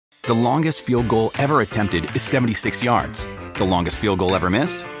The longest field goal ever attempted is 76 yards. The longest field goal ever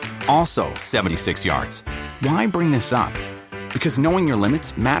missed? Also 76 yards. Why bring this up? Because knowing your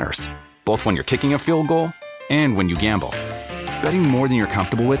limits matters, both when you're kicking a field goal and when you gamble. Betting more than you're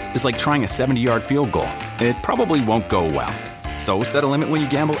comfortable with is like trying a 70-yard field goal. It probably won't go well. So set a limit when you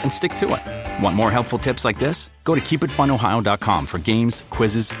gamble and stick to it. Want more helpful tips like this? Go to keepitfunohio.com for games,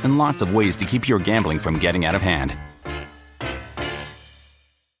 quizzes, and lots of ways to keep your gambling from getting out of hand.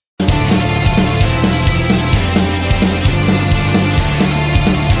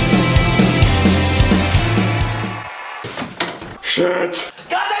 Shit.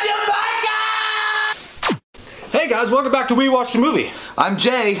 Hey guys, welcome back to We Watch the Movie. I'm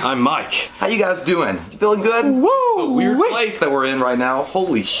Jay. I'm Mike. How you guys doing? You feeling good? Woo! It's a weird place that we're in right now.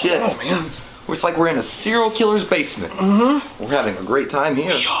 Holy shit. Oh man. It's like we're in a serial killer's basement. Mm-hmm. We're having a great time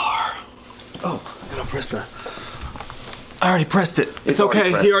here. We are. Oh, I gotta press that. I already pressed it. It's already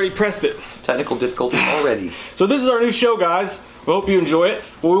okay. pressed. He already pressed it. Technical difficulties already. So this is our new show, guys. We hope you enjoy it.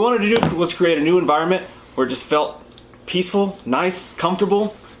 What we wanted to do was create a new environment where it just felt peaceful, nice,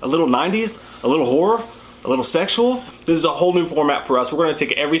 comfortable, a little 90s, a little horror, a little sexual. This is a whole new format for us. We're going to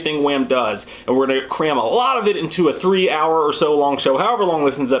take everything Wham does and we're going to cram a lot of it into a 3-hour or so long show. However long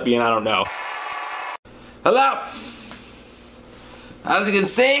this ends up being, I don't know. Hello. As you can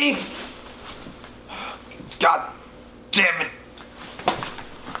see, God damn it.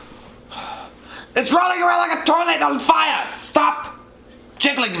 It's rolling around like a tornado on fire. Stop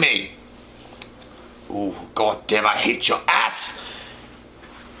jiggling me. Ooh, God damn, I hate your ass.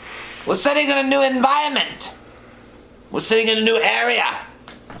 We're sitting in a new environment. We're sitting in a new area.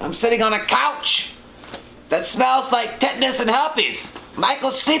 I'm sitting on a couch that smells like tetanus and herpes.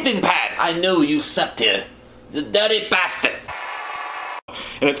 Michael's sleeping pad. I knew you slept here. You dirty bastard.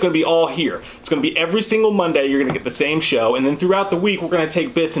 And it's going to be all here. It's going to be every single Monday you're going to get the same show, and then throughout the week we're going to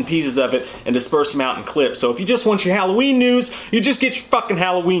take bits and pieces of it and disperse them out in clips. So if you just want your Halloween news, you just get your fucking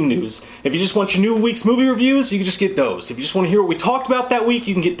Halloween news. If you just want your new week's movie reviews, you can just get those. If you just want to hear what we talked about that week,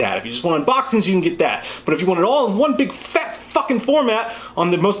 you can get that. If you just want unboxings, you can get that. But if you want it all in one big fat fucking format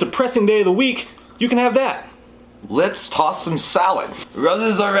on the most depressing day of the week, you can have that. Let's toss some salad.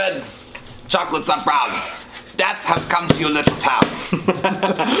 Roses are red, chocolates are brown. Death has come to your little town.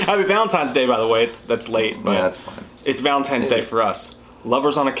 Happy Valentine's Day, by the way. That's late, but Yeah, that's fine. It's Valentine's Day for us.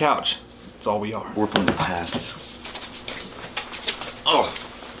 Lovers on a couch. That's all we are. We're from the past. Oh,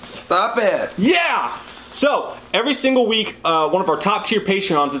 stop it. Yeah! So, every single week, one of our top tier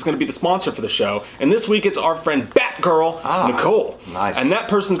Patreons is going to be the sponsor for the show. And this week, it's our friend Batgirl, Nicole. Nice. And that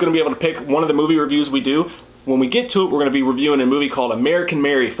person's going to be able to pick one of the movie reviews we do. When we get to it, we're going to be reviewing a movie called American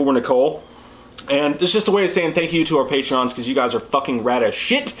Mary for Nicole. And it's just a way of saying thank you to our Patreons because you guys are fucking rad as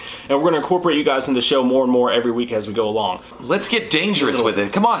shit. And we're going to incorporate you guys in the show more and more every week as we go along. Let's get dangerous with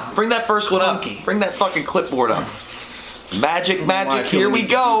it. Come on, bring that first one up. Bring that fucking clipboard up. Magic, here we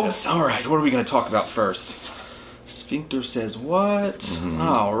go. All right, what are we going to talk about first? Sphincter says what?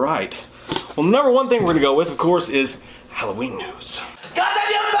 All right. Well, the number one thing we're going to go with, of course, is Halloween news.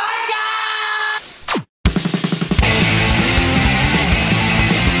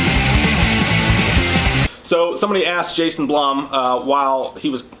 So somebody asked Jason Blum while he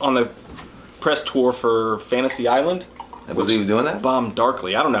was on the press tour for Fantasy Island. Was he doing that? Bombed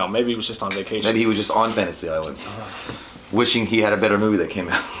darkly. I don't know. Maybe he was just on vacation. Maybe he was just on Fantasy Island. Wishing he had a better movie that came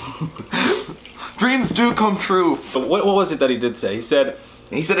out. Dreams do come true. But what was it that he did say? He said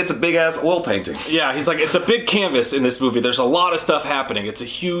it's a big ass oil painting. Yeah, he's like, it's a big canvas in this movie. There's a lot of stuff happening. It's a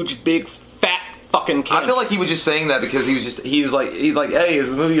huge, big, fat fucking canvas. I feel like he was just saying that because he was like, hey, is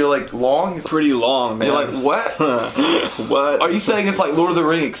the movie like long? He's like, pretty long, man. You're like, what? What? Are you saying it's like Lord of the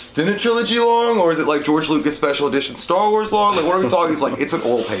Rings extended trilogy long, or is it like George Lucas special edition Star Wars long? Like, what are we talking? He's like, it's an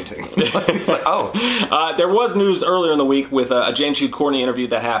oil painting. It's like, oh. There was news earlier in the week with a James Jude Courtney interview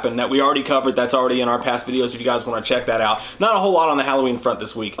that happened that we already covered. That's already in our past videos if you guys want to check that out. Not a whole lot on the Halloween front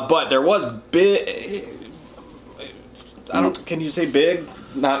this week, but there was big. Can you say big?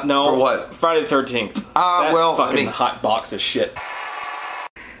 No. For what? Friday the 13th. That well, fucking hot box of shit.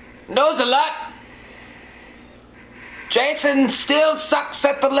 Knows a lot. Jason still sucks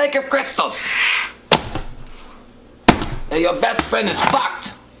at the Lake of Crystals. Your best friend is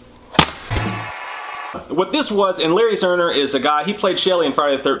fucked. What this was, and Larry Zerner is a guy, he played Shelley in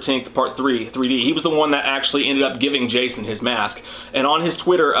Friday the 13th, Part 3, 3D. He was the one that actually ended up giving Jason his mask. And on his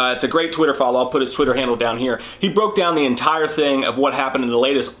Twitter, it's a great Twitter follow, I'll put his Twitter handle down here. He broke down the entire thing of what happened in the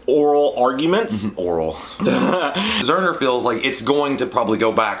latest oral arguments. Oral. Zerner feels like it's going to probably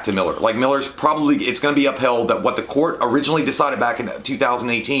go back to Miller. Like Miller's probably, it's going to be upheld that what the court originally decided back in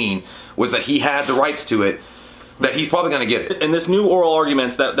 2018 was that he had the rights to it. that he's probably going to get it. And this new oral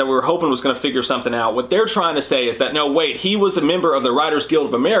arguments that we were hoping was going to figure something out, what they're trying to say is that, no, wait, he was a member of the Writers Guild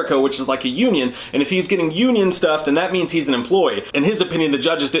of America, which is like a union, and if he's getting union stuff, then that means he's an employee. In his opinion, the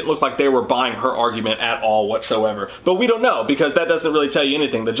judges didn't look like they were buying her argument at all whatsoever. But we don't know, because that doesn't really tell you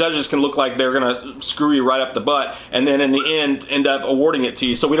anything. The judges can look like they're going to screw you right up the butt, and then in the end, end up awarding it to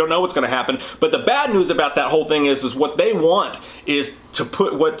you. So we don't know what's going to happen. But the bad news about that whole thing is what they want is to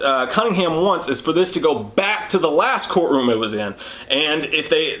put, what Cunningham wants is for this to go back to the last courtroom it was in. And if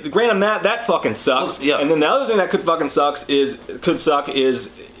they grant him that fucking sucks. Well, yeah. And then the other thing that could suck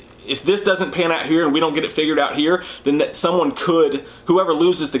is if this doesn't pan out here and we don't get it figured out here, then that someone could, whoever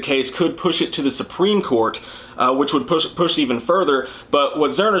loses the case, could push it to the Supreme Court, which would push even further. But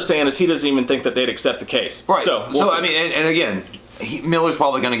what Zerner's saying is he doesn't even think that they'd accept the case. Right. So I mean, and again, Miller's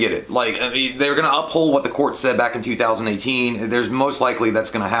probably going to get it. Like, I mean, they're going to uphold what the court said back in 2018. There's most likely that's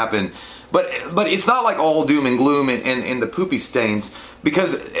going to happen. But it's not like all doom and gloom and the poopy stains,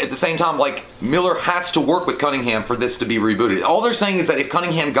 because at the same time, like, Miller has to work with Cunningham for this to be rebooted. All they're saying is that if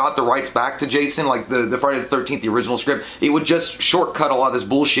Cunningham got the rights back to Jason, like the Friday the 13th, the original script, it would just shortcut a lot of this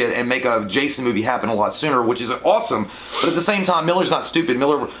bullshit and make a Jason movie happen a lot sooner, which is awesome. But at the same time, Miller's not stupid.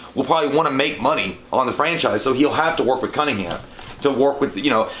 Miller will probably want to make money on the franchise, so he'll have to work with Cunningham to work with,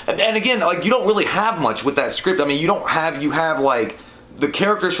 you know. And again, like, you don't really have much with that script. I mean, you have like the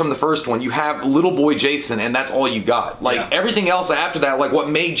characters from the first one. You have little boy Jason, and that's all you got. Like, everything else after that, like what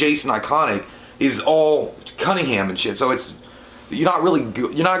made Jason iconic, is all Cunningham and shit. So it's, you're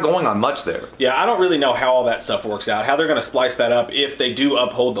not going on much there. Yeah, I don't really know how all that stuff works out, how they're going to splice that up if they do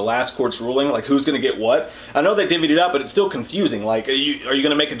uphold the last court's ruling, like who's going to get what. I know they divvied it up, but it's still confusing. Like, are you going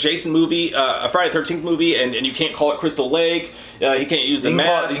to make a Jason movie, a Friday the 13th movie, and you can't call it Crystal Lake? He can't use the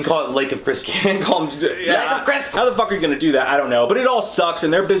mask. You can call it Lake of Crystal. Lake of Crystal. How the fuck are you going to do that? I don't know. But it all sucks,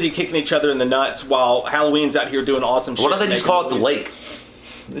 and they're busy kicking each other in the nuts while Halloween's out here doing awesome shit. Why don't they just call it the lake?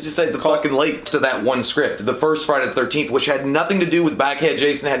 They just say the fucking lake to that one script. The first Friday the 13th, which had nothing to do with Backhead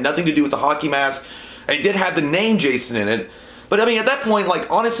Jason, had nothing to do with the hockey mask, and it did have the name Jason in it. But I mean, at that point, like,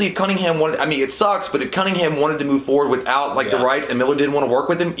 honestly, if Cunningham wanted, I mean, it sucks, but if Cunningham wanted to move forward without, like, the rights, and Miller didn't want to work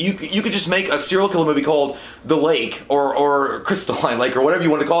with him, you could just make a serial killer movie called The Lake, or Crystalline Lake, or whatever you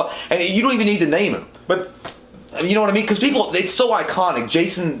want to call it, and you don't even need to name him. But, you know what I mean? Because people, it's so iconic,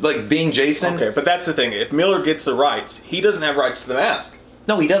 Jason, like, being Jason. Okay, but that's the thing. If Miller gets the rights, he doesn't have rights to the mask.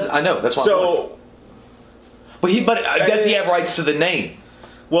 No, he doesn't. I know. That's why. So, but does he have rights to the name?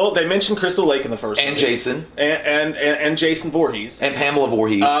 Well, they mentioned Crystal Lake in the first and movie. Jason and Jason Voorhees and Pamela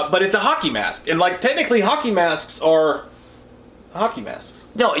Voorhees. But it's a hockey mask, and like technically, hockey masks are hockey masks.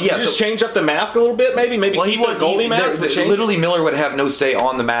 No, yeah. You just change up the mask a little bit, maybe. Well, he would goalie mask. Literally, Miller would have no say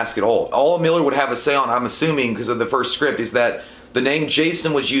on the mask at all. All Miller would have a say on, I'm assuming, because of the first script, is that the name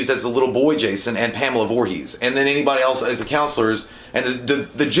Jason was used as the little boy Jason and Pamela Voorhees, and then anybody else as the counselors, and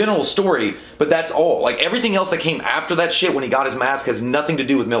the general story, but that's all. Like, everything else that came after that shit when he got his mask has nothing to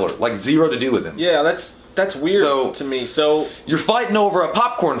do with Miller. Like, zero to do with him. Yeah, that's weird to me. So you're fighting over a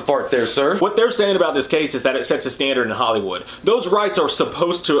popcorn fart there, sir. What they're saying about this case is that it sets a standard in Hollywood. Those rights are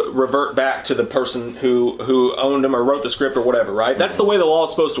supposed to revert back to the person who owned them or wrote the script or whatever, right? That's the way the law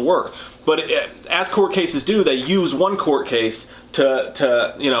is supposed to work. But as court cases do, they use one court case to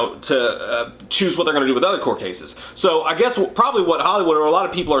choose what they're going to do with other court cases. So I guess probably what Hollywood or a lot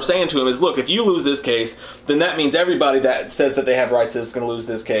of people are saying to him is, look, if you lose this case, then that means everybody that says that they have rights to this is going to lose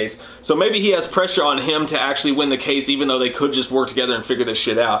this case. So maybe he has pressure on him to actually win the case, even though they could just work together and figure this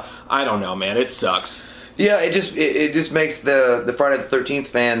shit out. I don't know, man. It sucks. Yeah, it just makes the Friday the 13th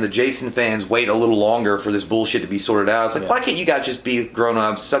fan, the Jason fans, wait a little longer for this bullshit to be sorted out. It's like, why can't you guys just be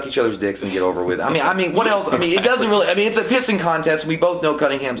grown-ups, suck each other's dicks, and get over with it? I mean, what else? I mean, it doesn't really. I mean, it's a pissing contest. We both know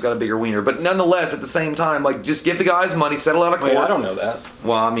Cunningham's got a bigger wiener, but nonetheless, at the same time, like, just give the guys money, settle out of court. Wait, I don't know that.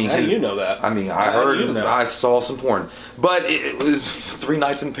 Well, I mean, how do you know that? I mean, I heard, I saw some porn, but it was 3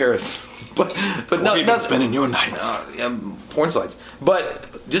 nights in Paris. But no, not spending your nights. Porn sites. But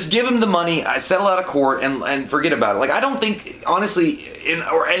just give him the money, settle out of court, and forget about it. Like, I don't think, honestly,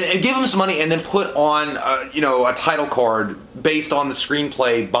 and give him some money, and then put on a title card based on the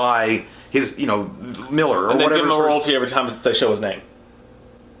screenplay by his Miller or and then whatever. Give him a royalty every time they show his name.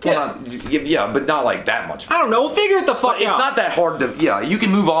 Well, yeah, but not like that much. I don't know. Figure it the fuck out. It's not that hard to. Yeah, you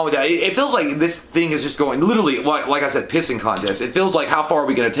can move on with that. It feels like this thing is just going literally, like I said, pissing contest. It feels like, how far are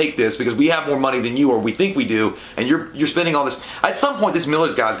we going to take this? Because we have more money than you, or we think we do, and you're spending all this. At some point, this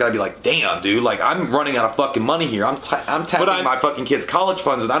Miller's guy's got to be like, damn, dude, like, I'm running out of fucking money here. I'm tapping my fucking kids' college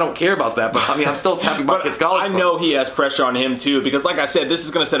funds, and I don't care about that. But I mean, I'm still tapping my kids' college funds. I know he has pressure on him too, because like I said, this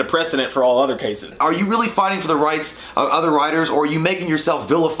is going to set a precedent for all other cases. Are you really fighting for the rights of other writers, or are you making yourself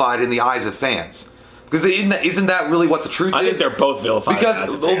vilified in the eyes of fans? Because isn't that really what the truth is? I think they're both vilified.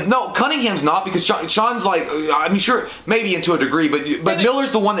 Because no, Cunningham's not, because Sean's like, I mean, sure, maybe into a degree, but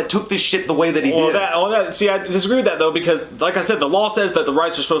Miller's the one that took this shit the way that he did. See, I disagree with that though, because like I said, the law says that the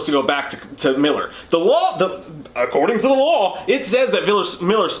rights are supposed to go back to Miller. According to the law, it says that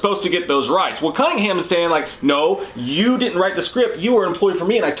Miller's supposed to get those rights. Well, Cunningham is saying like, no, you didn't write the script. You were employed for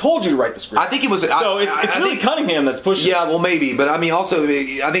me, and I told you to write the script. I think it was. So it's really Cunningham that's pushing. Yeah, well, maybe, but I mean, also,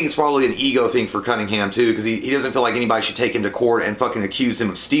 I think it's probably an ego thing for Cunningham too, because he doesn't feel like anybody should take him to court and fucking accuse him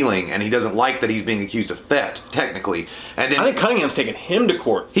of stealing, and he doesn't like that he's being accused of theft, technically. And then, I think Cunningham's taking him to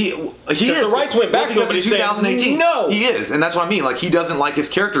court. He is. The rights went back to him in 2018. No, he is, and that's what I mean. Like, he doesn't like his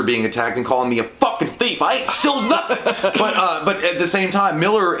character being attacked and calling me a fucking thief. I ain't still nothing. But at the same time,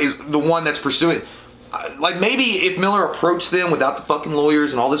 Miller is the one that's pursuing. Like, maybe if Miller approached them without the fucking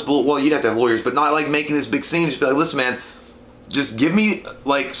lawyers and all this bull, well, you'd have to have lawyers, but not like making this big scene. Just be like, listen, man, just give me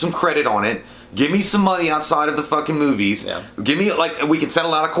like some credit on it. Give me some money outside of the fucking movies. Yeah. Give me, like, we can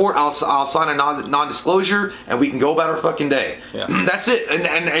settle out of court. I'll sign a non-disclosure, and we can go about our fucking day. Yeah. That's it.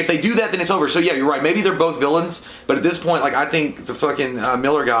 And if they do that, then it's over. So yeah, you're right. Maybe they're both villains, but at this point, like, I think the fucking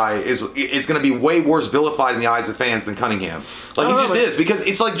Miller guy is going to be way worse vilified in the eyes of fans than Cunningham. Like, he just is, because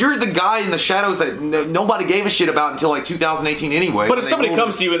it's like you're the guy in the shadows that nobody gave a shit about until like 2018 anyway. But if somebody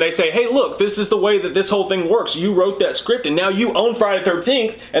comes to you and they say, hey, look, this is the way that this whole thing works. You wrote that script, and now you own Friday the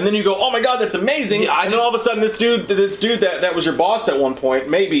 13th, and then you go, oh my God, that's amazing. Yeah, and then all of a sudden this dude that was your boss at one point,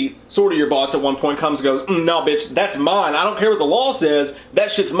 maybe sort of your boss at one point, comes and goes, no, bitch, that's mine. I don't care what the law says.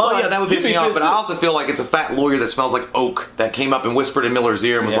 That shit's mine. Well, yeah, that would piss me off, but I also feel like it's a fat lawyer that smells like oak that came up and whispered in Miller's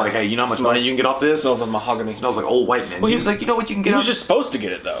ear and was like, hey, you know how much money you can get off this? Smells like mahogany. It smells like old white men. Well, he was like, you know what you can get off? He was just supposed to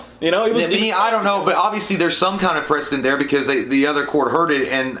get it, though. You know, I don't know, but obviously there's some kind of precedent there, because the other court heard it,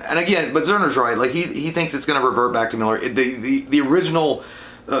 and again, but Zerner's right. Like, he thinks it's going to revert back to Miller. The original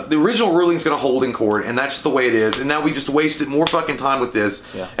ruling is going to hold in court, and that's just the way it is. And now we just wasted more fucking time with this,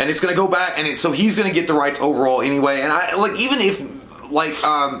 and it's going to go back, and so he's going to get the rights overall anyway. And I like, even if like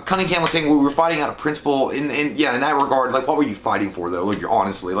Cunningham was saying, we were fighting out of principle in that regard. Like, what were you fighting for though? Like, you're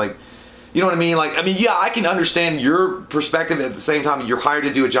honestly like. You know what I mean? Like, I mean, yeah, I can understand your perspective. At the same time, you're hired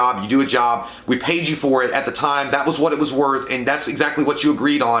to do a job. You do a job. We paid you for it at the time. That was what it was worth, and that's exactly what you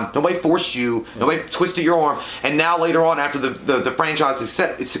agreed on. Nobody forced you. Nobody twisted your arm. And now later on, after the franchise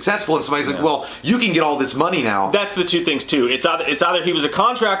is successful, and somebody's like, well, you can get all this money now. That's the two things too. It's either he was a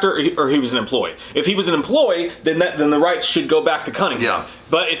contractor or he was an employee. If he was an employee, then the rights should go back to Cunningham. Yeah.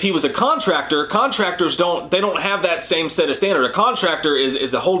 But if he was a contractor, contractors don't have that same set of standard. A contractor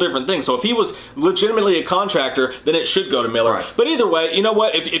is a whole different thing. So if he was legitimately a contractor, then it should go to Miller. Right. But either way, you know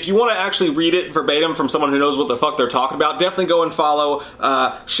what? If you want to actually read it verbatim from someone who knows what the fuck they're talking about, definitely go and follow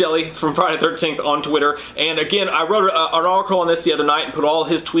Shelly from Friday the 13th on Twitter. And again, I wrote an article on this the other night and put all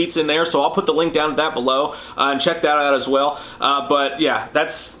his tweets in there, so I'll put the link down to that below and check that out as well. But yeah,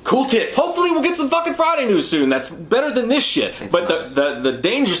 that's cool tips. Hopefully we'll get some fucking Friday news soon. That's better than this shit. It's but nice. The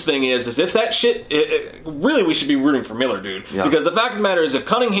dangerous thing is if that shit, really we should be rooting for Miller, dude. Yeah. Because the fact of the matter is, if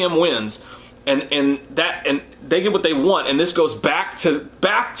Cunningham wins and they get what they want, and this goes back to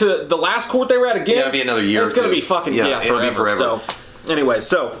the last court they were at again, it'll be another year. It's gonna be fucking forever. Be forever. So anyway,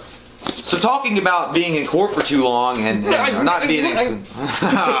 so talking about being in court for too long and not being in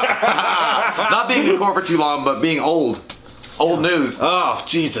court for too long, but being old. Old news. Oh,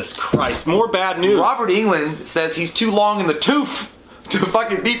 Jesus Christ. More bad news. Robert Englund says he's too long in the tooth to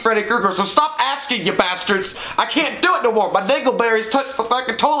fucking beat Freddy Krueger, so stop asking, you bastards. I can't do it no more. My dingleberries touched the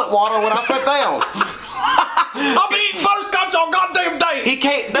fucking toilet water when I sat down. I've been eating butterscotch all goddamn day. He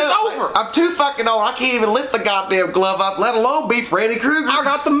can't do it. It's over. I'm too fucking old. I can't even lift the goddamn glove up, let alone beat Freddy Krueger. I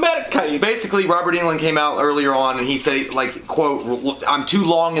got the Medicaid. Basically, Robert Englund came out earlier on and he said, like, quote, I'm too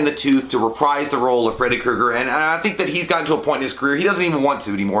long in the tooth to reprise the role of Freddy Krueger. And I think that he's gotten to a point in his career he doesn't even want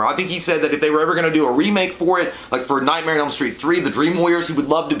to anymore. I think he said that if they were ever going to do a remake for it, like for Nightmare on Elm Street 3, The Dream Warriors, he would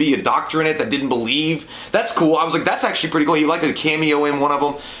love to be a doctor in it that didn't believe. That's cool. I was like, that's actually pretty cool. He liked a cameo in one of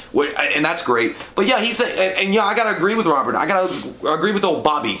them. And that's great. But yeah, he said, and yeah, I gotta agree with Robert. I gotta agree with old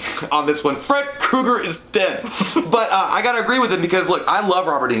Bobby on this one. Fred Krueger is dead. But I gotta agree with him because, look, I love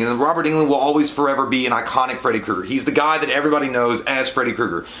Robert Englund. Robert Englund will always forever be an iconic Freddy Krueger. He's the guy that everybody knows as Freddy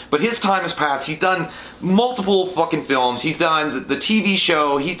Krueger. But his time has passed. He's done multiple fucking films. He's done the TV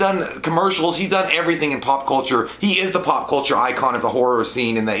show. He's done commercials. He's done everything in pop culture. He is the pop culture icon of the horror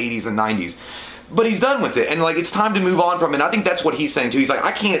scene in the 80s and 90s. But he's done with it, and like it's time to move on from it. And I think that's what he's saying too. He's like,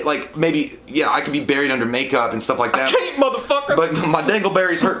 I can't, like, maybe, yeah, I can be buried under makeup and stuff like that. I can't, motherfucker. But my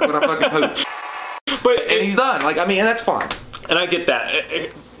dingleberries hurt when I fucking poop. And he's done. Like, I mean, and that's fine. And I get that.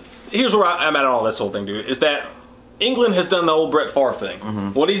 Here's where I'm at on all this whole thing, dude. Is that England has done the old Brett Favre thing.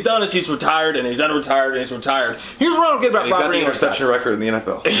 What he's done is he's retired and he's unretired and he's retired. Here's what I don't get about He's got Robert the England. interception record in the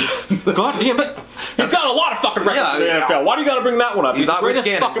NFL. God damn it. He's got a lot of fucking records in the NFL. Why do you got to bring that one up? He's the not Rich greatest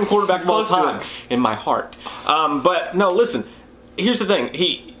Gannon. fucking quarterback He's of all close to time him. in my heart. But no, listen. Here's the thing.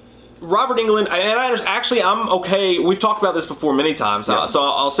 Robert England, and I'm okay. We've talked about this before many times, so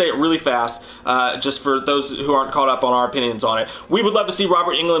I'll say it really fast, just for those who aren't caught up on our opinions on it. We would love to see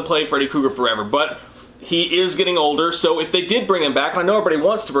Robert England play Freddy Krueger forever, but he is getting older, so if they did bring him back, and I know everybody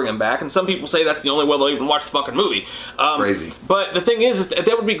wants to bring him back, and some people say that's the only way they'll even watch the fucking movie. Crazy. But the thing is that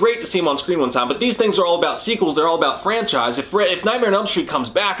would be great to see him on screen one time, but these things are all about sequels, they're all about franchise. If Nightmare on Elm Street comes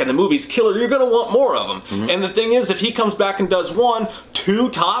back and the movie's killer, you're going to want more of them. And the thing is, if he comes back and does 1, 2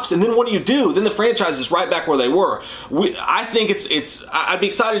 tops, and then what do? Then the franchise is right back where they were. I think I'd be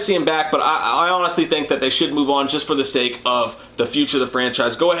excited to see him back, but I honestly think that they should move on just for the sake of the future of the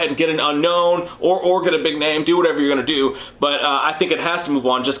franchise. Go ahead and get an unknown or get a big name, do whatever you're going to do, but I think it has to move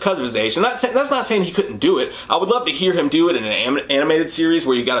on just because of his age. And that's not saying he couldn't do it. I would love to hear him do it in an animated series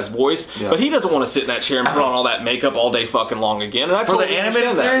where you got his voice, but he doesn't want to sit in that chair and put on all that makeup all day fucking long again. And I For totally the animated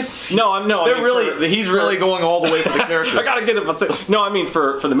understand series? that. No, He's really going all the way for the character. I gotta get it. No, I mean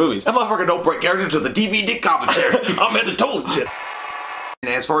for the movies. That motherfucker don't break character to the DVD commentary. I'm into total shit.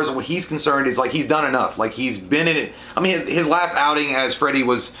 And as far as what he's concerned, is like he's done enough. Like he's been in it. I mean, his last outing as Freddy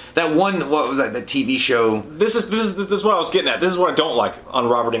was that one. What was that? The TV show. This is what I was getting at. This is what I don't like on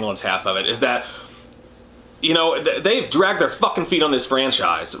Robert Englund's half of it is that. You know, they've dragged their fucking feet on this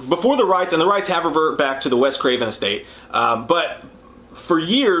franchise. Before the rights have reverted back to the Wes Craven estate. But for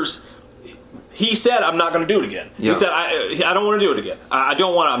years, he said, I'm not going to do it again. Yeah. He said, I don't want to do it again. I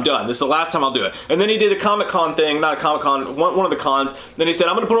don't want to. I'm done. This is the last time I'll do it. And then he did a Comic-Con thing, not a Comic-Con, one of the cons. Then he said,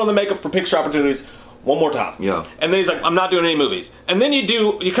 I'm going to put on the makeup for Picture Opportunities one more time. Yeah. And then he's like, I'm not doing any movies. And then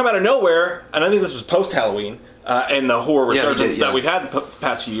you come out of nowhere, and I think this was post-Halloween, and the horror resurgence that we've had the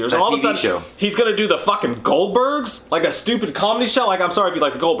past few years. That and all of a TV sudden, show. he's going to do the fucking Goldbergs? Like a stupid comedy show? Like, I'm sorry if you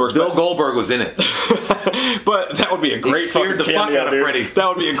like the Goldbergs. Bill Goldberg was in it. But that would be a great speared fucking the fuck cameo, out of dude. Freddy. That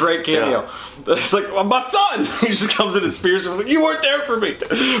would be a great cameo. It's like, well, my son! He just comes in and spears him. He's like, you weren't there for me.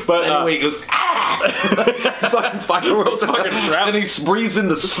 But Anyway, he goes, fucking fireworks. fucking traps. And he breathes in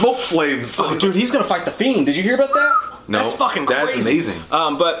the smoke flames. Oh, dude, he's going to fight the Fiend. Did you hear about that? No, That's fucking crazy. that's amazing.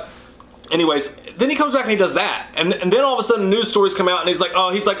 But anyways, then he comes back and he does that, and then all of a sudden news stories come out, and he's like,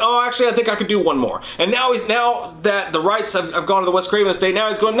 oh, actually, I think I could do one more. And now that the rights have gone to the Wes Craven estate, now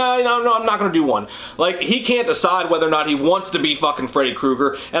he's going, no, I'm not going to do one. Like, he can't decide whether or not he wants to be fucking Freddy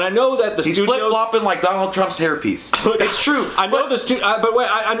Krueger. And I know that the He's studios flip-flopping like Donald Trump's hairpiece. It's true. I know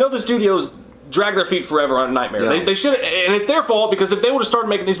I know the studios drag their feet forever on Nightmare. Yeah. They should, and it's their fault, because if they would have started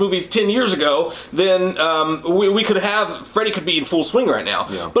making these movies 10 years ago, then we could have Freddy could be in full swing right now.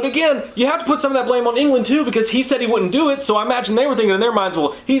 Yeah. But again, you have to put some of that blame on England too, because he said he wouldn't do it. So I imagine they were thinking in their minds,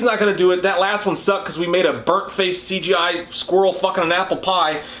 well, he's not going to do it. That last one sucked because we made a burnt-faced CGI squirrel fucking an apple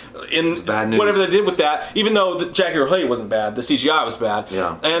pie. In bad news. whatever they did with that, even though the Jackie Earle Haley wasn't bad, the CGI was bad.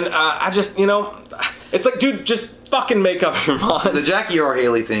 Yeah. And I just, it's like, dude, just fucking make up your mind. The Jackie R.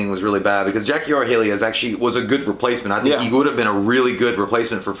 Haley thing was really bad because Jackie R. Haley was a good replacement. I think he would have been a really good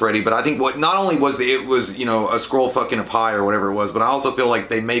replacement for Freddy. But I think not only was it was a scroll fucking a pie or whatever it was, but I also feel like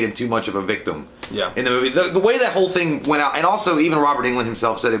they made him too much of a victim. Yeah. In the movie, the way that whole thing went out, and also even Robert Englund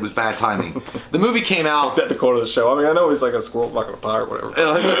himself said it was bad timing. The movie came out. That's the quote of the show. I mean, I know he's like a squirrel fucking a pie or whatever.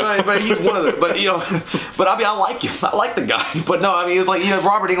 But he's one of the. But but I mean, I like him. I like the guy. But no, I mean, it's like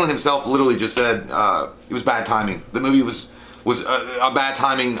Robert Englund himself literally just said it was bad timing. The movie was a bad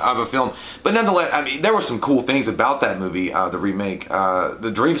timing of a film. But nonetheless, I mean, there were some cool things about that movie, the remake.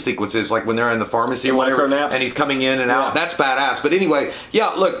 The dream sequences, like when they're in the pharmacy or whatever, and he's coming in and out. That's badass. But anyway,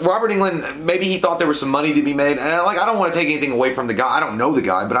 look, Robert Englund, maybe he thought there was some money to be made. And I don't want to take anything away from the guy. I don't know the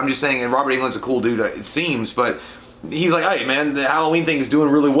guy, but I'm just saying, and Robert Englund's a cool dude, it seems, but he was like, hey man, the Halloween thing is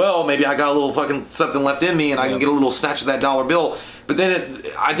doing really well. Maybe I got a little fucking something left in me and I can get a little snatch of that dollar bill. But then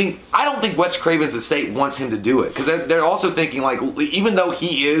I don't think Wes Craven's estate wants him to do it, because they're also thinking, like, even though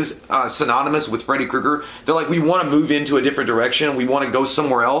he is synonymous with Freddy Krueger, they're like, we want to move into a different direction, we want to go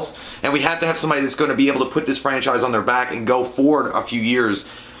somewhere else, and we have to have somebody that's going to be able to put this franchise on their back and go forward a few years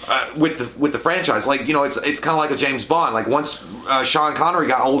with the franchise. Like, it's kind of like a James Bond. Like, once Sean Connery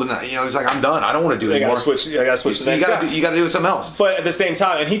got old and he's like, I'm done, I don't want to do it anymore. They gotta switch to the next guy. You gotta do something else. But at the same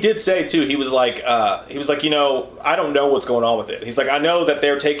time, and he did say too, he was like, I don't know what's going on with it. He's like, I know that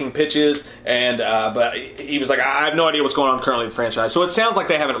they're taking pitches, and but he was like, I have no idea what's going on currently in the franchise. So it sounds like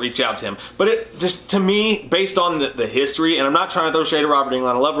they haven't reached out to him. But it just, to me, based on the history, and I'm not trying to throw shade at Robert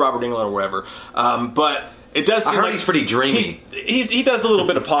Englund, I love Robert Englund or whatever, but It does seem I heard like he's pretty dreamy. He does a little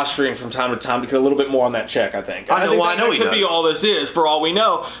bit of posturing from time to time to get a little bit more on that check, I think. I know he could does. be all this is, for all we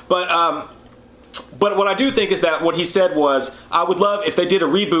know. But what I do think is that what he said was, I would love if they did a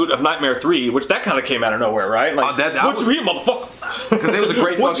reboot of Nightmare 3, which that kind of came out of nowhere, right? Like, what you hear, motherfucker? Because it was a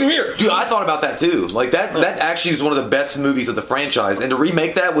great what you hear? Dude, I thought about that too. Like, that actually is one of the best movies of the franchise. And to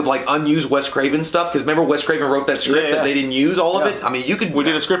remake that with, like, unused Wes Craven stuff, because remember Wes Craven wrote that script that they didn't use all of it? I mean, you could... We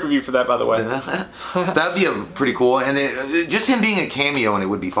did a script review for that, by the way. That'd be pretty cool. And just him being a cameo and it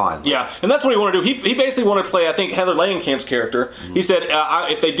would be fine. Yeah, and that's what he wanted to do. He basically wanted to play, I think, Heather Langenkamp's character. He said,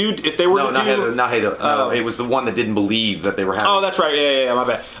 if they were to do... Not Heather. No, it was the one that didn't believe that they were having... Oh, that's right. Yeah, my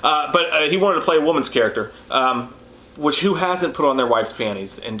bad. But he wanted to play a woman's character, who hasn't put on their wife's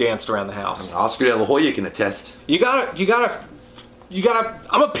panties and danced around the house. Oscar De La Hoya can attest. You gotta.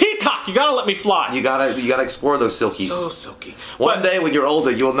 I'm a peacock. You gotta let me fly. You gotta explore those silkies. So silky. One day when you're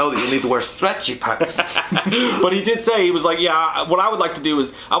older, you'll know that you'll need to wear stretchy pants. But he did say, he was like, yeah, what I would like to do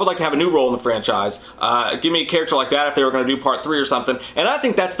is, I would like to have a new role in the franchise. Give me a character like that if they were going to do part 3 or something. And I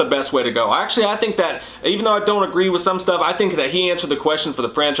think that's the best way to go. Actually, I think that, even though I don't agree with some stuff, I think that he answered the question for the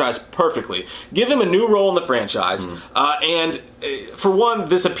franchise perfectly. Give him a new role in the franchise. And for one,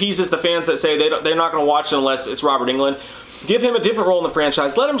 this appeases the fans that say they're not going to watch it unless it's Robert Englund. Give him a different role in the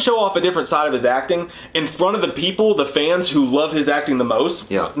franchise. Let him show off a different side of his acting in front of the people, the fans who love his acting the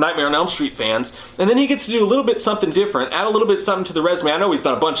most, Nightmare on Elm Street fans. And then he gets to do a little bit something different, add a little bit something to the resume. I know he's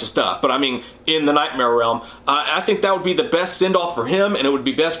done a bunch of stuff, but I mean, in the Nightmare realm, I think that would be the best send-off for him, and it would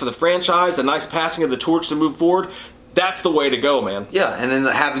be best for the franchise, a nice passing of the torch to move forward. That's the way to go, man. Yeah, and then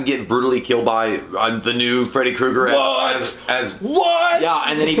have him get brutally killed by the new Freddy Krueger as what? Yeah,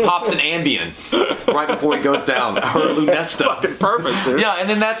 and then he pops an Ambien right before he goes down. Or Lunesta. Fucking perfect, dude. Yeah, and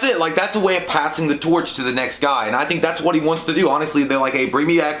then that's it. Like, that's a way of passing the torch to the next guy, and I think that's what he wants to do. Honestly, they're like, hey, bring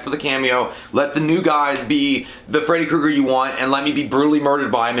me back for the cameo. Let the new guy be the Freddy Krueger you want, and let me be brutally murdered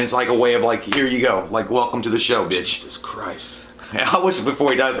by him. And it's like a way of like, here you go. Like, welcome to the show, bitch. Jesus Christ. And I wish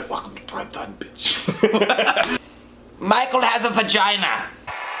before he dies, like, welcome to primetime, bitch. Michael has a vagina.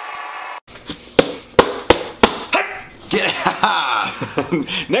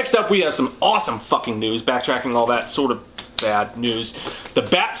 Next up, we have some awesome fucking news, backtracking all that sort of bad news. The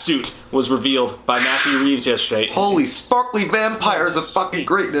bat suit was revealed by Matthew Reeves yesterday. Holy sparkly vampires of fucking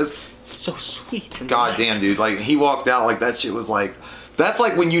greatness. So sweet. God damn, dude. Like, he walked out like that shit was like... That's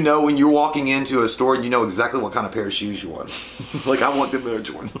like when you know when you're walking into a store and you know exactly what kind of pair of shoes you want. Like, I want them Air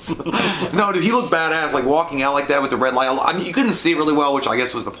Jordans. No, dude, he looked badass, like, walking out like that with the red light. I mean, you couldn't see it really well, which I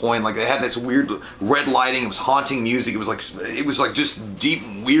guess was the point. Like, they had this weird red lighting. It was haunting music. It was like just deep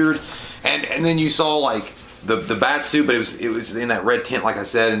and weird. And then you saw, like, the bat suit, but it was in that red tint, like I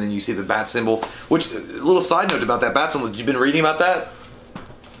said, and then you see the bat symbol. Which, a little side note about that bat symbol, have you been reading about that?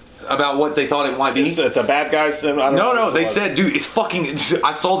 About what they thought it might be? It's a bad guy symbol. No, they said, dude, it's fucking...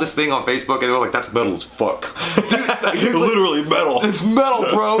 I saw this thing on Facebook, and they were like, that's metal as fuck. Dude, literally metal. It's metal,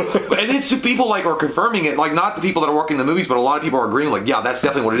 bro. And it's people, like, are confirming it. Like, not the people that are working the movies, but a lot of people are agreeing, like, yeah, that's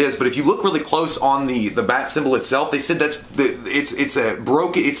definitely what it is. But if you look really close on the bat symbol itself, they said it's the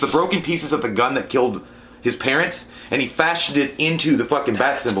broken pieces of the gun that killed his parents, and he fashioned it into the fucking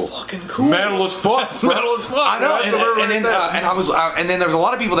bat symbol. Fucking cool. Metal as fuck. Metal as fuck. I know. And then there was a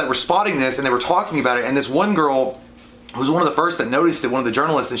lot of people that were spotting this, and they were talking about it. And this one girl was one of the first that noticed it, one of the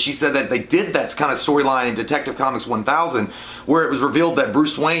journalists, and she said that they did that kind of storyline in Detective Comics 1000, where it was revealed that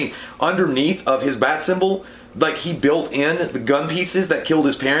Bruce Wayne, underneath of his bat symbol, like, he built in the gun pieces that killed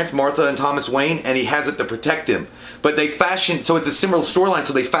his parents, Martha and Thomas Wayne, and he has it to protect him. But they fashioned, so it's a similar storyline,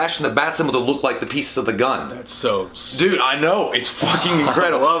 so they fashioned the bat symbol to look like the pieces of the gun. That's so... Dude, I know. It's fucking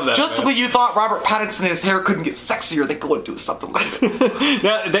incredible. I love that, Just man. when you thought Robert Pattinson and his hair couldn't get sexier, they go and do something like this.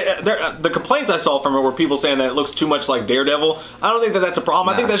 Now, the complaints I saw from it were people saying that it looks too much like Daredevil. I don't think that that's a problem.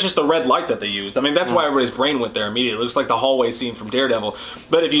 I think that's just the red light that they used. I mean, that's why everybody's brain went there immediately. It looks like the hallway scene from Daredevil.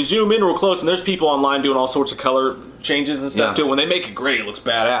 But if you zoom in real close, and there's people online doing all sorts of color changes and stuff too. When they make it great, it looks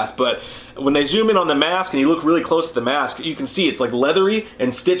badass. But when they zoom in on the mask and you look really close to the mask, you can see it's like leathery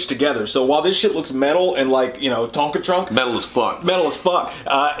and stitched together. So while this shit looks metal and like, you know, Tonka trunk, Metal as fuck.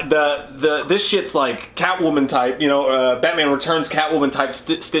 This shit's like Catwoman type, you know, Batman Returns Catwoman type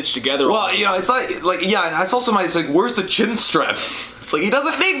stitched together. Well, you know, it's like yeah. And I saw somebody say, like, "Where's the chin strap?" It's like he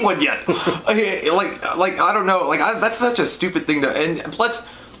doesn't need one yet. like I don't know. Like that's such a stupid thing to. And plus,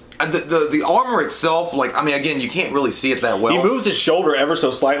 the armor itself, like, I mean, again, you can't really see it that well. He moves his shoulder ever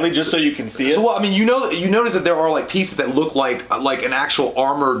so slightly just so you can see it. So, well, I mean, you notice that there are like pieces that look like an actual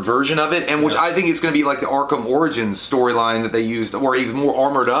armored version of it, and which I think is going to be like the Arkham Origins storyline that they used, where he's more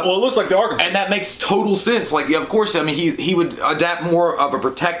armored up. Well, it looks like the Arkham, and that makes total sense. Like, yeah, of course, I mean, he would adapt more of a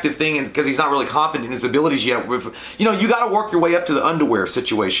protective thing because he's not really confident in his abilities yet. With, you know, you got to work your way up to the underwear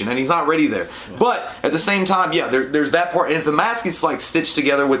situation, and he's not ready there. Yeah. But at the same time, yeah, there's that part, and if the mask is like stitched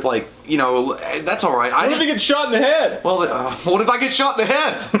together with like, you know, that's all right. What if he gets shot in the head? Well, what if I get shot in the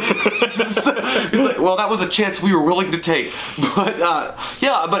head? He's like, well, that was a chance we were willing to take. But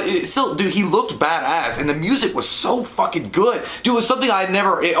yeah, but still, dude, he looked badass, and the music was so fucking good. Dude, it was something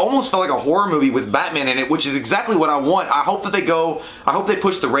it almost felt like a horror movie with Batman in it, which is exactly what I want. I hope they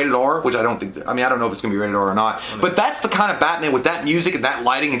push the rated R, which I don't think, I don't know if it's going to be rated R or not. But that's the kind of Batman with that music and that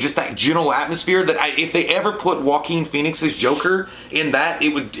lighting and just that general atmosphere that if they ever put Joaquin Phoenix's Joker in that,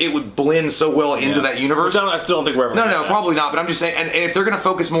 it would blend so well into that universe. Which I still don't think we're ever No, probably not. But I'm just saying, and if they're going to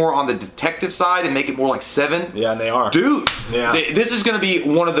focus more on the detective side and make it more like Seven, yeah, they are, dude. Yeah, this is going to be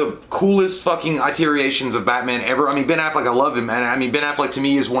one of the coolest fucking iterations of Batman ever. I mean, Ben Affleck, I love him, man. I mean, Ben Affleck to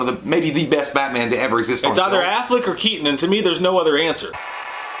me is one of maybe the best Batman to ever exist. It's either Affleck or Keaton, and to me, there's no other answer.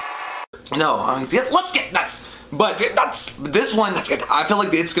 No, let's get nuts. But this one, I feel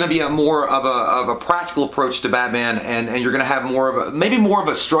like it's going to be a more of a practical approach to Batman, and you're going to have maybe more of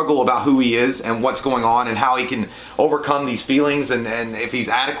a struggle about who he is and what's going on and how he can overcome these feelings, and if he's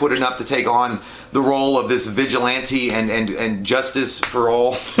adequate enough to take on the role of this vigilante and justice for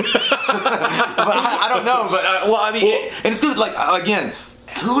all. But I don't know. But well, I mean, and it's good. Like again.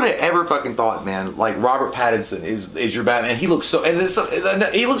 Who would have ever fucking thought, man? Like Robert Pattinson is your Batman. He looks so, and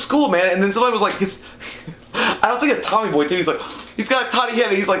he looks cool, man. And then somebody was like, I was thinking of Tommy Boy too. He's like, he's got a tiny head,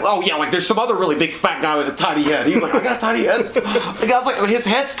 and he's like, oh yeah, like there's some other really big fat guy with a tiny head. He's like, I got a tiny head. The guy's like, his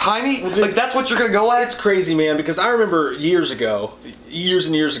head's tiny. Well, dude, like that's what you're gonna go at. It's crazy, man. Because I remember years and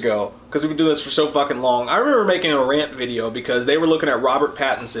years ago, because we've been doing this for so fucking long. I remember making a rant video because they were looking at Robert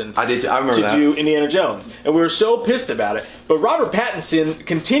Pattinson. I remember to do Indiana Jones, and we were so pissed about it. But Robert Pattinson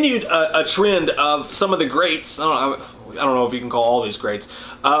continued a trend of some of the greats. I don't know if you can call all these greats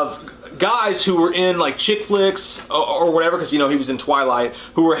of guys who were in like chick flicks or whatever, because you know he was in Twilight,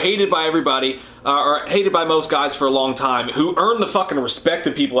 who were hated by everybody. Or hated by most guys for a long time, who earned the fucking respect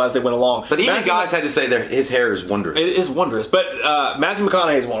of people as they went along. But even guys had to say his hair is wondrous. It is wondrous. But Matthew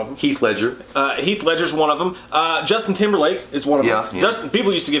McConaughey is one of them. Heath Ledger. Heath Ledger's one of them. Justin Timberlake is one of them. Yeah.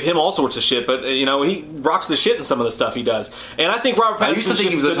 People used to give him all sorts of shit, but you know he rocks the shit in some of the stuff he does. And I think Robert Pattinson. I used to think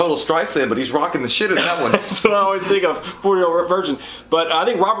he was a total Streisand, but he's rocking the shit in that one. That's what I always think of, 40-Year-Old Virgin. But I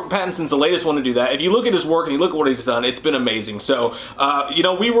think Robert Pattinson's the latest one to do that. If you look at his work and you look at what he's done, it's been amazing. So you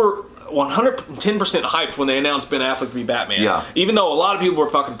know, we were 110% hyped when they announced Ben Affleck to be Batman. Yeah. Even though a lot of people were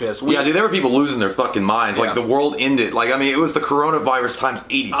fucking pissed. Yeah, dude, there were people losing their fucking minds. Like, the world ended. Like, I mean, it was the coronavirus times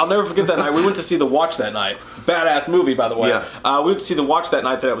 80. I'll never forget that night. We went to see The Watch that night. Badass movie, by the way. Yeah. We went to see The Watch that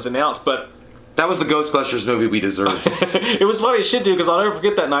night that it was announced, but... That was the Ghostbusters movie we deserved. It was funny as shit, dude, because I'll never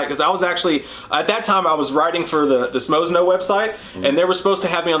forget that night, because I was actually, at that time, I was writing for the Smozno website, and they were supposed to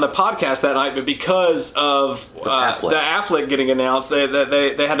have me on the podcast that night, but because of the Affleck getting announced,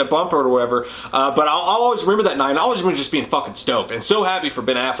 they had to bump it or whatever. But I'll always remember that night, and I always remember just being fucking stoked, and so happy for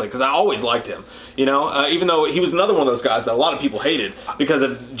Ben Affleck, because I always liked him. You know, even though he was another one of those guys that a lot of people hated because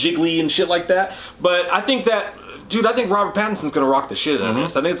of Jiggly and shit like that. But I think that... Dude, I think Robert Pattinson's going to rock the shit out of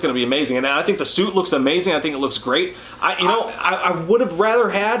this. I think it's going to be amazing. And I think the suit looks amazing. I think it looks great. I would have rather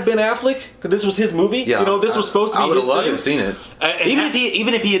had Ben Affleck, because this was his movie. Yeah, you know, this was supposed to be his thing. I would have loved to have seen it.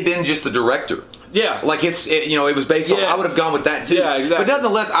 Even if he had been just the director. Yeah, like it was based on. I would have gone with that too. Yeah, exactly. But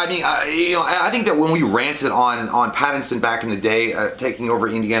nonetheless, I mean, I think that when we ranted on Pattinson back in the day, taking over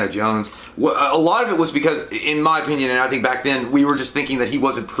Indiana Jones, a lot of it was because, in my opinion, and I think back then we were just thinking that he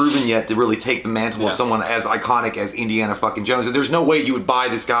wasn't proven yet to really take the mantle of someone as iconic as Indiana fucking Jones. And there's no way you would buy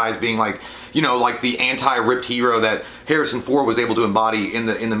this guy as being like, you know, like the anti-ripped hero that Harrison Ford was able to embody in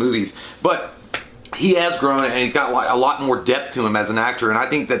the movies, but. He has grown, and he's got a lot more depth to him as an actor. And I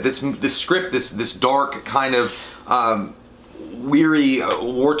think that this script, this dark kind of weary,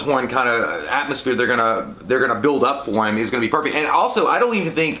 war-torn kind of atmosphere they're gonna build up for him is gonna be perfect. And also, I don't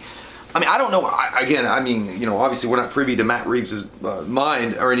even think. I mean, I don't know. Again, I mean, you know, obviously we're not privy to Matt Reeves'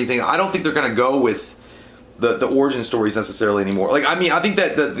 mind or anything. I don't think they're gonna go with the origin stories necessarily anymore. Like, I mean, I think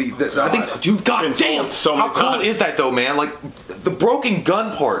that I think, dude, goddamn, so how cool is that though, man? Like, the broken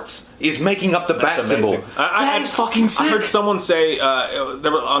gun parts is making up the bat symbol. That is fucking sick. I heard someone say they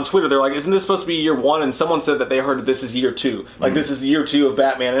were on Twitter. They're like, "Isn't this supposed to be year 1?" And someone said that they heard that this is year 2. Like this is year 2 of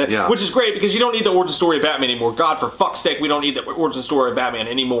Batman, which is great because you don't need the origin story of Batman anymore. God, for fuck's sake, we don't need the origin story of Batman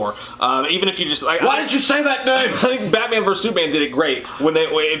anymore. Even if you just like, why did you say that name? I think Batman vs Superman did it great.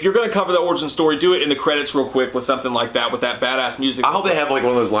 If you're going to cover the origin story, do it in the credits real quick with something like that, with that badass music. I hope they have like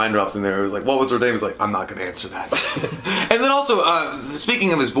one of those line drops in there. It was like, what was her name? It was like, I'm not going to answer that. And then also,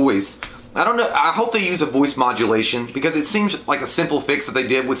 speaking of his voice, I don't know. I hope they use a voice modulation because it seems like a simple fix that they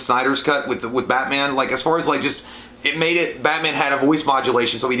did with Snyder's cut with Batman. Like as far as like just it made it. Batman had a voice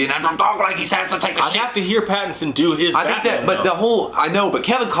modulation, so he didn't have to talk like he's having to take a shit. I'd have to hear Pattinson do his. I think that, but but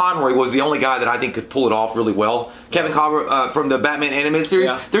Kevin Conroy was the only guy that I think could pull it off really well. Kevin Conroy from the Batman animated series.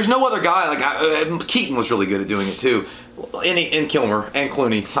 Yeah. There's no other guy like Keaton was really good at doing it too. And Kilmer and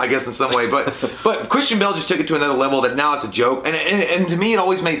Clooney, I guess in some way, but Christian Bale just took it to another level that now it's a joke. And to me, it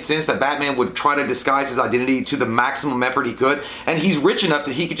always made sense that Batman would try to disguise his identity to the maximum effort he could. And he's rich enough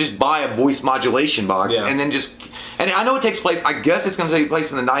that he could just buy a voice modulation box and then just. And I know it takes place. I guess it's going to take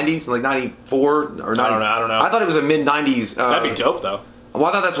place in the '90s, like '94 or '90. I don't know. I thought it was a mid '90s. That'd be dope, though. Well,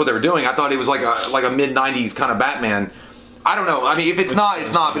 I thought that's what they were doing. I thought it was like a mid '90s kind of Batman. I don't know. I mean, if it's not,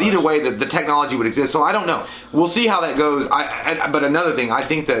 it's not. But either way, the technology would exist. So I don't know. We'll see how that goes. But another thing, I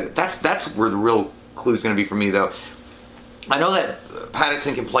think that's where the real clue is going to be for me, though. I know that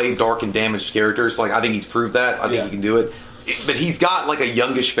Pattinson can play dark and damaged characters. Like I think he's proved that. I think he can do it. But he's got like a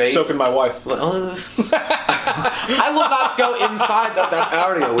youngish face. So can my wife. I will not go inside that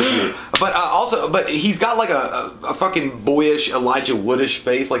area with you. But he's got like a fucking boyish Elijah Woodish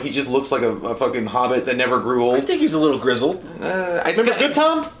face. Like he just looks like a fucking hobbit that never grew old. I think he's a little grizzled. Remember Good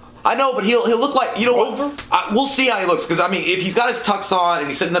Tom? I know, but he'll look like, you know, we'll see how he looks. Because I mean, if he's got his tux on and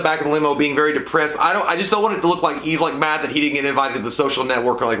he's sitting in the back of the limo being very depressed, I just don't want it to look like he's like mad that he didn't get invited to the Social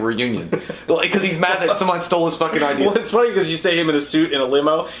Network or like reunion, because he's mad that someone stole his fucking idea. Well, it's funny because you say him in a suit in a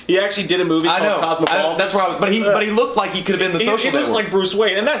limo. He actually did a movie called Cosmopolitan. That's where but he looked like he could have been the Social Network. He looks like Bruce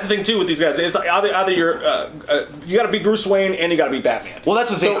Wayne, and that's the thing too with these guys. It's like either you're you got to be Bruce Wayne and you got to be Batman. Well, that's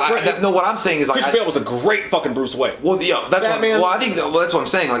the thing. What I'm saying is like Christian Bale was a great fucking Bruce Wayne. Well, yeah, that's Batman. I think that's what I'm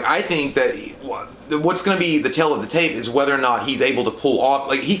saying. Like I think that. What's going to be the tale of the tape is whether or not he's able to pull off,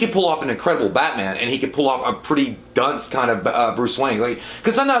 like he could pull off an incredible Batman and he could pull off a pretty dunce kind of Bruce Wayne, like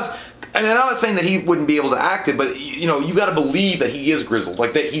because sometimes, and I'm not saying that he wouldn't be able to act it, but you know you got to believe that he is grizzled,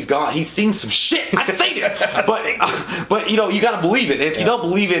 like that he's seen some shit. I say it, but you know you got to believe it. If you don't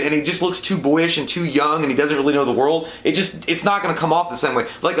believe it and he just looks too boyish and too young and he doesn't really know the world, it's not going to come off the same way.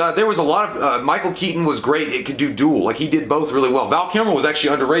 Like there was a lot of Michael Keaton was great. It could do dual, like he did both really well. Val Kilmer was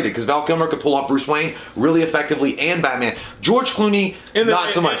actually underrated because Val Kilmer could pull off Bruce Wayne really effectively and Batman. George Clooney, not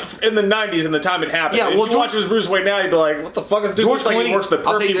so much. In the 90s, in the time it happened. Yeah, well, if you watch his Bruce Wayne now, you'd be like, what the fuck is this? George Clooney, like he works the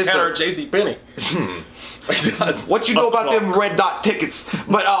perfume counter at JCPenney. What you know about them red dot tickets?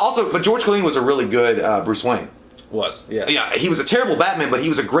 But but George Clooney was a really good Bruce Wayne. Yeah, he was a terrible Batman, but he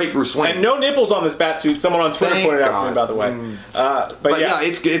was a great Bruce Wayne. And no nipples on this bat suit. Someone on Twitter pointed out to me, by the way. But yeah,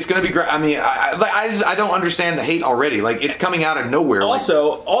 it's going to be great. I mean, I don't understand the hate already. Like it's coming out of nowhere.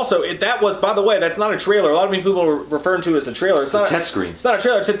 Also, that was, by the way, that's not a trailer. A lot of people are referring to it as a trailer. It's not a test screen. It's not a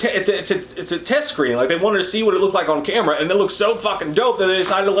trailer. It's a test screen. Like they wanted to see what it looked like on camera, and it looked so fucking dope that they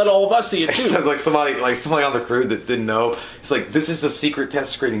decided to let all of us see it too. It sounds like somebody on the crew that didn't know. It's like this is a secret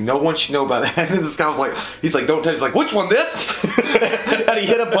test screening. No one should know about that. And this guy was like, he's like, don't touch. He's like, which one? This? And he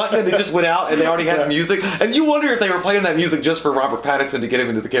hit a button and it just went out and they already had the music. And you wonder if they were playing that music just for Robert Pattinson to get him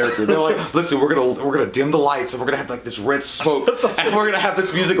into the character. They're like, listen, we're gonna dim the lights and we're gonna have like this red smoke and we're gonna have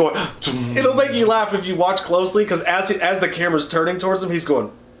this music going. It'll make you laugh if you watch closely because as the camera's turning towards him, he's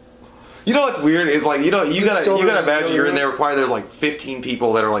going. You know what's weird is like you gotta imagine you're in there required. There's like 15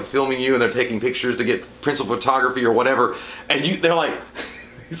 people that are like filming you and they're taking pictures to get principal photography or whatever. And they're like,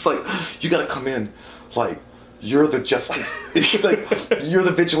 it's like you gotta come in like. You're the justice. He's like, you're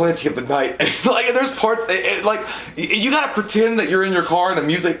the vigilante of the night. And like, there's parts, like, you gotta pretend that you're in your car and the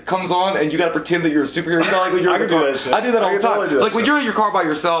music comes on, and you gotta pretend that you're a superhero. You know, like when you're in the car. I do that all the time. Like when you're in your car by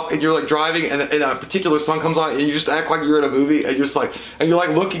yourself and you're like driving, and a particular song comes on, and you just act like you're in a movie, and you're just like, and you're like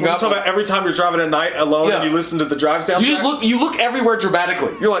looking up. Talking about every time you're driving at night alone, and you listen to the drive soundtrack. You look everywhere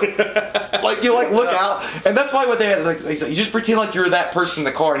dramatically. You're like, look out, and that's why what they had. Like, you just pretend like you're that person in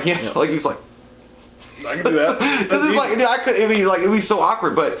the car, and like he was like. I can do that. Because it's like, dude, it'd be so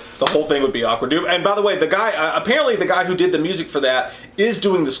awkward, but the whole thing would be awkward, dude. And by the way, the guy, apparently the guy who did the music for that is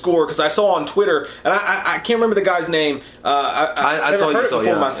doing the score, because I saw on Twitter, and I can't remember the guy's name. I never heard it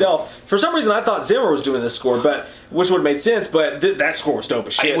before myself. For some reason, I thought Zimmer was doing this score, but which would have made sense. But that score was dope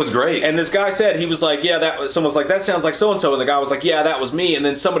as shit. It was great. And this guy said, he was like, yeah, someone was like, that sounds like so and so, and the guy was like, yeah, that was me. And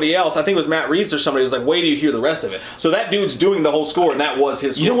then somebody else, I think it was Matt Reeves or somebody, was like, wait till you hear the rest of it. So that dude's doing the whole score, and that was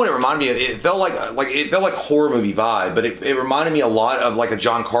his score. You know what it reminded me of? It felt like a horror movie vibe, but it reminded me a lot of like a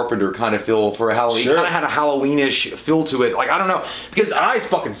John Carpenter kind of feel for a Halloween. Sure. It kind of had a Halloweenish feel to it. Like, I don't know, because his eyes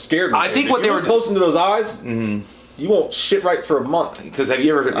fucking scared me. I think what they were close into those eyes. You won't shit right for a month. Because have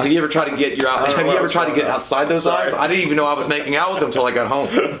you ever tried to get outside those eyes? I didn't even know I was making out with them until I got home.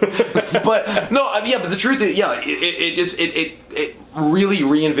 But no, but the truth is, it really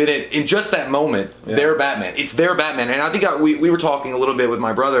reinvented in just that moment their Batman. It's their Batman, and I think we were talking a little bit with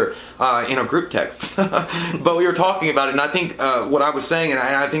my brother in a group text, but we were talking about it, and I think what I was saying, and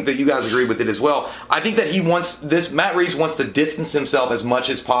I think that you guys agree with it as well. I think that Matt Reeves wants to distance himself as much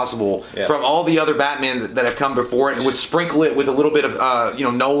as possible from all the other Batman that have come before it, and would sprinkle it with a little bit of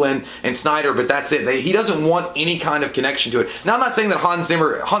Nolan and Snyder, but that's it. He doesn't want any kind of connection to it. Now, I'm not saying that Hans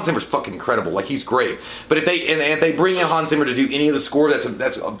Zimmer's fucking incredible, like he's great, but if they bring in Hans Zimmer to do any of the score,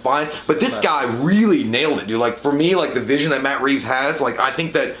 that's fine. But this guy really nailed it, dude. Like, for me, like the vision that Matt Reeves has, like I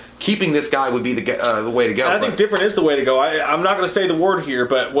think that keeping this guy would be the way to go. And I think different is the way to go. I'm not going to say the word here,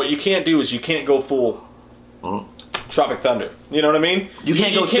 but what you can't do is you can't go full Tropic Thunder. You know what I mean? You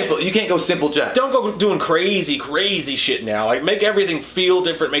can't go simple. You can't go simple Jack. Don't go doing crazy shit now. Like, make everything feel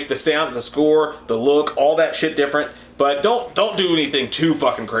different. Make the sound, the score, the look, all that shit different. But don't do anything too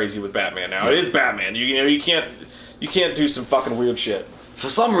fucking crazy with Batman now. It is Batman. You can't do some fucking weird shit. For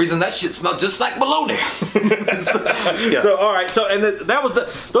some reason, that shit smelled just like bologna. So, all right. So, and those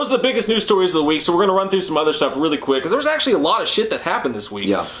are the biggest news stories of the week. So, we're going to run through some other stuff really quick, because there was actually a lot of shit that happened this week.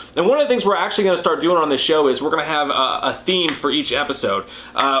 Yeah. And one of the things we're actually going to start doing on this show is we're going to have a theme for each episode,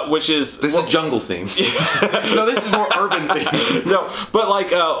 which is this is jungle theme. No, this is more urban theme. No, but like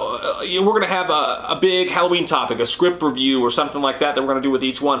we're going to have a big Halloween topic, a script review or something like that we're going to do with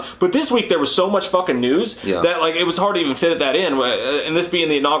each one. But this week there was so much fucking news that like it was hard to even fit that in. And this being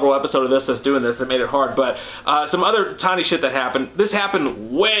the inaugural episode of that's doing this, it made it hard. But some other tiny shit that happened. This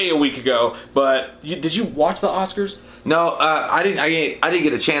happened way a week ago. But did you watch the Oscars? No, I didn't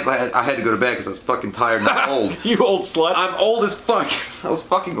get a chance. I had to go to bed because I was fucking tired and I'm old. You old slut. I'm old as fuck. I was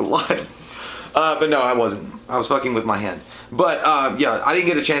fucking alive. But no, I wasn't. I was fucking with my hand. But yeah, I didn't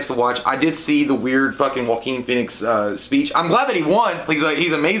get a chance to watch. I did see the weird fucking Joaquin Phoenix speech. I'm glad that he won.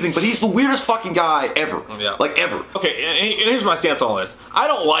 He's amazing, but he's the weirdest fucking guy ever. Yeah. Like ever. Okay, and here's my stance on all this. I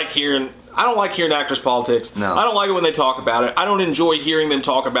don't like hearing actors' politics. No. I don't like it when they talk about it. I don't enjoy hearing them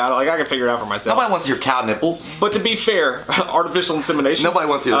talk about it. Like, I can figure it out for myself. Nobody wants to hear cow nipples. But to be fair, artificial insemination. Nobody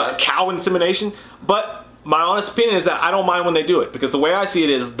wants to hear that. Cow insemination. But my honest opinion is that I don't mind when they do it, because the way I see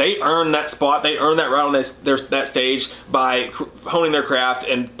it is they earn that spot, they earn that right on that stage by honing their craft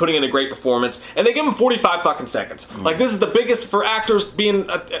and putting in a great performance, and they give them 45 fucking seconds. Like, this is the biggest for actors. Being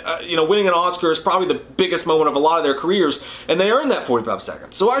winning an Oscar is probably the biggest moment of a lot of their careers, and they earn that 45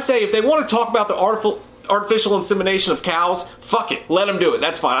 seconds. So I say, if they want to talk about the artificial insemination of cows, fuck it, let them do it.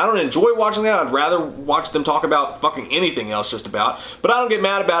 That's fine. I don't enjoy watching that. I'd rather watch them talk about fucking anything else just about. But I don't get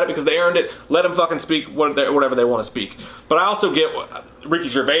mad about it because they earned it. Let them fucking speak whatever they want to speak. But I also get Ricky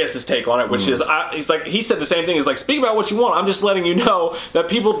Gervais's take on it, which is, he said the same thing. He's like, speak about what you want. I'm just letting you know that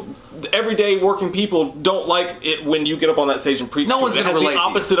people, everyday working people, don't like it when you get up on that stage and preach. No one's going to relate. It has the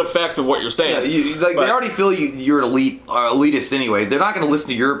opposite effect of what you're saying. Yeah, they already feel you're an elitist anyway. They're not going to listen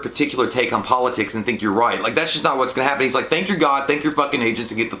to your particular take on politics and think you're right. Like, that's just not what's going to happen. He's like, thank your God, thank your fucking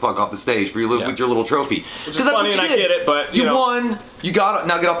agents, and get the fuck off the stage with your little trophy. Which is funny, and I get it, but you won. You got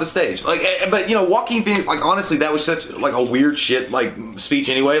now get off the stage. Like, but Joaquin Phoenix, like, honestly, that was such like a weird shit like speech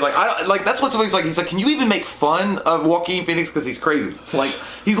anyway. Like, I don't like, that's what somebody's like. He's like, can you even make fun of Joaquin Phoenix because he's crazy? Like,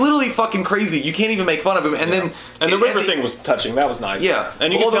 he's literally fucking crazy. You can't even make fun of him. And then the river thing was touching. That was nice. Yeah,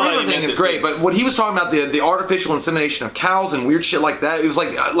 and you can tell the river thing is great. Too. But what he was talking about, the artificial insemination of cows and weird shit like that, it was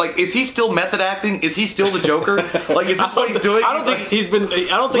like is he still method acting? Is he still the Joker? Like, is this what he's doing? I don't think he's been.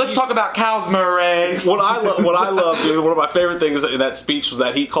 I don't think. Let's talk about cows, Murray. What I love, dude. One of my favorite things in that speech was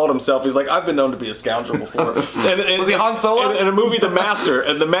that he called himself. He's like, I've been known to be a scoundrel before. And was he Han Solo? In a movie, The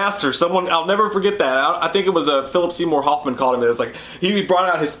master. Someone, I'll never forget that. I think it was Philip Seymour Hoffman called him. It was like he brought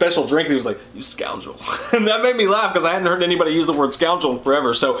out his special drink and he was like, "You scoundrel," and that made me laugh because I hadn't heard anybody use the word scoundrel in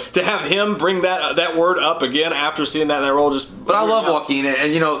forever. So to have him bring that word up again after seeing that in that role, just. But I love Joaquin,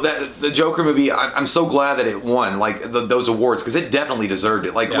 and the Joker movie. I'm so glad that it won those awards because it definitely deserved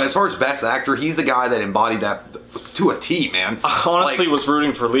it. As far as best actor, he's the guy that embodied that to a T, man. I honestly was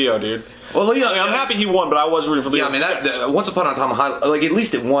rooting for Leo, dude. Well, Leo, I'm happy he won, but I was rooting for Leo. Yeah, I mean, Once Upon a Time, at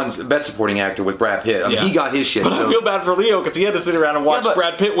least it won Best Supporting Actor with Brad Pitt. I mean, he got his shit. But I feel bad for Leo because he had to sit around and watch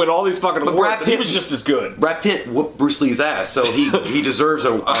Brad Pitt win all these fucking awards, and he was just as good. Brad Pitt whooped Bruce Lee's ass, so he deserves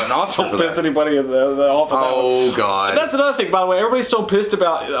an Oscar for that. Don't piss anybody in the off of that one. God. And that's another thing, by the way. Everybody's so pissed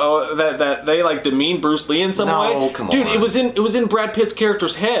about that they demean Bruce Lee in some way. No, come on. Dude, it was in Brad Pitt's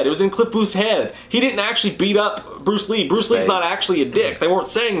character's head. It was in Cliff Booth's head. He didn't actually beat up Bruce Lee. Bruce Lee's not actually a dick. They weren't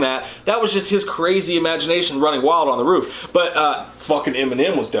saying that. That was just his crazy imagination running wild on the roof. But fucking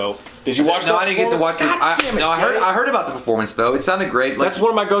Eminem was dope. Did you watch that? No, I didn't get to watch this. Damn it, I heard about the performance though. It sounded great. That's one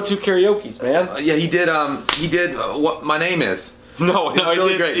of my go-to karaoke's, man. Yeah, he did. What My Name Is. No, it's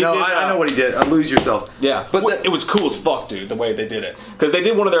really great. I know what he did. Lose Yourself. Yeah, but it was cool as fuck, dude. The way they did it, because they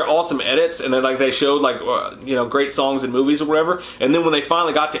did one of their awesome edits, and then they showed great songs in movies or whatever. And then when they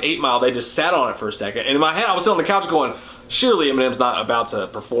finally got to 8 Mile, they just sat on it for a second. And in my head, I was sitting on the couch going, surely Eminem's not about to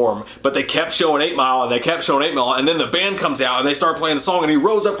perform, but they kept showing 8 Mile, and they kept showing 8 Mile, and then the band comes out, and they start playing the song, and he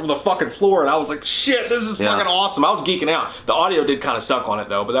rose up from the fucking floor, and I was like, shit, this is fucking awesome. I was geeking out. The audio did kind of suck on it,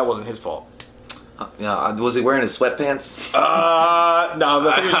 though, but that wasn't his fault. Yeah, was he wearing his sweatpants? No,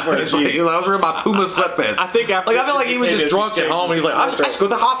 I think he was wearing jeans. I was wearing my Puma sweatpants. I think after I feel like he was just drunk at home, and he's like, I should go to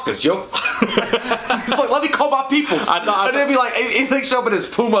the Oscars, yo. He's like, let me call my people. And then be like, anything show up in his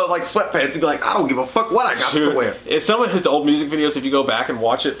Puma sweatpants, he'd be like, I don't give a fuck what I got to wear. It's some of his old music videos, if you go back and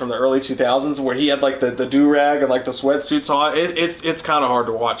watch it from the early 2000s, where he had the do-rag and the sweatsuits on, it's kind of hard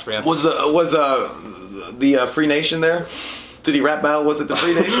to watch, man. Was the Free Nation there? Did he rap battle? Was it the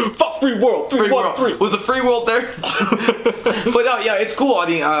Free Nation? Fuck Free World. Free World. Was the Free World there? But yeah, it's cool. I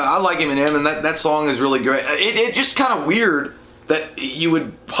mean, I like Eminem, and that song is really great. It just kind of weird that you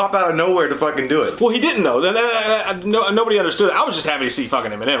would pop out of nowhere to fucking do it. Well, he didn't know. Nobody understood it. I was just happy to see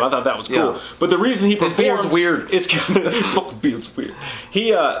fucking Eminem. I thought that was cool. Yeah. But the reason he performed... His beard's weird. Fucking beard's weird.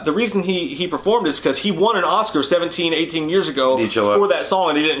 The reason he performed is because he won an Oscar 17, 18 years ago for that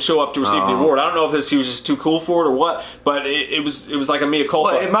song, and he didn't show up to receive the award. I don't know if he was just too cool for it or what, but it was like a mea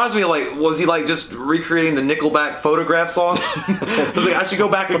culpa. Well, it reminds me of was he just recreating the Nickelback Photograph song? I was like, I should go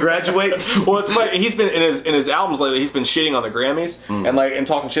back and graduate. Well, it's funny. He's been in his albums lately. He's been shitting on the Grammys and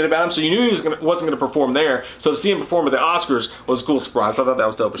talking shit about him. So you knew he wasn't going to perform there. So to see him perform at the Oscars was a cool surprise. I thought that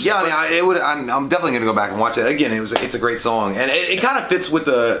was dope as shit. Yeah, I mean, it would. I'm definitely going to go back and watch it again. It's a great song, and it kind of fits with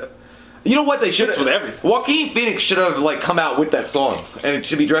the. You know what they should have with everything. Joaquin Phoenix should have come out with that song, and it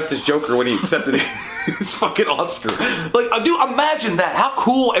should be dressed as Joker when he accepted his fucking Oscar. Dude, imagine that. How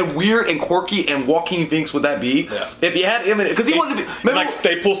cool and weird and quirky and Joaquin Phoenix would that be if you had him in it? Because he wanted to be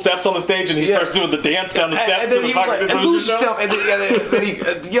they pull steps on the stage and he starts doing the dance down the steps. And then he was like, lose yourself, and then he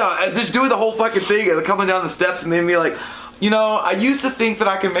just doing the whole fucking thing and coming down the steps, and then be like, I used to think that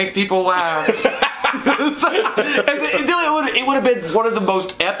I could make people laugh. It would have been one of the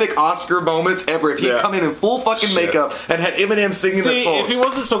most epic Oscar moments ever if he'd come in full fucking makeup and had Eminem singing that song. If he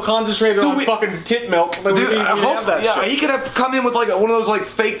wasn't so concentrated on fucking tit milk, then we'd have that shit. He could have come in with one of those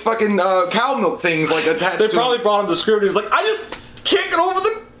fake fucking cow milk things attached to They probably brought him the script and he's like, I just can't get over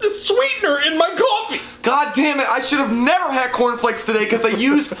the sweetener in my coffee. God damn it, I should have never had cornflakes today because they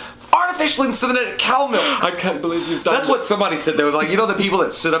used artificial inseminated cow milk. I can't believe you've done That's what somebody said. They were like, the people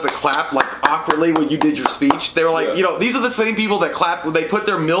that stood up and clapped awkwardly when you did your speech. They were like, these are the same people that clapped when they put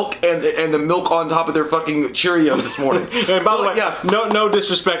their milk and the milk on top of their fucking Cheerios this morning. And by the way, no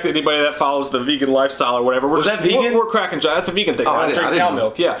disrespect to anybody that follows the vegan lifestyle or whatever. Was that vegan? We're cracking jokes. That's a vegan thing. Oh, I drink cow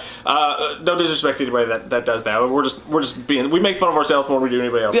milk. Yeah. No disrespect to anybody that does that. We're just we make fun of ourselves more than we do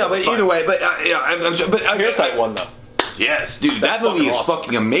anybody else. Yeah, but either way, Parasite won though. Yes, dude, that movie is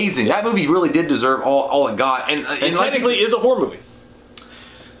fucking amazing. That movie really did deserve all it got, and technically is a horror movie.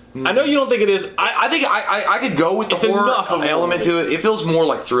 I know you don't think it is. I think I could go with the horror element to it. It feels more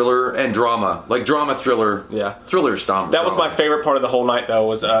like thriller and drama, thriller. Yeah, thriller drama. That was my favorite part of the whole night, though.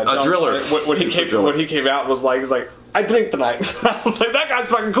 Was a driller when he came out and was like, he's like, I drink tonight. I was like, that guy's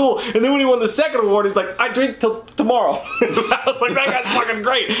fucking cool. And then when he won the second award, he's like, I drink till tomorrow. I was like, that guy's fucking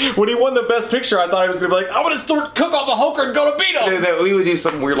great. When he won the best picture, I thought he was going to be like, I'm going to start cook off a hooker and go to Beatles. We would do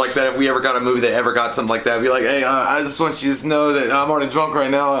something weird like that if we ever got a movie that ever got something like that. We'd be like, hey, I just want you to know that I'm already drunk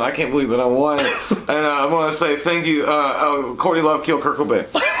right now and I can't believe that I won it. And I want to say thank you. Courtney Love killed Kurt Cobain.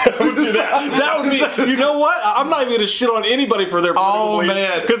 That would be, you know what? I'm not even going to shit on anybody for their political beliefs.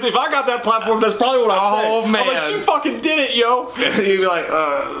 Man. Because if I got that platform, that's probably what I'd say. Oh, man. I'm like, she fucking did it, yo. You'd be like,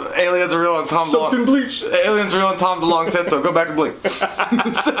 aliens are real and Tom Soaked in DeLonge. bleach. Aliens are real and Tom DeLonge said so. Go back and blink. But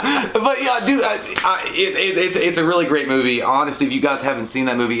yeah, dude, it's a really great movie. Honestly, if you guys haven't seen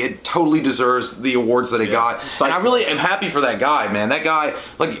that movie, it totally deserves the awards that it got. And I really am happy for that guy, man. That guy,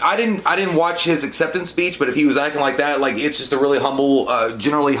 like, I didn't watch his acceptance speech, but if he was acting like that, like, it's just a really humble,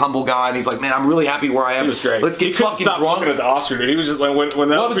 generally humble guy. And he's like, man, I'm really happy where I am. He was great. Let's get he couldn't fucking stop drunk. looking at the Oscar, dude. He was just like, when that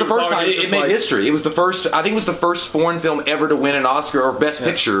Well, it was the first time. It made history. It was the first. I think it was the first foreign film ever to win an Oscar or Best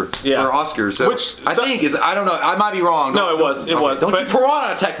Picture for Oscars. So I think is, I don't know. I might be wrong. No, it was. Don't you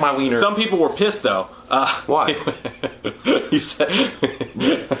piranha attack my wiener. Some people were pissed though. Why? You said.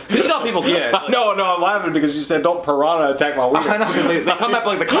 You know how people get. No, I'm laughing because you said don't piranha attack my wiener. I know because they come up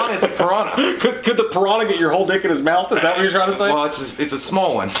like the comments like piranha. Could the piranha get your whole dick in his mouth? Is that what you're trying to say? Well, it's a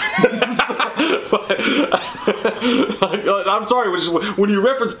small one. I'm sorry, when you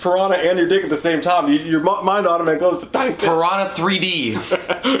reference piranha and your dick at the same time, your mind automatically goes to tiny. Piranha 3D.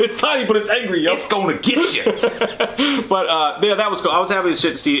 It's tiny, but it's angry, yo. It's gonna get you. But yeah, that was cool. I was happy as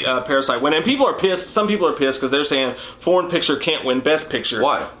shit to see Parasite win, and people are pissed. Some people are pissed because they're saying foreign picture can't win Best Picture.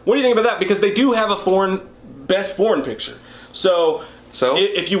 Why? What do you think about that? Because they do have a Best Foreign Picture. So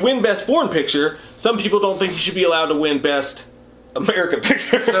if you win Best Foreign Picture, some people don't think you should be allowed to win Best American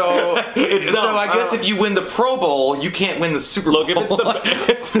Picture. So it's dumb. So I guess if you win the Pro Bowl, you can't win the Super Bowl. Look, if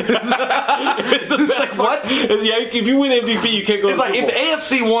it's the best like, what? Yeah, if you win MVP, you can't go. It's to like the Super Bowl. if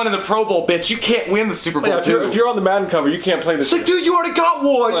the AFC won in the Pro Bowl, bitch, you can't win the Super Bowl. Yeah, if you're on the Madden cover, you can't play this. It's like, dude, you already got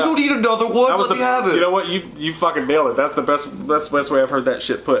one. You don't need another one. Let me have it. You know what? You fucking nailed it. That's the best. That's the best way I've heard that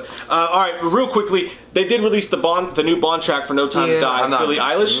shit put. All right, real quickly, they did release the new Bond track for No Time to Die. Billie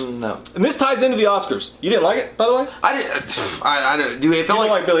Eilish. No. And this ties into the Oscars. You didn't like it, by the way? I didn't. Dude, it felt You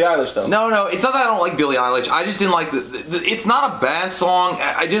don't like Billie Eilish though. No, it's not that I don't like Billie Eilish. I just didn't like it's not a bad song.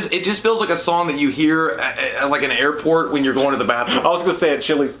 It just feels like a song that you hear at like an airport when you're going to the bathroom. I was gonna say at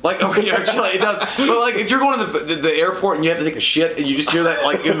Chili's. Like, okay, yeah, it does. But like, if you're going to the airport and you have to take a shit and you just hear that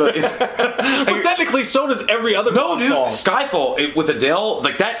like in the. But technically, so does every other Bond song. Skyfall with Adele,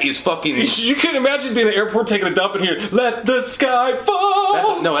 like that is fucking. You can imagine being in an airport taking a dump and hear "Let the Sky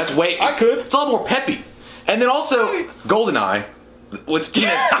Fall." That's way. I could. It's a lot more peppy. And then also GoldenEye. With Tina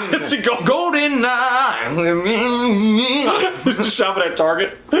GoldenEye. Shopping at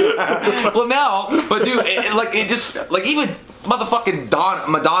Target. Well, now, but dude, it just like even motherfucking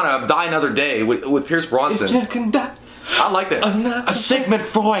Madonna, Die Another Day with Pierce Bronson. I like that. Sigmund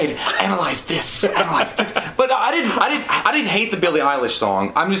Freud analyzed this. But I didn't hate the Billie Eilish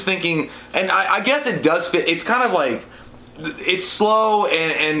song. I'm just thinking, and I guess it does fit. It's kind of like. It's slow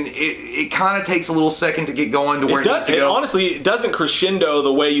and it kind of takes a little second to get going to where it needs to go. Honestly, it doesn't crescendo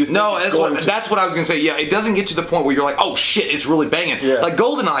the way you think that's what I was going to say. Yeah, it doesn't get to the point where you're like, oh shit, it's really banging. Yeah. Like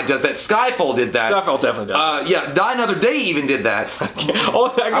GoldenEye does that. Skyfall did that. Skyfall definitely does. Yeah, Die Another Day even did that.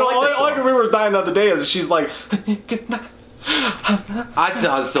 all I can remember with Die Another Day is she's like... I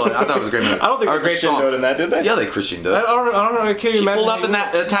thought it was a great movie. I don't think they crescendoed in that, did they? Yeah, they crescendoed. I don't know. I can't even imagine. Pulled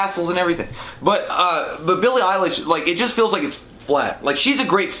out the tassels and everything. But Billie Eilish, like, it just feels like it's flat. Like, she's a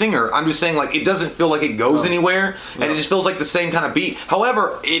great singer. I'm just saying, like, it doesn't feel like it goes anywhere, and it just feels like the same kind of beat.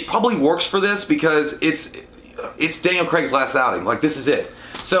 However, it probably works for this because it's Daniel Craig's last outing. Like, this is it.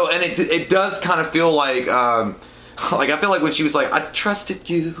 So, and it does kind of feel like. Like, I feel like when she was like, I trusted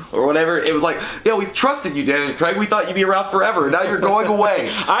you, or whatever, it was like, yeah, we trusted you, Daniel Craig. We thought you'd be around forever. Now you're going away.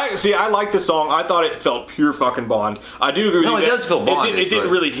 I like the song. I thought it felt pure fucking Bond. I do agree with you. No, it does feel Bond. It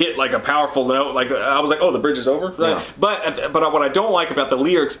didn't really hit like a powerful note. Like, I was like, oh, the bridge is over? Right? Yeah. But what I don't like about the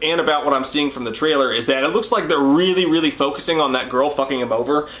lyrics and about what I'm seeing from the trailer is that it looks like they're really, really focusing on that girl fucking him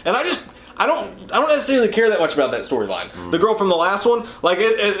over. And I don't necessarily care that much about that storyline. The girl from the last one, like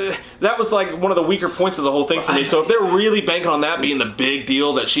that was like one of the weaker points of the whole thing for me. So if they're really banking on that being the big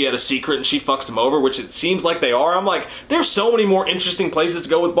deal that she had a secret and she fucks him over, which it seems like they are, I'm like, there's so many more interesting places to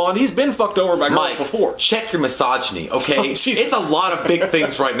go with Bond. He's been fucked over by girls before. Check your misogyny, okay? It's a lot of big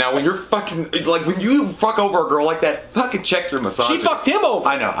things right now. When you're fucking like when you fuck over a girl like that, fucking check your misogyny. She fucked him over.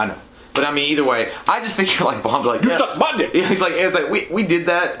 I know. But I mean, either way, I just figure like Bond's like, you suck my dick. Yeah, it's like we did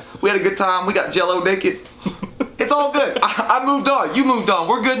that. We had a good time. We got Jello naked. It's all good. I moved on. You moved on.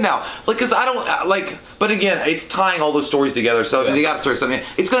 We're good now. Like, because I don't, like, but again, it's tying all those stories together, so they got to throw something in.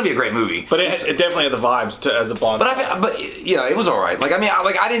 It's going to be a great movie. But it definitely had the vibes as a Bond. But yeah, it was all right. Like, I mean,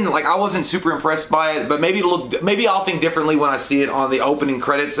 I wasn't super impressed by it, but maybe I'll think differently when I see it on the opening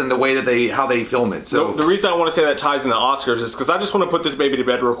credits and the way that how they film it. So the reason I want to say that ties in the Oscars is because I just want to put this baby to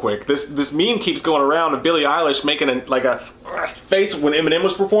bed real quick. This meme keeps going around of Billie Eilish making a face when Eminem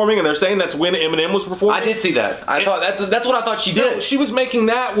was performing, and they're saying that's when Eminem was performing. I did see that. I thought that's what I thought she did. No, she was making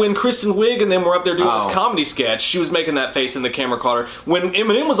that when Kristen Wiig and them were up there doing this comedy sketch. She was making that face and the camera caught her. When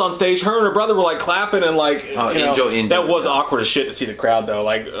Eminem was on stage, her and her brother were like clapping and like, that was awkward as shit to see the crowd though.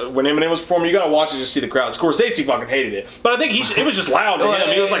 Like when Eminem was performing, you gotta watch it just to see the crowd. Scorsese fucking hated it, but I think it was just loud to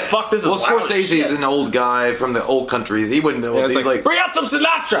him. He was like, "Fuck, this is loud." Well, Scorsese is an old guy from the old countries. He wouldn't know. He's like, "Bring out some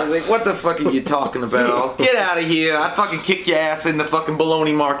Sinatra." I was like, "What the fuck are you talking about? Get out of here! I'd fucking kick your ass in the fucking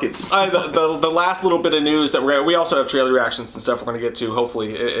baloney markets." The last little bit of news that we also have trailer reactions and stuff we're going to get to,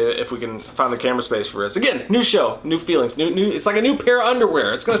 hopefully, if we can find the camera space for us. Again, new show, new feelings, new. It's like a new pair of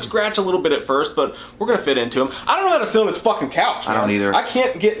underwear. It's going to scratch a little bit at first, but we're going to fit into them. I don't know how to sit on this fucking couch, man. I don't either. I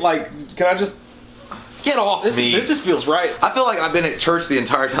can't get, can I just... Get off me. This just feels right. I feel like I've been at church the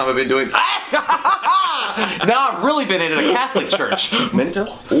entire time I've been doing... Now I've really been in a Catholic church.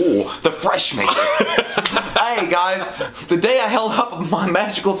 Mentos? Ooh, the fresh make. Hey guys, the day I held up my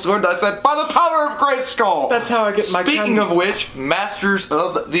magical sword, I said, "By the power of Grayskull." That's how I get my. Speaking of which, Masters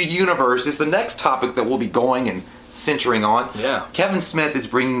of the Universe is the next topic that we'll be going and centering on. Yeah. Kevin Smith is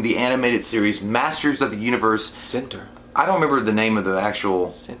bringing the animated series Masters of the Universe. Center. I don't remember the name of the actual.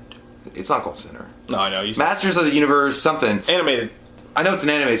 Center. It's not called Center. No, I know. Masters of the Universe, something. Animated. I know it's an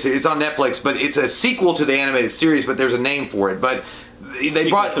anime series. It's on Netflix, but it's a sequel to the animated series, but there's a name for it. But they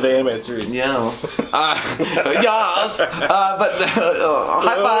brought to the animated series. Yeah. Yes. High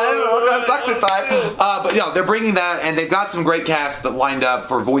five. Sexy time. But yeah, they're bringing that, and they've got some great casts that lined up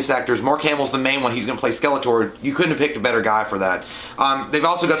for voice actors. Mark Hamill's the main one. He's going to play Skeletor. You couldn't have picked a better guy for that. They've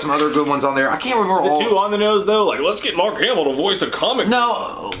also got some other good ones on there. I can't remember all. Is it too on the nose though? Like, let's get Mark Hamill to voice a comic.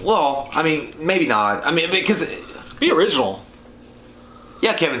 No. Well, I mean, maybe not. I mean, because be original.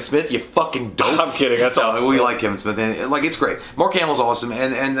 Yeah, Kevin Smith, you fucking dope. I'm kidding. That's awesome. We like Kevin Smith, and like it's great. Mark Hamill's awesome,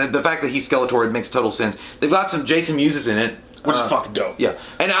 and the fact that he's Skeletor, it makes total sense. They've got some Jason Mewes in it, which is fucking dope. Yeah,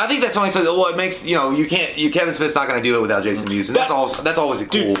 and I think that's something. So, well, it makes Kevin Smith's not going to do it without Jason Mewes, and that's always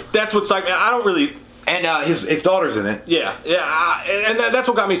cool. Dude, that's what's like. I don't really. And his daughter's in it. Yeah, and that's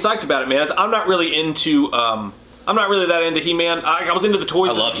what got me psyched about it, man. I'm not really into. I'm not really that into He-Man. I was into the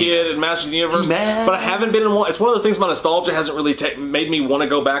toys as a kid and Masters of the Universe, He-Man. But I haven't been in one. It's one of those things. My nostalgia hasn't really made me want to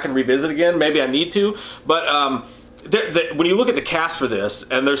go back and revisit again. Maybe I need to, but when you look at the cast for this,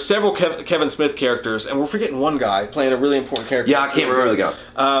 and there's several Kevin Smith characters, and we're forgetting one guy playing a really important character. Yeah, I can't remember the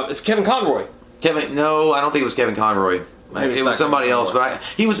guy. It's Kevin Conroy. No, I don't think it was Kevin Conroy. It was somebody else, but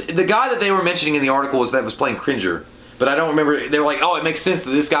he was the guy that they were mentioning in the article was playing Cringer. But I don't remember. They were like, "Oh, it makes sense that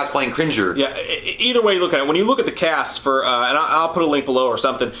this guy's playing Cringer." Yeah. Either way you look at it, when you look at the cast for, and I'll put a link below or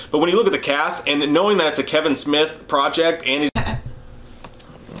something. But when you look at the cast and knowing that it's a Kevin Smith project and he's,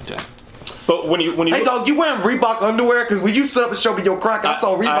 okay. But when you hey dog, you wearing Reebok underwear? Because when you stood up and showed me your crack, I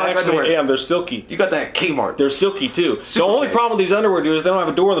saw Reebok underwear. Yeah, they're silky. You got that Kmart. They're silky too. Super the only problem with these underwear, dude, is they don't have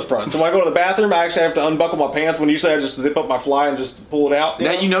a door in the front. So when I go to the bathroom, I actually have to unbuckle my pants. When usually I just zip up my fly and just pull it out.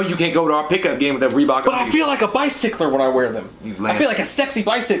 Now you know you can't go to our pickup game with that Reebok. But I feel like a bicycler when I wear them. I feel like a sexy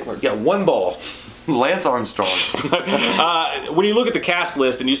bicycler. You got one ball. Lance Armstrong. When you look at the cast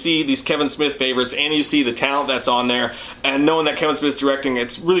list and you see these Kevin Smith favorites and you see the talent that's on there, and knowing that Kevin Smith's directing,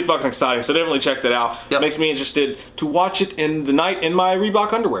 it's really fucking exciting. So definitely check that out. Yep. It makes me interested to watch it in the night in my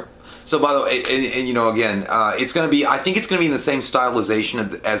Reebok underwear. So by the way, and again, it's going to be, I think it's going to be in the same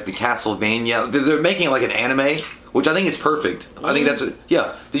stylization as the Castlevania. They're making it like an anime, which I think is perfect. I think that's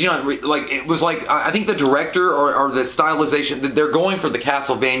yeah. Did you not it was like, I think the director or the stylization, they're going for the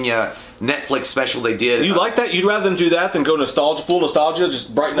Castlevania Netflix special they did. You like that? You'd rather them do that than go full nostalgia,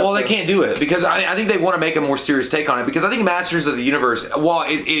 just brighten up? Well, they can't do it because I think they want to make a more serious take on it, because I think Masters of the Universe, while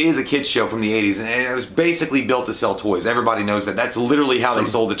it is a kid's show from the 80s, and it was basically built to sell toys. Everybody knows that. That's literally how they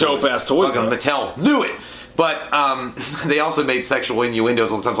sold it. Dope-ass toys. Mattel knew it. But they also made sexual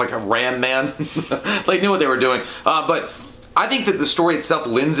innuendos all the time. It's like a Ram Man. They knew what they were doing. But I think that the story itself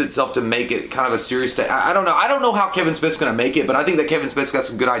lends itself to make it kind of a serious... I don't know. I don't know how Kevin Smith's going to make it, but I think that Kevin Smith's got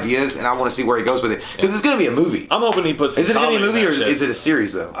some good ideas, and I want to see where he goes with it. Because it's going to be a movie. I'm hoping he puts some... Is it going to be a movie, or is it a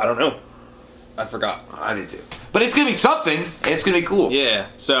series, though? I don't know. I forgot. I did too. But it's going to be something, and it's going to be cool. Yeah.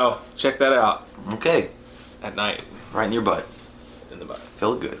 So, check that out. Okay. At night. Right in your butt. In the butt.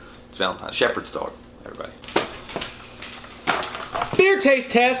 Feel good. It's Valentine's. Shepherd's dog. Everybody. beer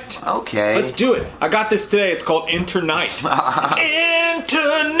taste test. Okay. Let's do it. I got this today. It's called Enter Night.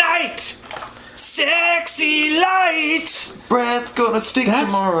 Enter Night. Sexy light. Breath gonna stink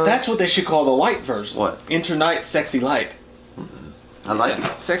tomorrow. That's what they should call the light version. What? Enter Night Sexy Light. I like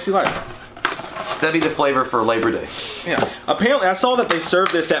it. Sexy light. That'd be the flavor for Labor Day. Yeah. Apparently, I saw that they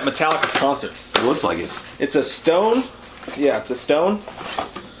served this at Metallica's concerts. It looks like it. It's a stone. Yeah, it's a stone.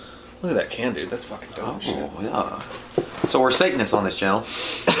 Look at that can, dude. That's fucking dope. Shit. Oh, yeah. So we're Satanists on this channel.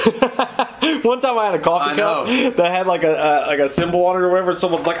 One time I had a coffee I cup know. that had like a symbol on it or whatever, and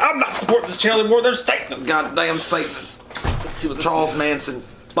someone's like, I'm not supporting this channel anymore, they're Satanists. Goddamn Satanists. Let's see what this Charles is. Manson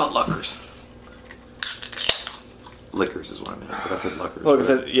buttluckers. Liquors is what I meant, but I said luckers. Look, it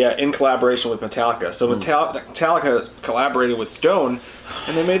says, yeah, in collaboration with Metallica. So Metallica collaborated with Stone,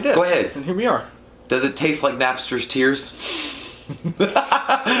 and they made this. Go ahead. And here we are. Does it taste like Napster's tears?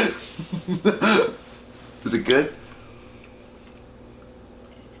 Is it good?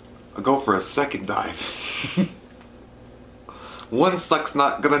 I'll go for a second dive. One suck's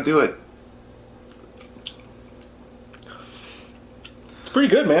not gonna do it. It's pretty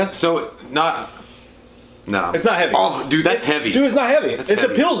good, man. So, no. It's not heavy. Oh, dude, that's heavy. Dude, it's not heavy. That's it's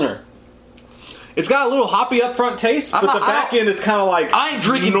heavy. a Pilsner. It's got a little hoppy up front taste, but the back end is kind of like I ain't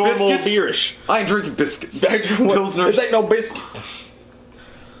drinking normal biscuits. beerish. I ain't drinking biscuits. Pilsners. This ain't no biscuit.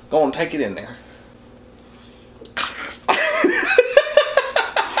 Go on, take it in there.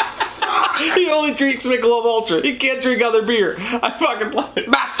 He only drinks Michelob Ultra. He can't drink other beer. I fucking love it.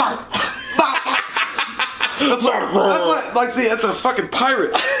 Bastard! That's what, like, see, that's a fucking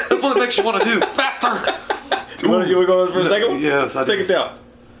pirate. That's what it makes you want to do. Bastard! You want to go for a second one? Yes, I do. Take it down.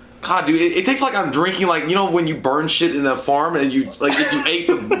 God, dude, it tastes like I'm drinking, like, you know when you burn shit in the farm and you, like, if you ate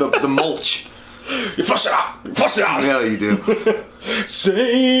the mulch. You flush it out. You flush it out. Yeah, you do.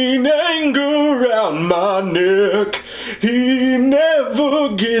 Sane anger around my neck. He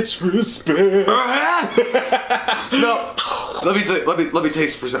never gets respect. No, let me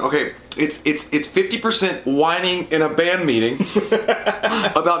taste for a second. Okay, it's 50% whining in a band meeting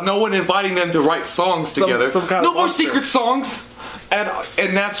about no one inviting them to write songs together. Some kind no of more monster. secret songs. And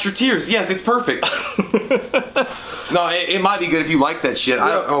Napster tears. Yes, it's perfect. No, it might be good if you like that shit.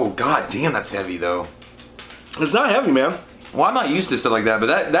 Oh, god damn, that's heavy though. It's not heavy, man. Well, I'm not used to stuff like that,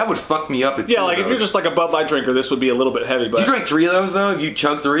 but that would fuck me up. At Yeah, two like of if you're those. just like a Bud Light drinker, this would be a little bit heavy. But If you drank 3 of those though, if you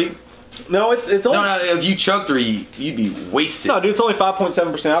chug 3, no, it's only no, if you chug 3, you'd be wasted. no, dude. It's only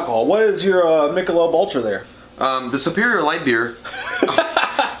 5.7% alcohol. What is your Michelob Ultra there? The Superior Light Beer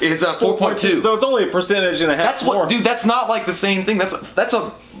is 4.2. So it's only a percentage and a half. That's what, more. dude. That's not like the same thing. That's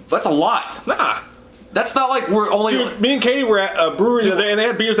a lot. Nah, That's not like we're only. dude. Me and Katie were at a brewery the other day, and they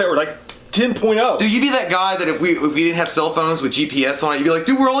had beers that were like 10.0. Dude, you'd be that guy that if we didn't have cell phones with GPS on it, you'd be like,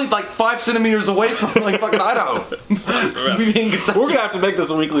 dude, we're only like 5 centimeters away from like fucking Idaho. We'd be in Kentucky. We're gonna have to make this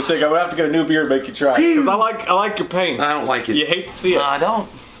a weekly thing. I'm gonna have to get a new beer and make you try it because I like your pain. I don't like it. You hate to see it. I don't.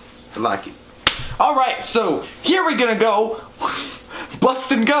 I like it. All right, so here we're gonna go.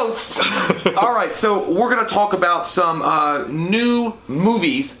 Busting ghosts. All right, so we're gonna talk about some new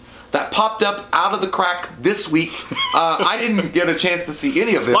movies that popped up out of the crack this week. I didn't get a chance to see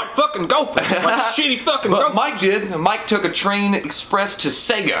any of it. Like fucking Gophers. Like shitty fucking But Gophers. Mike did. Mike took a train express to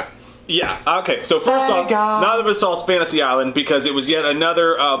Sega. Yeah, okay, so first off, Sega. none of us saw Fantasy Island because it was yet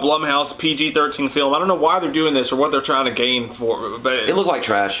another Blumhouse PG-13 film. I don't know why they're doing this or what they're trying to gain for but It looked like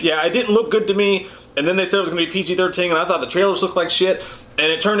trash. yeah, it didn't look good to me. And then they said it was going to be PG-13, and I thought the trailers looked like shit. And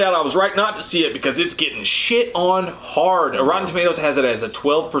it turned out I was right not to see it because it's getting shit on hard. Rotten Tomatoes has it as a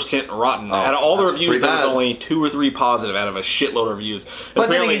 12% rotten. Out of all the that's reviews, pretty there was bad. only 2 or 3 positive out of a shitload of reviews. And But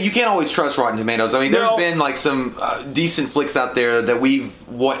then apparently- again, you can't always trust Rotten Tomatoes. I mean, there's No. been like some decent flicks out there that we've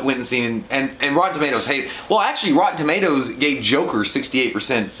went and seen, and Rotten Tomatoes hate. Well, actually, Rotten Tomatoes gave Joker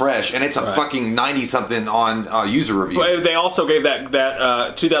 68% fresh, and it's a fucking 90-something on user reviews. But they also gave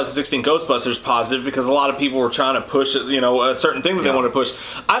that 2016 Ghostbusters positive because a lot of people were trying to push, a certain thing that they Yeah. want to push.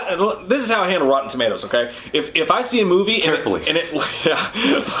 This is how I handle Rotten Tomatoes. Okay, if I see a movie Carefully. and it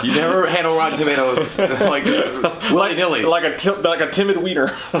yeah, You never handle Rotten Tomatoes like just willy-nilly. like a timid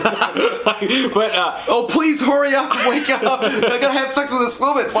wiener. But Oh, please hurry up, wake up. I gotta have sex with this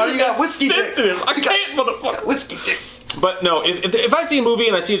woman. Why do you got whiskey dick? sensitive. I can't, motherfucker. Whiskey dick. But no, if I see a movie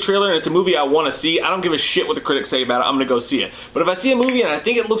and I see a trailer and it's a movie I want to see, I don't give a shit what the critics say about it. I'm going to go see it. But if I see a movie and I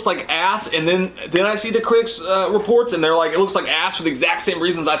think it looks like ass, and then I see the critics' reports and they're like, it looks like ass for the exact same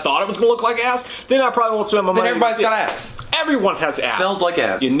reasons I thought it was going to look like ass, then I probably won't spend my money. Then everybody's to go see got it. ass. Everyone has ass. Smells like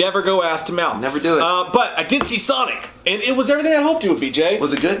ass. You never go ass to mouth. Never do it. But I did see Sonic, and it was everything I hoped it would be. Jay,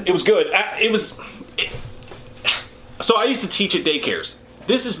 Was it good? It was good. So I used to teach at daycares.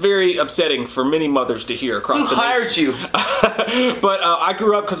 this is very upsetting for many mothers to hear across Who the hired you? But I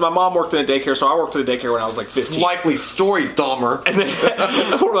grew up because my mom worked in a daycare, so I worked in a daycare when I was like 15. Likely story, Dahmer. And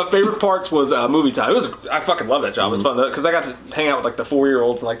then one of my favorite parts was movie time. I fucking love that job. It was fun because I got to hang out with like the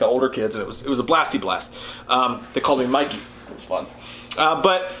 4-year-olds and like the older kids, and it was a blasty blast. They called me Mikey. It was fun.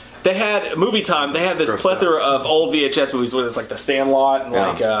 But they had movie time. They had this plethora of old VHS movies, where it's like The Sandlot and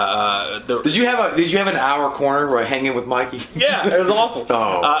like Did you have an hour corner where I hang in with Mikey? Yeah, it was awesome.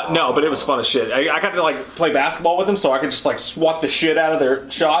 No, but it was fun as shit. I got to like play basketball with them, so I could just like swat the shit out of their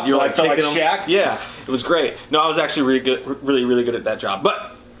shots. You're like kicking them? Shaq. Yeah, it was great. No, I was actually really good at that job.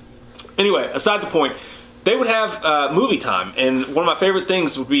 But anyway, aside the point, they would have movie time, and one of my favorite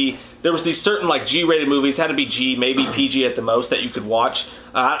things would be there was these certain like G-rated movies, had to be G, maybe PG at the most, that you could watch.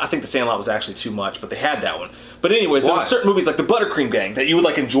 I think The Sandlot was actually too much, but they had that one. But anyways, there were certain movies like The Buttercream Gang that you would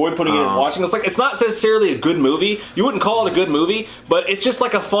like enjoy putting in and watching. It's like it's not necessarily a good movie. You wouldn't call it a good movie, but it's just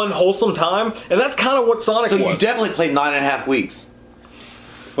like a fun, wholesome time, and that's kind of what Sonic was. So you definitely played 9.5 weeks.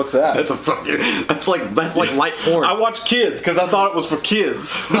 What's that? That's like light porn. I watched Kids because I thought it was for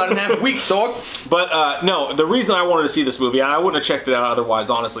kids. 9.5 weeks, dog. But no, the reason I wanted to see this movie, and I wouldn't have checked it out otherwise,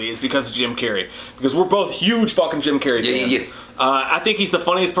 honestly, is because of Jim Carrey. Because we're both huge fucking Jim Carrey fans. Yeah. I think he's the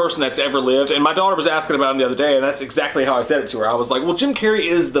funniest person that's ever lived, and my daughter was asking about him the other day, and that's exactly how I said it to her. I was like, well, Jim Carrey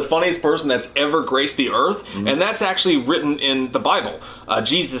is the funniest person that's ever graced the earth, and that's actually written in the Bible.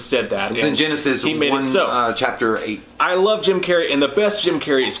 Jesus said that. It's in Genesis he made 1, it so. chapter 8. I love Jim Carrey, and the best Jim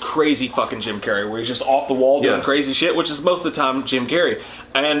Carrey is crazy fucking Jim Carrey, where he's just off the wall doing crazy shit, which is most of the time Jim Carrey.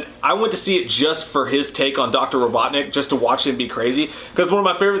 And I went to see it just for his take on Dr. Robotnik, just to watch him be crazy. Because one of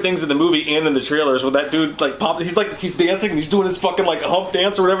my favorite things in the movie and in the trailers, when that dude like he's dancing, and he's doing his fucking like hump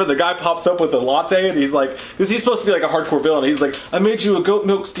dance or whatever. The guy pops up with a latte, and he's like, because he's supposed to be like a hardcore villain. He's like, I made you a goat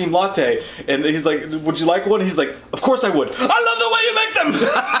milk steam latte, and he's like, would you like one? He's like, of course I would. I love the way you make them.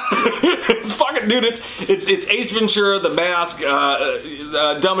 It's fucking dude. It's Ace Ventura, The Mask,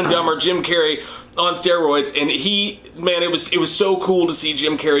 Dumb and Dumber, Jim Carrey on steroids, and it was so cool to see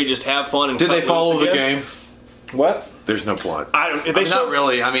Jim Carrey just have fun. And did they follow the game? What? There's no plot. Not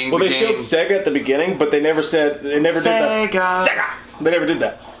really. I mean, well, they showed Sega at the beginning, but they never did that. Sega. They never did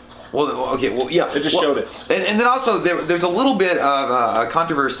that. Well, okay, well, yeah. They just showed it. And then also, there's a little bit of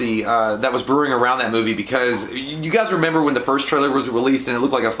controversy that was brewing around that movie, because you guys remember when the first trailer was released and it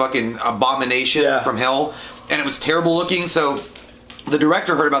looked like a fucking abomination from hell, and it was terrible looking, so the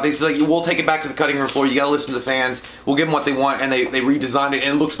director heard about this. He's like, we'll take it back to the cutting room floor. You got to listen to the fans. We'll give them what they want. And they redesigned it,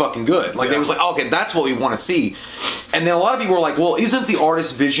 and it looks fucking good. Like, they was like, oh, okay, that's what we want to see. And then a lot of people were like, well, isn't the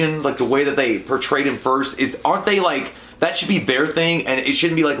artist's vision, like the way that they portrayed him first, aren't they like, that should be their thing, and it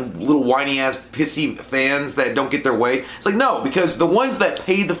shouldn't be like little whiny-ass, pissy fans that don't get their way? It's like, no, because the ones that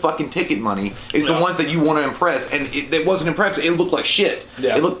pay the fucking ticket money is the ones that you want to impress, and it wasn't impressive. It looked like shit.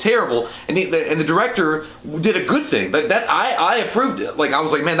 Yeah. It looked terrible, and the director did a good thing. I approved it. Like, I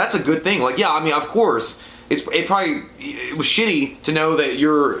was like, man, that's a good thing. Like, yeah, I mean, of course, it was shitty to know that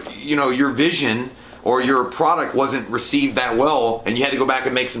your vision or your product wasn't received that well, and you had to go back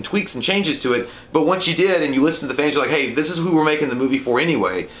and make some tweaks and changes to it. But once you did, and you listened to the fans, you're like, hey, this is who we're making the movie for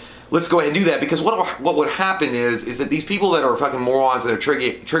anyway. Let's go ahead and do that. Because what would happen is that these people that are fucking morons that are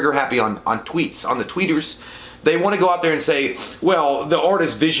trigger happy on tweets, on the tweeters, they want to go out there and say, well, the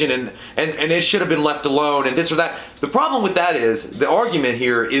artist's vision and it should have been left alone and this or that. The problem with that is, the argument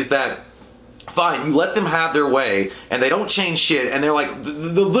here is that, fine, you let them have their way, and they don't change shit, and they're like,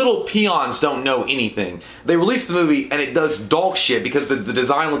 the little peons don't know anything. They release the movie, and it does dog shit because the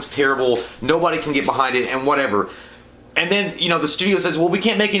design looks terrible, nobody can get behind it, and whatever. And then, the studio says, well, we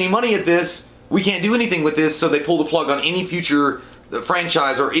can't make any money at this, we can't do anything with this, so they pull the plug on any future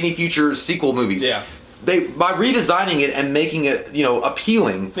franchise or any future sequel movies. Yeah. By redesigning it and making it,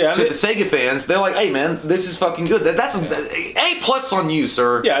 appealing to the Sega fans, they're like, hey man, this is fucking good. That's A+ on you,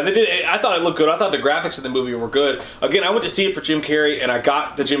 sir. Yeah, they did. I thought it looked good. I thought the graphics of the movie were good. Again, I went to see it for Jim Carrey, and I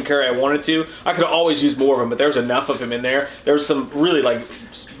got the Jim Carrey I wanted to. I could have always used more of him, but there was enough of him in there. There was some really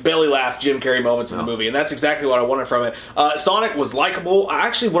belly laugh Jim Carrey moments in the movie, and that's exactly what I wanted from it. Sonic was likable.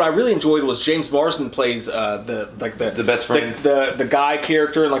 Actually, what I really enjoyed was James Marsden plays the best friend, the guy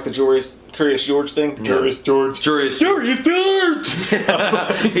character, and like the Curious George thing. Yeah. Curious George. He's going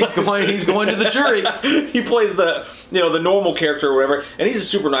to the jury. He plays the normal character or whatever, and he's a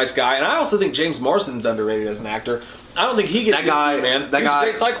super nice guy. And I also think James Marsden's underrated as an actor. I don't think he gets That guy, his due, man. that He's guy, a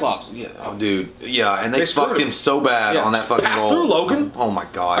great Cyclops. Yeah, oh, dude, yeah, and they They screwed fucked him him so bad Yeah, on that fucking pass role. through, Logan. Oh my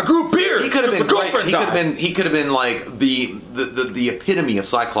god, I grew a beard. He could have because been. my girlfriend died. He could have been like the epitome of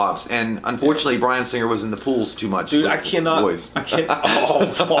Cyclops, and unfortunately, Bryan Singer was in the pools too much. Dude, with I cannot. Boys. I can't. Oh,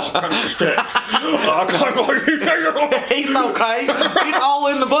 fuck. Shit. Oh, come on. He's okay. It's all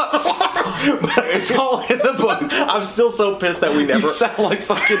in the books. It's all in the books. I'm still so pissed that we never. You sound like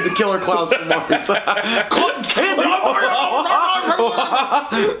fucking the Killer Clowns from Mars. Cotton candy.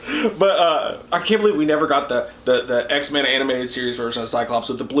 But I can't believe we never got the X-Men animated series version of Cyclops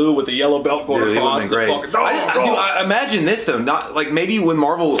with the blue with the yellow belt going Dude, it across. would've been The great. fucking, I imagine this though, not like maybe when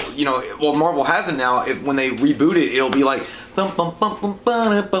Marvel, well, Marvel has it now. When they reboot it, it'll be like. There you go.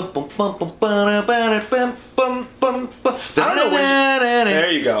 I don't know where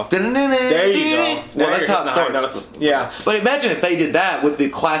there you go. There you go. Well, Now that's you're how it hitting the high starts. notes. Yeah. But imagine if they did that with the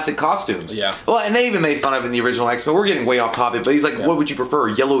classic costumes. Yeah. Well, and they even made fun of it in the original X-Men. We're getting way off topic, but he's like, "What would you prefer,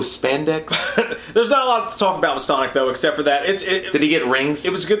 yellow spandex?" There's not a lot to talk about with Sonic though, except for that Did he get rings?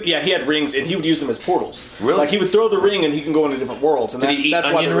 It was good. Yeah, he had rings, and he would use them as portals. Really? Like he would throw the ring, and he can go into different worlds. And Did he eat that's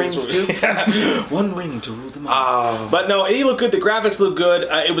onion why the rings too? One ring to rule them all. But no, he looked good. The graphics looked good.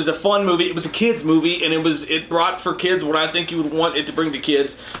 It was a fun movie. It was a kids movie, and it brought for kids what I think you would want it to bring to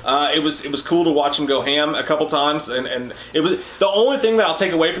kids. It was cool to watch him go ham a couple times, and it was the only thing that I'll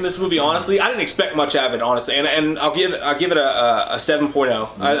take away from this movie. Honestly, I didn't expect much of it. Honestly, and I'll give it a 7.0.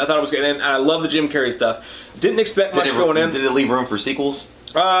 I thought it was good, and I love the Jim Carrey stuff. Didn't expect much going in. Did it leave room for sequels?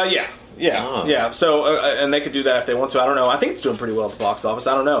 Yeah. Oh. Yeah. So, and they could do that if they want to. I don't know. I think it's doing pretty well at the box office.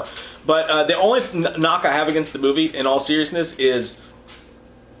 I don't know. But the only knock I have against the movie, in all seriousness, is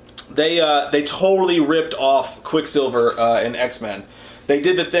they totally ripped off Quicksilver in X-Men. They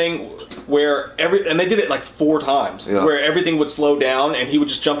did the thing where and they did it like 4 times, where everything would slow down and he would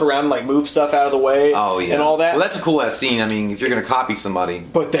just jump around and like move stuff out of the way. Oh yeah, and all that. Well, that's a cool ass scene. I mean, if you're gonna copy somebody,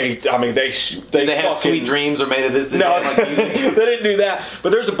 But they have Sweet Dreams or Made of This. No, they didn't do that.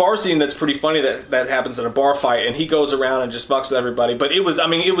 But there's a bar scene that's pretty funny that happens in a bar fight, and he goes around and just fucks with everybody. But it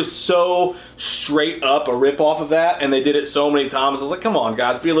was so straight up a rip off of that, and they did it so many times. I was like, come on,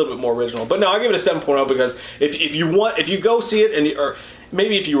 guys, be a little bit more original. But no, I give it a 7.0 because if you go see it or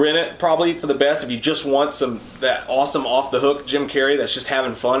maybe if you rent it, probably for the best. If you just want that awesome off the hook Jim Carrey that's just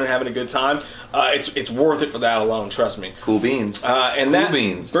having fun and having a good time, it's worth it for that alone. Trust me. Cool beans. And that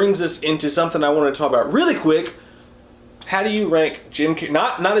brings us into something I want to talk about really quick. How do you rank Jim Carrey?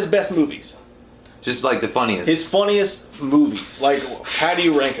 Not his best movies. Just like the funniest. His funniest movies. Like, how do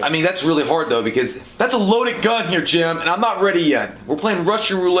you rank him? I mean, that's really hard though because that's a loaded gun here, Jim, and I'm not ready yet. We're playing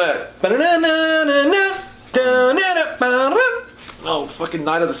Russian roulette. Oh, fucking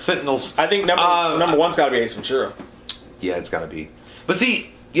Night of the Sentinels. I think number one's got to be Ace Ventura. Yeah, it's got to be. But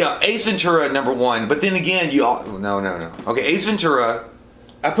see, yeah, Ace Ventura number 1. But then again, no. Okay, Ace Ventura.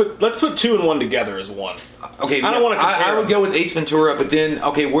 Let's put 2 and 1 together as one. Okay, I don't want to compare. I would go with Ace Ventura, but then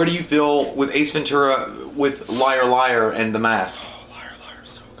okay, where do you feel with Ace Ventura with Liar Liar and The Mask? Oh, Liar Liar is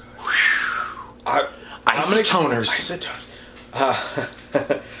so good. Isotoners. I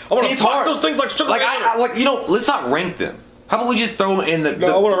want to it's talk hard. those things like sugar. Let's not rank them. How about we just throw them in the...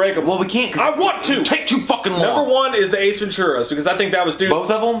 No, I want to rank them. Well, we can't. I want to. Take too fucking long. Number 1 is the Ace Venturas because I think that was Both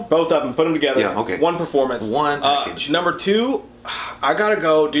of them? Both of them. Put them together. Yeah, okay. One performance. One package. Number 2, I gotta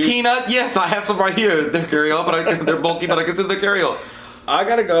go, dude. Peanut? Yes, I have some right here. They're carry-on, but they're bulky, but I consider they're carry-on. I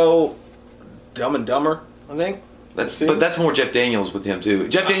gotta go Dumb and Dumber, I think. But that's more Jeff Daniels with him, too.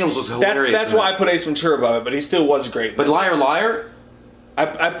 Jeff Daniels was hilarious. That's why I put Ace Ventura above it, but he still was great. But Liar Liar?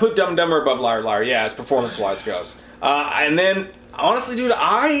 I put Dumb and Dumber above Liar Liar, yeah, as performance-wise goes. And then... Honestly, dude,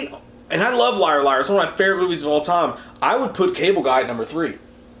 I love Liar Liar. It's one of my favorite movies of all time. I would put Cable Guy at number 3.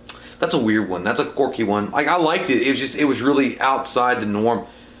 That's a weird one. That's a quirky one. Like I liked it. It was really outside the norm.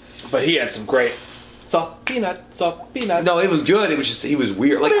 But he had some great soft peanut. No, it was good. It was just he was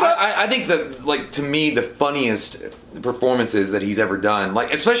weird. Like I think that like to me the funniest performances that he's ever done.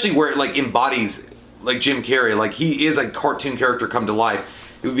 Like especially where it like embodies like Jim Carrey. Like he is a cartoon character come to life.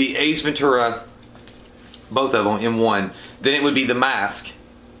 It would be Ace Ventura. Both of them in one. Then it would be The Mask.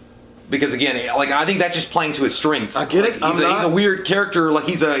 Because again, like I think that's just playing to his strengths. I get it. Like, he's a weird character. Like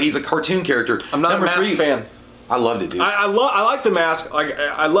he's a cartoon character. I'm not a Mask fan. I loved it, dude. I like The Mask. Like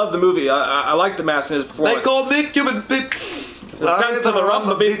I love the movie. I like The Mask and his performance. They call me Cuban Bit. Dance to the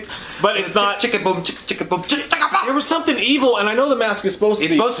rumba beat, but it's not. Chicka boom, chicka boom, chicka. There was something evil, and I know The Mask is supposed to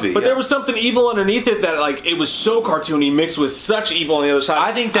be. It's supposed to be, but yeah. there was something evil underneath it that, like, it was so cartoony mixed with such evil on the other side.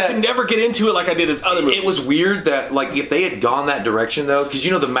 I think that I could never get into it like I did his other movies. It was weird that, like, if they had gone that direction though, because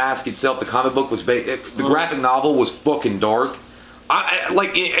The Mask itself, the comic book was the graphic novel was fucking dark.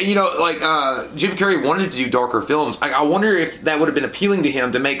 Jim Carrey wanted to do darker films. I wonder if that would have been appealing to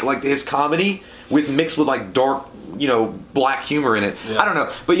him to make like his comedy mixed with like dark, black humor in it. Yeah. I don't know,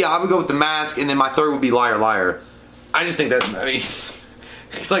 but yeah, I would go with The Mask, and then my third would be Liar Liar. I just think that he's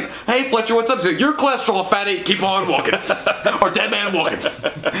like, hey Fletcher, what's up? He's like, you're cholesterol fatty, keep on walking, or dead man walking.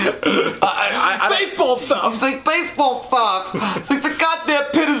 Baseball stuff. He's like, baseball stuff. It's like the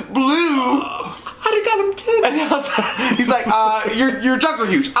goddamn pit is blue. I got him 10. And he's like, your jugs are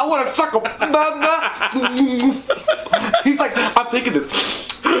huge. I want to suck them. He's like, I'm taking this.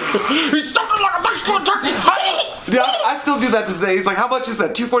 He's sucking like a baseball turkey. Yeah, I still do that to say. He's like, how much is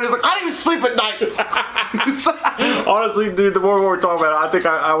that? $240. He's like, I don't even sleep at night. Honestly, dude, the more we're talking about it, I think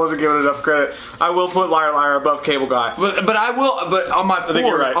I wasn't giving enough credit. I will put Liar Liar above Cable Guy. But I will. But on my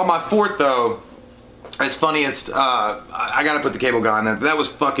fourth, right. On my fourth though. As funniest, I gotta put the Cable Guy in there. That was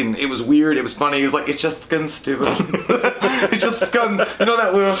fucking, it was weird, it was funny. He was like, it's just gun stupid. It's just gun, that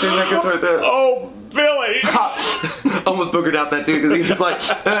little thing that gets right there. Oh, Billy! Almost boogered out that dude, because he's like,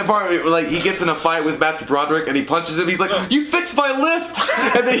 that part, like, he gets in a fight with Matthew Broderick and he punches him. He's like, you fixed my list!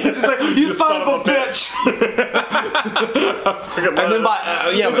 And then he's just like, you son of a bitch! And then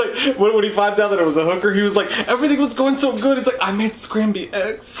like, when he finds out that it was a hooker, he was like, everything was going so good. It's like, I made scrambled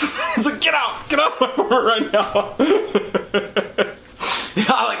eggs. He's like, get out right now.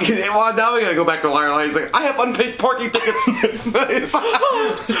 Well, now we gotta go back to Liar Liar. He's like, I have unpaid parking tickets.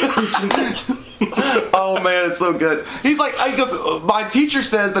 Oh man, it's so good. He's like, he goes, my teacher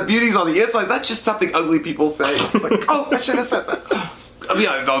says the beauty's on the inside. That's just something ugly people say. It's like, oh, I should have said that.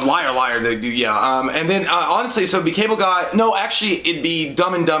 Yeah, the Liar Liar, they do, yeah. And then, honestly, so it'd be Cable Guy. No, actually, it'd be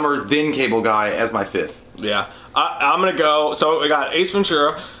Dumb and Dumber, then Cable Guy as my fifth. Yeah. I'm gonna go, so we got Ace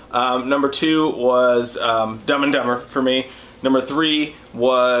Ventura. Number 2 was Dumb and Dumber for me. Number 3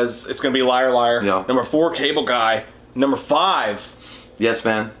 was, it's gonna be Liar Liar. Yeah. Number 4, Cable Guy. Number 5, Yes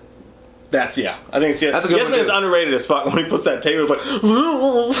Man. I think it's That's a good Yes one, Man is too. underrated as fuck. When he puts that tape, it's like,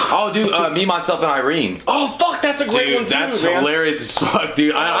 Oh, dude, Me, Myself, and Irene. oh fuck, that's a great one Dude, too, that's man. hilarious as fuck,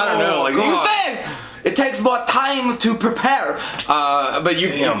 dude. I don't know. Like, God. you said it takes more time to prepare. But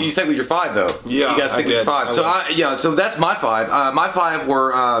you said with your 5 though. Yeah, you gotta stick with your 5. So that's my 5. My 5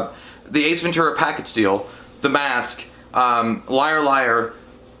 were the Ace Ventura package deal, The Mask, Liar Liar,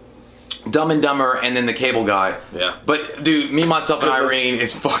 Dumb and Dumber, and then the Cable Guy. Yeah. But dude, Me, Myself, and Irene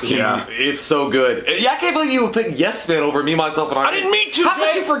is fucking. Yeah. It's so good. Yeah, I can't believe you would pick Yes Man over Me, Myself, and Irene. I didn't mean to. How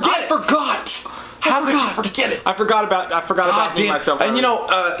could you forget? I forgot. How could you forget it? I forgot about Me, Myself, and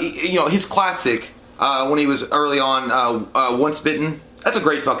Irene. his classic when he was early on, Once Bitten. That's a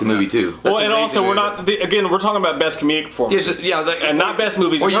great fucking movie too. That's well, and also we're talking about best comedic performance. And not best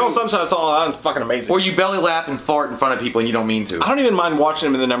movies. Eternal Sunshine is all that's fucking amazing. Or you belly laugh and fart in front of people and you don't mean to. I don't even mind watching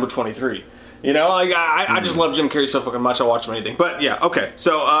him in the number 23. I just love Jim Carrey so fucking much. I'll watch him anything. But yeah, okay.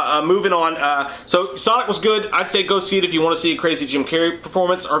 So moving on. So Sonic was good. I'd say go see it if you want to see a crazy Jim Carrey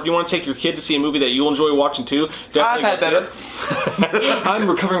performance, or if you want to take your kid to see a movie that you'll enjoy watching too. Definitely I've had better. I'm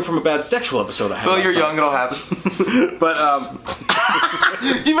recovering from a bad sexual episode I had. Well, you're young. It'll happen. But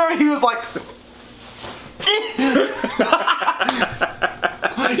do you remember he was like?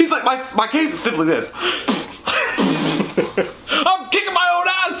 He's like, my case is simply this. I'm kicking my own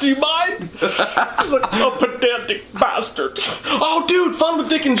ass, do you mind? He's like, oh, pedantic bastard. Oh, dude, Fun with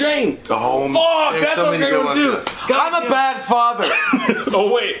Dick and Jane. Oh, fuck, that's a great one, too. I'm a bad father.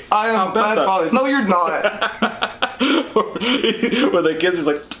 Oh, wait. I am a bad father. No, you're not. When the kids, he's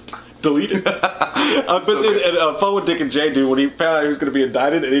like, delete it. But Fun with Dick and Jane, dude, when he found out he was going to be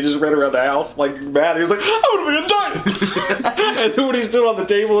indicted, and he just ran around the house like mad, he was like, I'm going to be indicted. And then when he stood on the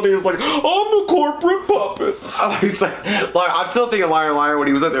table and he was like, I'm a corporate puppet. He's like, I'm still thinking Liar Liar when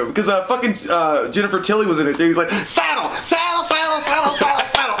he was up there, because fucking Jennifer Tilly was in it too. He's like, saddle, saddle, saddle, saddle, saddle,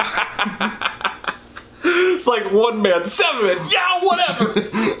 saddle. It's like 1 man, 7 men, yeah, whatever.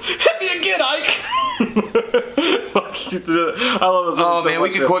 Hit me again, Ike. I love this movie so man,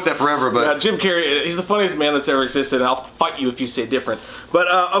 much, we could quote that forever, but Jim Carrey, he's the funniest man that's ever existed, and I'll fight you if you say different. But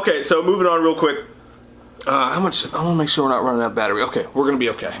okay, so moving on real quick. How much? I want to make sure we're not running out of battery. Okay, we're gonna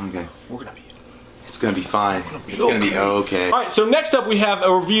be okay. Okay, we're gonna be. It's gonna be fine. It's gonna be okay. All right, so next up we have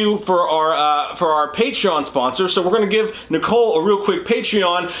a review for our Patreon sponsor. So we're gonna give Nicole a real quick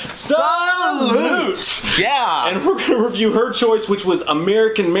Patreon salute. Yeah, and we're gonna review her choice, which was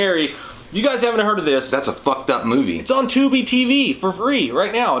American Mary. You guys haven't heard of this? That's a fucked up movie. It's on Tubi TV for free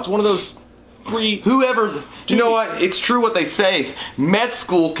right now. It's one of those free. Do you know what? It's true what they say. Med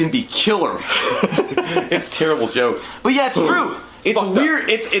school can be killer. It's a terrible joke, but yeah, it's true. It's fucked weird.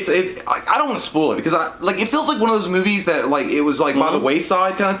 up. I don't want to spoil it because it feels like one of those movies that like it was like by the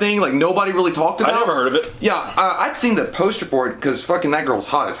wayside kind of thing. Like nobody really talked about. I never heard of it. Yeah, I'd seen the poster for it because fucking that girl's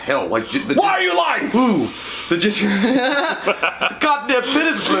hot as hell. Like, Why are you lying? Ooh, the ginger. The goddamn bit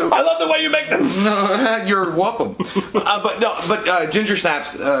is blue. I love the way you make them. You're welcome. But Ginger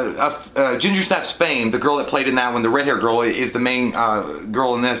Snaps, Ginger Snaps fame, the girl that played in that one, the red hair girl, is the main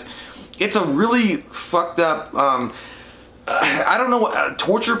girl in this. It's a really fucked up. I don't know,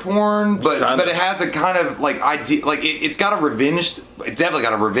 torture porn, but it has a kind of like idea, like it's got a revenge. It's definitely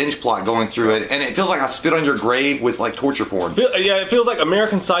got a revenge plot going through it, and it feels like I spit on your grave with like torture porn. Yeah, it feels like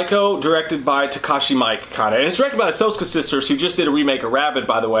American Psycho, directed by Takashi Miike, kind of, and it's directed by the Soska sisters, who just did a remake of Rabid,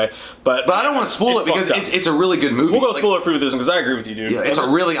 by the way. But I don't want to spoil it because it's a really good movie. We'll go spoiler free with this one because I agree with you, dude. Yeah, it's a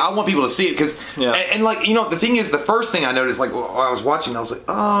really. I want people to see it because, yeah. and like the thing is, the first thing I noticed, like while I was watching, I was like,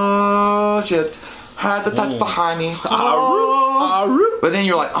 oh shit. Had to touch the honey. Oh. But then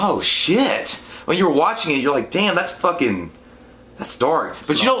you're like, oh shit. When you're watching it, you're like, damn, that's dark.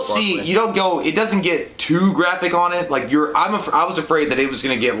 But you don't see, you don't go, it doesn't get too graphic on it. Like I was afraid that it was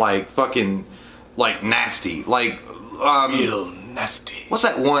gonna get like fucking, like nasty. Like, real nasty. What's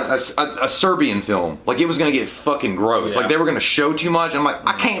that one? A Serbian film. Like it was gonna get fucking gross. Yeah. Like they were gonna show too much. I'm like,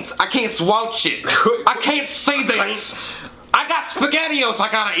 I can't watch it. I can't see this. I got SpaghettiOs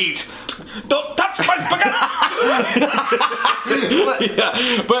I gotta eat. Don't touch my spaghetti!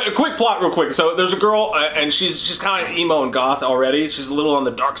 Yeah, but a quick plot real quick. So there's a girl, and she's kind of emo and goth already. She's a little on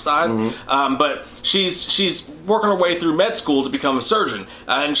the dark side. Mm-hmm. But she's working her way through med school to become a surgeon.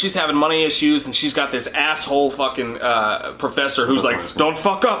 And she's having money issues, and she's got this asshole fucking professor who's like, don't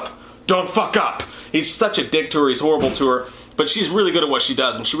fuck up! Don't fuck up! He's such a dick to her, he's horrible to her. But she's really good at what she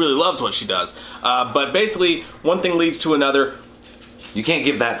does, and she really loves what she does. But basically, one thing leads to another. You can't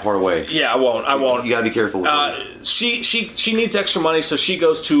give that part away. Yeah, I won't. You gotta be careful with it. She needs extra money, so she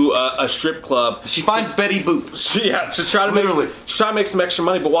goes to a strip club. She finds Betty Boop. To try to make some extra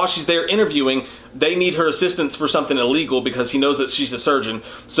money. But while she's there interviewing, they need her assistance for something illegal because he knows that she's a surgeon.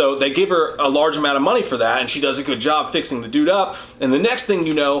 So they give her a large amount of money for that, and she does a good job fixing the dude up. And the next thing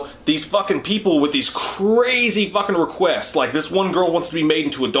you know, these fucking people with these crazy fucking requests, like this one girl wants to be made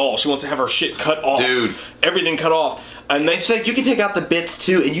into a doll. She wants to have her shit cut off. Dude. Everything cut off. And it's like you can take out the bits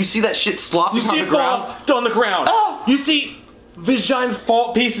too, and you see that shit slopping on the ground. On the ground. Oh! You see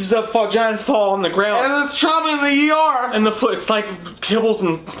pieces of vagina fall on the ground. And there's trauma in the ER. And the foot, it's like kibbles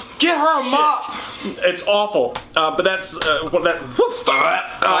and get her a mop. It's awful. But that's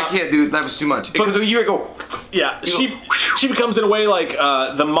I can't do it. That was too much. Because you go. Yeah, she becomes in a way like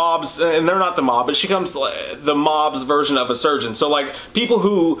the mob's, and they're not the mob, but she becomes the mob's version of a surgeon. So like people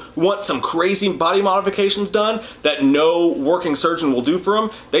who want some crazy body modifications done that no working surgeon will do for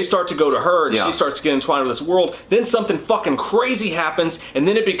them, they start to go to her, and she starts to get entwined with this world. Then something fucking crazy happens, and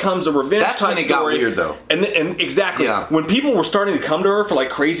then it becomes a revenge type story. That's when it got weird, though. And exactly, when people were starting to come to her for like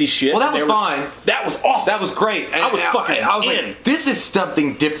crazy shit. Well, that was fine. That was awesome. That was great. And I was in. Like, this is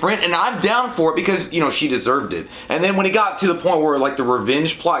something different, and I'm down for it because she deserved it. And then when it got to the point where like the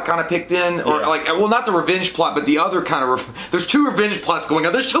revenge plot kind of picked in, or like, well, not the revenge plot, but the other kind of there's two revenge plots going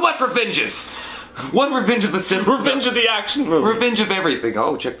on. There's too much revenges. One revenge of the Simpsons. Revenge of the action movie. Revenge of everything.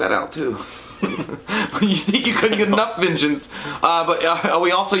 Oh, check that out too. You think you couldn't get enough vengeance. But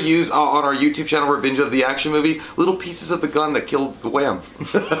we also use on our YouTube channel, Revenge of the Action Movie, little pieces of the gun that killed the Wham.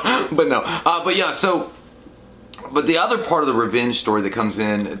 But no. But yeah, so... But the other part of the revenge story that comes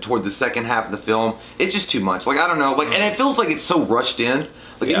in toward the second half of the film, it's just too much. Like, I don't know. Like, and it feels like it's so rushed in.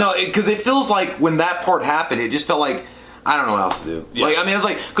 Like, because it feels like when that part happened, it just felt like, I don't know what else to do. Yeah. Like, I mean, it's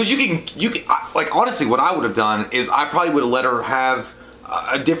like, because you can, like, honestly, what I would have done is I probably would have let her have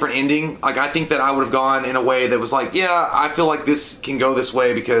a different ending. Like, I think that I would have gone in a way that was like, yeah, I feel like this can go this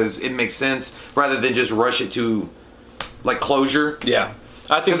way because it makes sense, rather than just rush it to, like, closure. Yeah.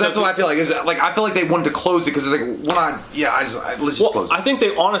 I think that's what I feel like. Is like I feel like they wanted to close it because it's like let's just close it. I think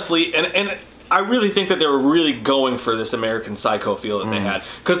they honestly and I really think that they were really going for this American Psycho feel that they had,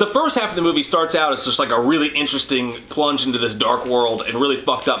 because the first half of the movie starts out as just like a really interesting plunge into this dark world and really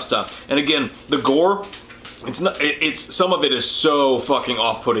fucked up stuff. And again, the gore. It's some of it is so fucking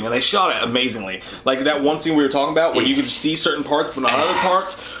off-putting, and they shot it amazingly. Like that one scene we were talking about, where you could see certain parts but not other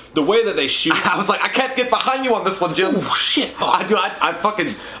parts. The way that they shoot, I was like, I can't get behind you on this one, Jim. Oh shit!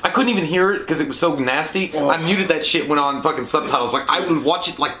 I couldn't even hear it because it was so nasty. I muted that shit. Went on fucking subtitles. Like I would watch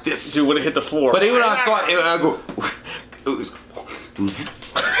it like this. Dude, when it hit the floor. But even when I saw it, I go. It was.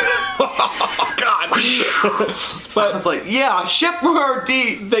 Oh God! But I was like, yeah, Shepard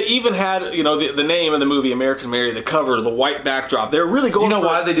D. They even had, the name of the movie, American Mary, the cover, the white backdrop. They're really going. You know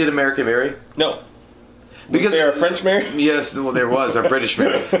why they did American Mary? No. Because they're a French Mary? Yes, well, there was a British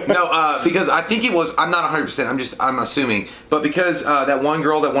Mary. No, because I think it was, I'm not 100%, I'm assuming, but because that one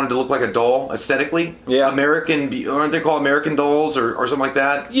girl that wanted to look like a doll aesthetically, aren't they called American dolls or something like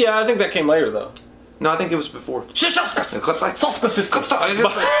that? Yeah, I think that came later, though. No, I think it was before. It's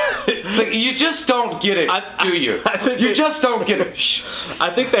like, you just don't get it, do you? You just don't get it. I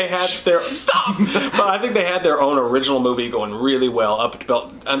think they had their but I think they had their own original movie going really well up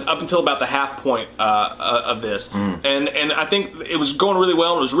until about the half point of this, and I think it was going really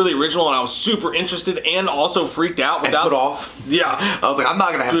well and it was really original, and I was super interested and also freaked out without put off. Yeah, I was like, I'm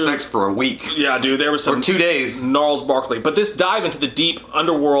not gonna have sex for a week. Yeah, dude, there was some or 2 days. Gnarls Barkley, but this dive into the deep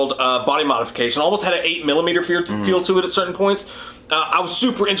underworld body modification almost had an 8mm feel to it at certain points. I was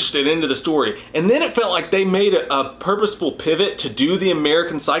super interested into the story, and then it felt like they made a purposeful pivot to do the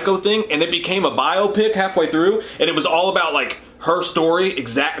American Psycho thing, and it became a biopic halfway through, and it was all about like her story,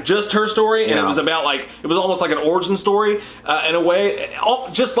 just her story, and it was about like, it was almost like an origin story in a way,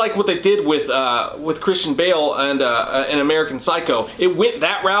 just like what they did with Christian Bale and American Psycho. It went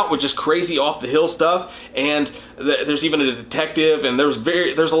that route with just crazy off the hill stuff, and there's even a detective, and there's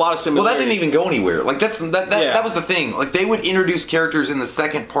a lot of similarities. Well, that didn't even go anywhere. Like that was the thing. Like they would introduce characters in the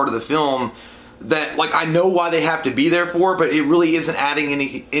second part of the film that, like, I know why they have to be there for, but it really isn't adding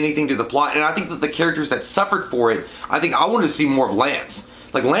anything to the plot. And I think that the characters that suffered for it, I wanted to see more of Lance.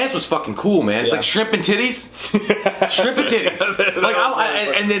 Like, Lance was fucking cool, man. It's like shrimp and titties. Shrimp and titties. Like,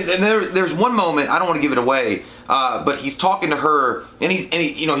 and then there's one moment, I don't want to give it away, but he's talking to her, and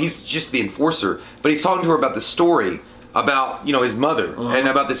he's just the enforcer, but he's talking to her about the story about, his mother, and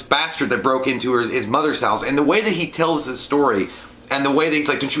about this bastard that broke into his mother's house. And the way that he tells his story, and the way that he's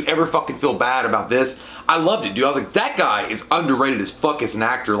like, don't you ever fucking feel bad about this? I loved it, dude. I was like, that guy is underrated as fuck as an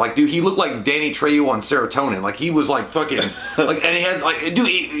actor. Like, dude, he looked like Danny Trejo on Serotonin. Like, he was like fucking, like, and he had, like, dude,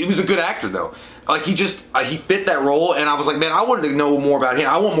 he was a good actor, though. Like, he fit that role, and I was like, man, I wanted to know more about him.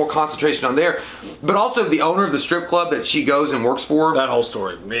 I want more concentration on there. But also, the owner of the strip club that she goes and works for. That whole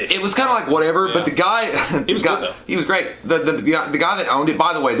story. It was kind of like whatever, but the guy... He was good, though. He was great. The guy that owned it,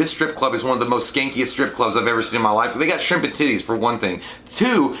 by the way, this strip club is one of the most skankiest strip clubs I've ever seen in my life. They got shrimp and titties, for one thing.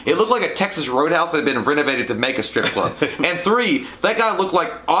 2, it looked like a Texas Roadhouse that had been renovated to make a strip club. And 3, that guy looked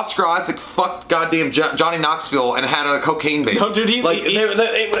like Oscar Isaac fucked goddamn Johnny Knoxville and had a cocaine baby. No, dude, he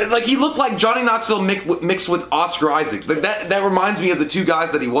looked like Johnny Knoxville mixed with Oscar Isaac. Like that reminds me of the 2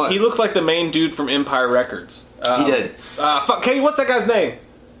 guys that he was. He looked like the main dude from Empire Records. He did. Katie, what's that guy's name?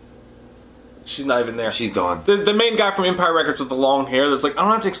 She's not even there. She's gone. The main guy from Empire Records with the long hair that's like, I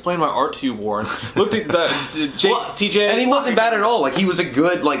don't have to explain my art to you, Warren. Looked at TJ. And he wasn't bad at all. Like, he was a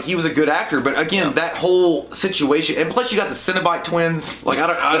good actor. But again, that whole situation, and plus you got the Cenobite twins. Like, I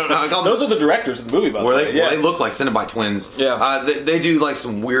don't know. Those are the directors of the movie, by the way. Well, they look like Cenobite twins. Yeah. They do like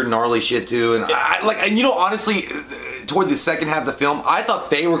some weird gnarly shit too. And honestly, toward the second half of the film, I thought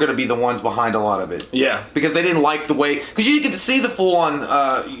they were going to be the ones behind a lot of it. Yeah. Because they didn't like the way, because you didn't get to see the full on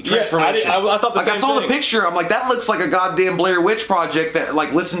transformation. I thought the same thing. I saw the picture. I'm like, that looks like a goddamn Blair Witch Project that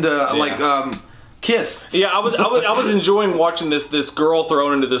listened to Kiss. Yeah, I was enjoying watching this girl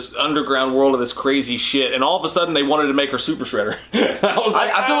thrown into this underground world of this crazy shit, and all of a sudden they wanted to make her Super Shredder. I was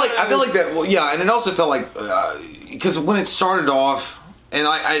like, I feel like that. Well, yeah, and it also felt like because when it started off.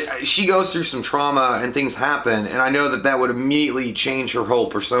 And she goes through some trauma and things happen, and I know that would immediately change her whole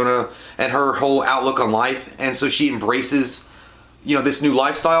persona and her whole outlook on life, and so she embraces, this new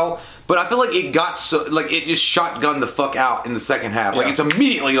lifestyle. But I feel like it got it just shotgunned the fuck out in the second half. Like, it's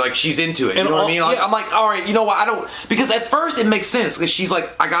immediately like she's into it. You know what I mean? Like, I'm like, all right, you know what? because at first it makes sense because she's like,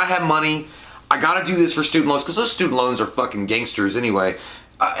 I gotta have money, I gotta do this for student loans because those student loans are fucking gangsters anyway.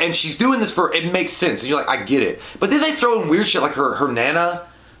 And she's doing this it makes sense. And you're like, I get it. But then they throw in weird shit like her Nana.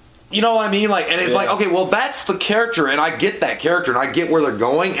 You know what I mean? Like, and it's like, okay, well, that's the character, and I get that character, and I get where they're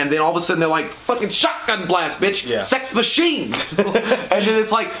going, and then all of a sudden they're like, fucking shotgun blast, bitch. Yeah. Sex machine. And then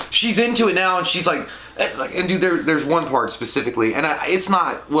it's like, she's into it now, and she's like, and dude, there's one part specifically, and it's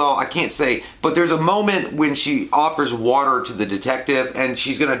not, well, I can't say, but there's a moment when she offers water to the detective, and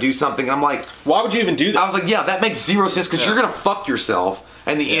she's gonna do something, and I'm like, why would you even do that? I was like, yeah, that makes zero sense, because you're gonna fuck yourself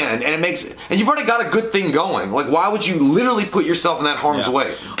in the end, and and you've already got a good thing going. Like, why would you literally put yourself in that harm's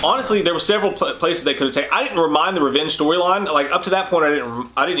way? Honestly, there were several places they could have taken. I didn't mind the revenge storyline. Like, up to that point,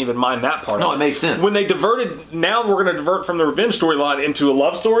 I didn't even mind that part. No, it made sense. When they diverted, now we're going to divert from the revenge storyline into a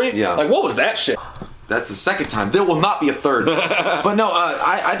love story. Yeah. Like, what was that shit? That's the second time. There will not be a third. But no,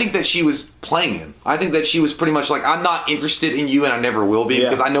 I think that she was playing him. I think that she was pretty much like, I'm not interested in you and I never will be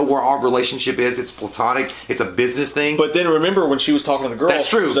because I know where our relationship is. It's platonic. It's a business thing. But then remember when she was talking to the girl. That's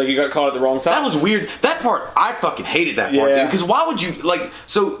true. She was like, you got caught at the wrong time. That was weird. That part, I fucking hated that part, dude. Because why would you, like,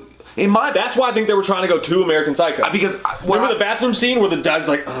 so That's why I think they were trying to go to American Psycho. Because remember the bathroom scene where the guy's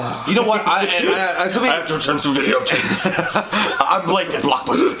like, ugh. You know what? I have to return some videotapes. I'm late at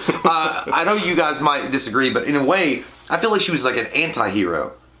Blockbuster. I know you guys might disagree, but in a way, I feel like she was like an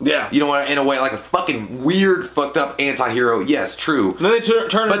anti-hero. Yeah. You know what? In a way, like a fucking weird, fucked up anti-hero. Yes, true. And then they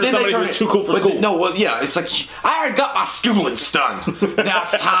turn into somebody who's too cool for school. Yeah, it's like, I already got my schoolings done. Now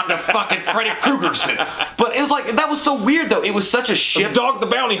it's time to fucking Freddy Kruegerson. But it was like, that was so weird though. It was such a shift. Dog the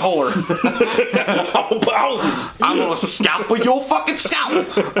bounty holer. I'm gonna scalp your fucking scalp.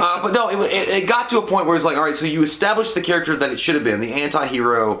 But no, it got to a point where it's like, all right, so you established the character that it should have been, the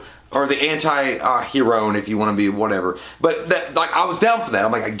anti-hero, or the anti-hero, if you want to be whatever. But that, like, I was down for that.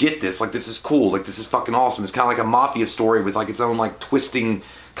 I'm like, I get this. Like, this is cool. Like, this is fucking awesome. It's kind of like a mafia story with like its own like twisting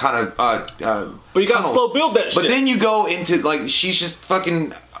kind of. But you gotta slow build that shit. But then you go into like, she's just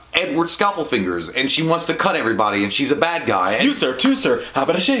fucking Edward Scalpel Fingers, and she wants to cut everybody, and she's a bad guy. And, you sir, too sir. How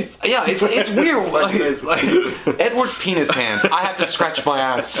about a shave? Yeah, it's weird. like Edward Penis Hands. I have to scratch my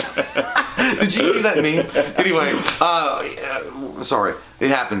ass. Did you see that meme? Anyway, sorry, it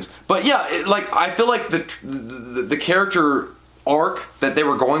happens. But yeah, I feel like the character arc that they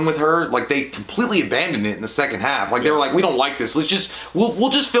were going with her, like they completely abandoned it in the second half. Like they were like, we don't like this. We'll just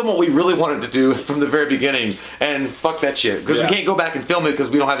film what we really wanted to do from the very beginning, and fuck that shit, because we can't go back and film it because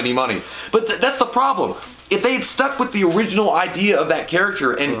we don't have any money. But that's the problem. If they had stuck with the original idea of that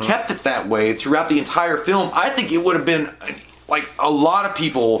character and kept it that way throughout the entire film, I think it would have been like a lot of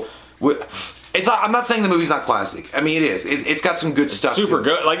people would. I'm not saying the movie's not classic. I mean, it is. It's got some good stuff. Super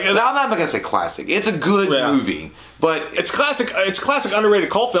good. Like I'm not gonna say classic. It's a good movie, but it's classic. It's classic underrated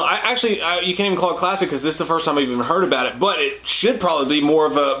cult film. You can't even call it classic because this is the first time I've even heard about it. But it should probably be more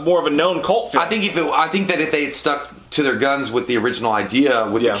of a known cult film. I think that if they had stuck to their guns with the original idea,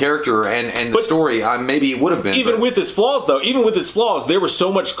 with the character and the story, maybe it would have been. Even with its flaws, there was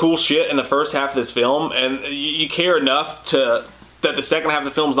so much cool shit in the first half of this film, and you care enough that the second half of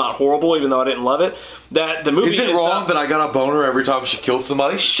the film's not horrible, even though I didn't love it. That the movie is it wrong that I got a boner every time she kills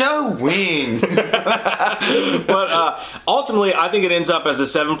somebody? Show wing. But ultimately, I think it ends up as a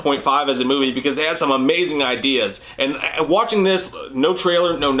 7.5 as a movie because they had some amazing ideas. And watching this, no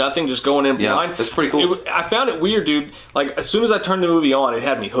trailer, no nothing, just going in blind. That's pretty cool. I found it weird, dude. Like as soon as I turned the movie on, it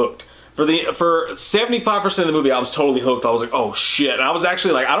had me hooked. For 75% of the movie, I was totally hooked. I was like, "Oh shit!" And I was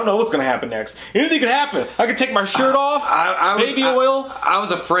actually like, "I don't know what's gonna happen next. Anything could happen. I could take my shirt off, baby oil." I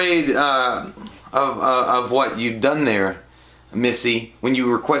was afraid of what you'd done there, Missy, when you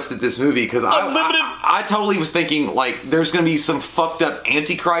requested this movie, because I totally was thinking like there's gonna be some fucked up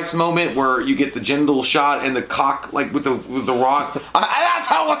Antichrist moment where you get the genital shot and the cock like with the rock. That's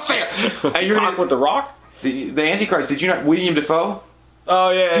how I was saying. And you're cock with the rock. The Antichrist. Did you not William Dafoe?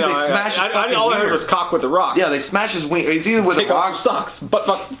 Oh yeah, dude, they smash all I heard was cock with the rock. Yeah, they smash his wing. It's either with a rock. Sucks, but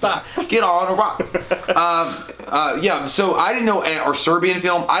get on a rock. Yeah, so I didn't know, or Serbian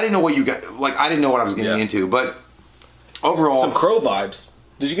film. I didn't know what you got. Like I didn't know what I was getting into, but overall, some Crow vibes.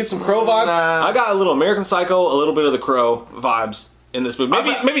 Did you get some Crow vibes? Nah. I got a little American Psycho, a little bit of the Crow vibes in this movie.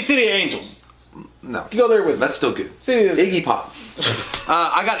 Maybe City of Angels. No, you go there with that's still good. City of Iggy Pop.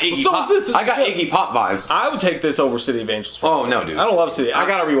 I got Iggy Pop. Iggy Pop vibes. I would take this over City of Angels. Oh no, dude! I don't love City. I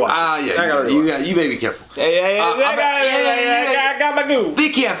gotta rewatch. You better be careful. I got my goo. Be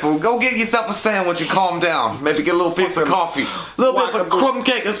careful. Go get yourself a sandwich and calm down. Maybe get a little piece of coffee, a little piece of crumb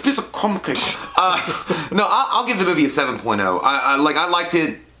cake. It's a piece of crumb cake. No, I'll give the movie a 7.0. I liked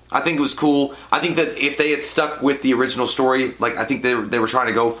it. I think it was cool. I think that if they had stuck with the original story, like I think they were trying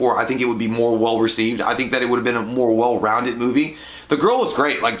to go for, I think it would be more well received. I think that it would have been a more well-rounded movie. The girl was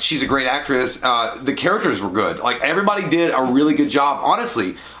great. Like she's a great actress. The characters were good. Like everybody did a really good job,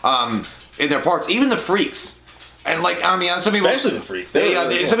 honestly, in their parts. Even the freaks. And like, I mean, some people, especially the freaks.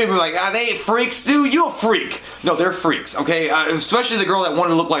 Some people are like, they ain't freaks, dude. You a freak? No, they're freaks. Okay, especially the girl that wanted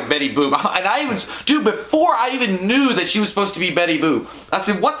to look like Betty Boop. And before I even knew that she was supposed to be Betty Boop, I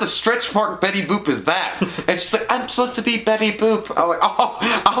said, "What the stretch mark Betty Boop is that?" And she's like, "I'm supposed to be Betty Boop." I was like, "Oh,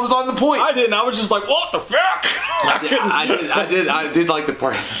 I was on the point." I didn't. I was just like, "What the fuck?" I did like the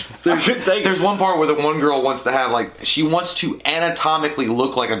part. There's one part where the one girl wants to have she wants to anatomically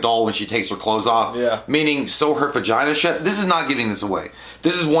look like a doll when she takes her clothes off. Yeah. Meaning sew her vagina shut. This is not giving this away.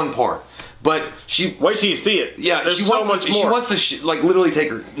 This is one part. But wait till you see it. Yeah, There's so much more. She wants to literally take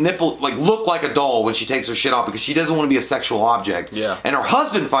her nipple, look like a doll when she takes her shit off because she doesn't want to be a sexual object. Yeah. And her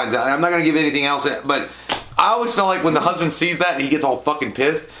husband finds out. And I'm not gonna give anything else, but I always felt like when the husband sees that and he gets all fucking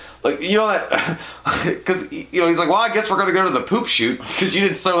pissed. Like, you know that, because, he's like, well, I guess we're going to go to the poop shoot, because you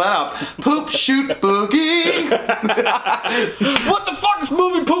didn't sew that up. Poop shoot boogie. What the fuck is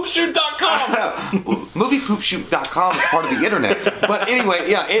moviepoopshoot.com? Moviepoopshoot.com is part of the internet. But anyway,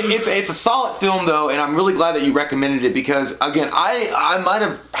 yeah, it's a solid film though, and I'm really glad that you recommended it because again, I might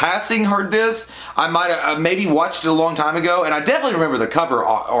have passing heard this. I might have maybe watched it a long time ago, and I definitely remember the cover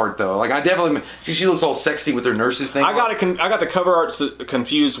art though. Like I definitely, she looks all sexy with her nurse's thing. I got the cover art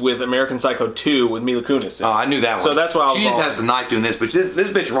confused with American Psycho 2 with Mila Kunis. Oh, I knew that one. So that's why I was. She just has the knife doing this, but this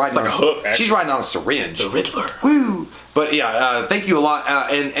bitch riding like a hook. She's riding on a syringe. The Riddler. Woo! But yeah, thank you a lot,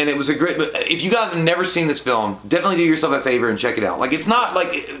 and it was a great. But if you guys have never seen this film, definitely do yourself a favor and check it out. Like it's not like,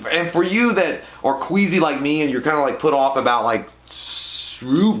 and for you that are queasy like me and you're kind of like put off about like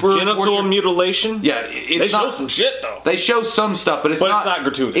super genital torture. Mutilation. Yeah, they show some shit though. They show some stuff, but it's not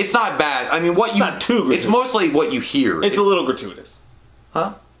gratuitous. It's not bad. I mean, it's not too gratuitous. It's mostly what you hear. It's a little gratuitous.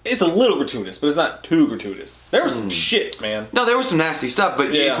 Huh? It's a little gratuitous, but it's not too gratuitous. There was some shit, man. No, there was some nasty stuff,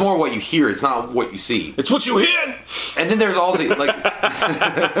 but it's more what you hear. It's not what you see. It's what you hear. And then there's also like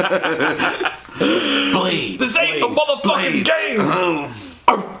Blade. This ain't a motherfucking game.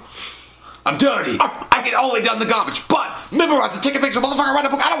 I'm dirty. I get all the way down the garbage, but memorize the ticket picture, motherfucker. Write a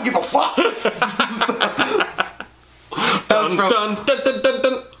book. I don't give a fuck. Dun, dun, dun, dun, dun,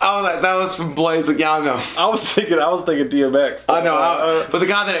 dun. Oh, that was from Blaze. Yeah, I know. I was thinking DMX. I know, but the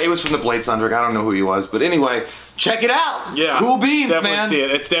guy it was from the Blade soundtrack. I don't know who he was, but anyway, check it out. Yeah, cool beans, definitely man. See it.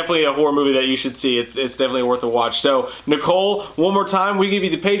 It's definitely a horror movie that you should see. It's definitely worth a watch. So, Nicole, one more time, we give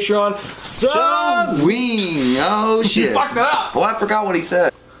you the Patreon. Wing. Oh shit! Fucked it up. Oh, I forgot what he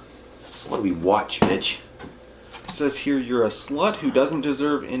said. What do we watch, Mitch? It says here, you're a slut who doesn't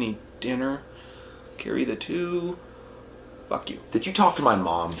deserve any dinner. Carry the two. Fuck you. Did you talk to my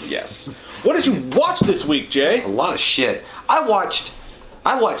mom? Yes. What did you watch this week, Jay? A lot of shit. I watched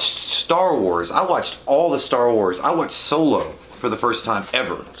Star Wars. I watched all the Star Wars. I watched Solo for the first time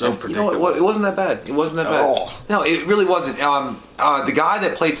ever. So predictable. You know, it wasn't that bad. It wasn't that bad. Oh. No, it really wasn't. The guy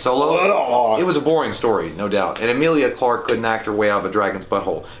that played Solo, it was a boring story, no doubt. And Emilia Clarke couldn't act her way out of a dragon's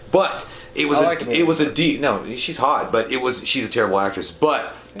butthole. But it was she's hot, but she's a terrible actress.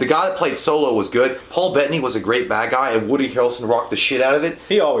 But the guy that played Solo was good. Paul Bettany was a great bad guy, and Woody Harrelson rocked the shit out of it.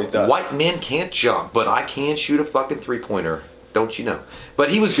 He always does. White men can't jump, but I can shoot a fucking three-pointer. Don't you know? But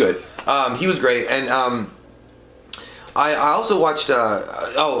he was good. He was great. And I also watched.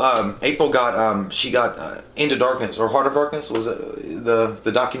 April got. She got Into Darkness or Heart of Darkness. Was it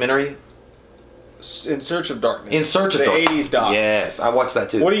the documentary? In Search of Darkness. In Search of Darkness. The 80s doc. Yes, I watched that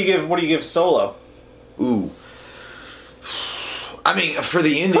too. What do you give Solo? Ooh. I mean, for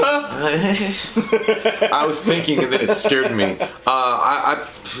the ending, I was thinking, and then it scared me. I'd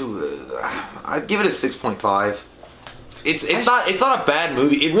give it a 6.5. It's not a bad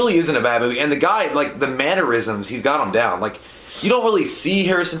movie. It really isn't a bad movie. And the guy, like the mannerisms, he's got them down. Like you don't really see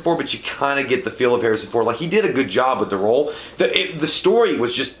Harrison Ford, but you kind of get the feel of Harrison Ford. Like he did a good job with the role. The story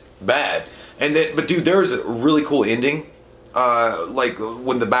was just bad. But dude, there's a really cool ending. Like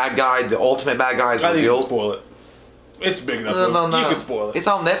when the ultimate bad guy is revealed. I think you can spoil it. It's big enough. No. You can spoil it. It's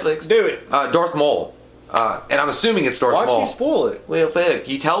on Netflix. Do it. Darth Maul. And I'm assuming it's Darth Maul. Why'd you spoil it? Well, fuck.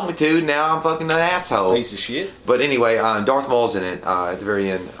 You told me to. Now I'm fucking an asshole. Piece of shit. But anyway, Darth Maul's in it at the very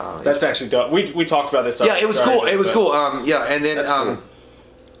end. That's actually done. We talked about this. Yeah, it was cool. It was cool. And then cool.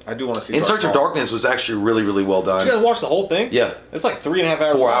 I do want to see. In Search of Darkness was actually really, really well done. Did you guys watch the whole thing? Yeah. It's like 3.5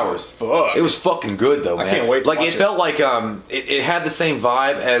 hours. 4 hours. Fuck. It was fucking good though, man. I can't wait to like watch it felt like it had the same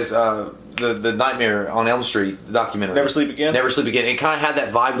vibe as the Nightmare on Elm Street documentary. Never Sleep Again. Never Sleep Again. It kind of had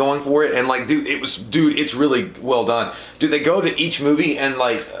that vibe going for it, and like, it's really well done. Dude, they go to each movie and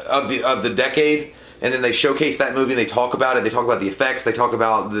like of the decade, and then they showcase that movie. And they talk about it. They talk about the effects. They talk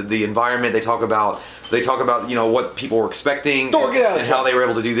about the environment. They talk about what people were expecting and how they were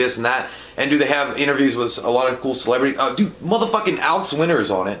able to do this and that. And do they have interviews with a lot of cool celebrities? Dude, motherfucking Alex Winter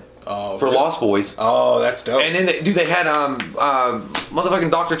is on it. Oh, for really? Lost Boys. Oh, that's dope. And then they had motherfucking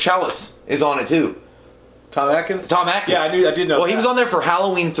Dr. Chalice is on it too. Tom Atkins? Tom Atkins. Yeah, I did know. Well, he was on there for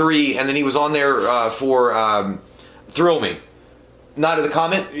Halloween 3, and then he was on there for Thrill Me. Night of the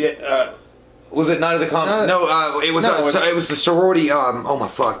Comet. Yeah. Was it Night of the Comet? No, it was. It was the sorority. Oh my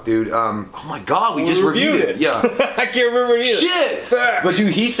fuck, dude. Oh my god, we just reviewed it. Yeah. I can't remember it either. Shit. But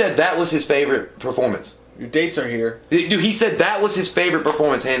dude, he said that was his favorite performance. Your dates are here. Dude, he said that was his favorite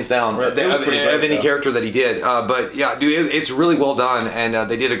performance, hands down, Right, that was pretty great, of any character that he did. But yeah, dude, it's really well done, and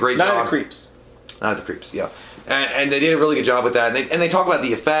they did a great job. Night of the Creeps. Night of the Creeps, yeah. And they did a really good job with that. And they talk about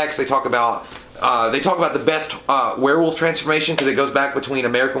the effects. They talk about the best werewolf transformation, because it goes back between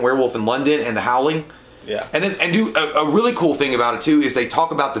American Werewolf in London and The Howling. Yeah. And a really cool thing about it too is they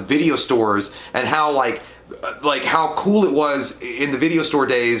talk about the video stores and how like how cool it was in the video store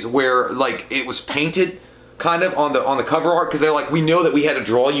days, where like it was painted kind of on the cover art, because they're like, we know that we had to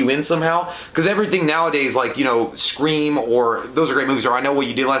draw you in somehow, because everything nowadays, like, you know, Scream or those are great movies, or I Know What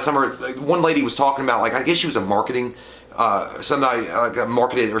You Did Last Summer. Like, one lady was talking about, like, I guess she was a marketing somebody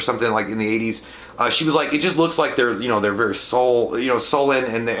marketed or something like in the 80s. She was like, it just looks like they're, you know, they're very sullen,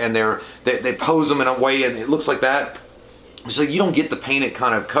 and they pose them in a way, and it looks like that. So you don't get the painted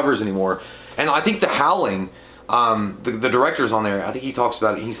kind of covers anymore. And I think The Howling, the director's on there. I think he talks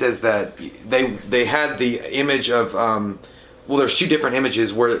about it. He says that they had the image of well, there's two different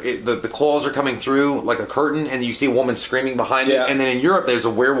images where the claws are coming through like a curtain, and you see a woman screaming behind it. And then in Europe, there's a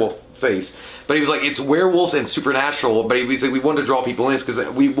werewolf face. But he was like, it's werewolves and supernatural. But he was like, we wanted to draw people in because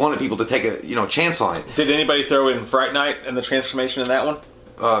we wanted people to take a chance on it. Did anybody throw in Fright Night and the transformation in that one?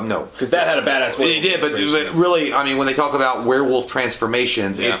 No, because that had a badass werewolf. It did, but really, I mean, when they talk about werewolf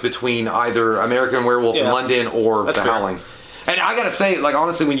transformations, it's between either American Werewolf in London or The Howling. And I gotta say, like,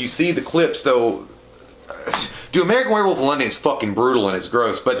 honestly, when you see the clips, though, dude, American Werewolf in London is fucking brutal and it's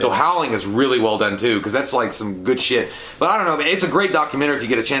gross, but The Howling is really well done too, because that's like some good shit. But I don't know, man, it's a great documentary if you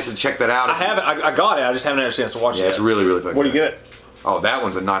get a chance to check that out. I haven't. I got it. I just haven't had a chance to watch it. Yeah, it's really, really fucking What do you get? Oh, that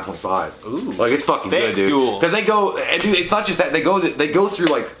one's a 9.5. Ooh, like it's fucking good, dude. Because they go, and dude, it's not just that they go through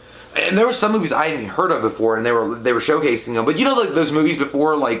like, and there were some movies I hadn't heard of before, and they were showcasing them. But you know, like those movies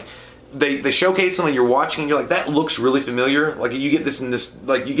before, like they showcase them, and you're watching, and you're like, that looks really familiar. Like you get this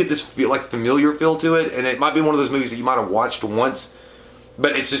feel, like familiar feel to it, and it might be one of those movies that you might have watched once,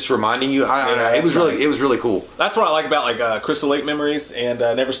 but it's just reminding you. I don't know. It was really cool. That's what I like about like Crystal Lake Memories and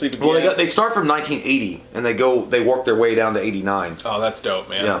Never Sleep Again. Well, they start from 1980 and they work their way down to 89. Oh, that's dope,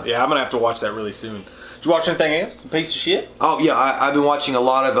 man. Yeah, I'm gonna have to watch that really soon. Did you watch anything else? Piece of shit? Oh yeah, I've been watching a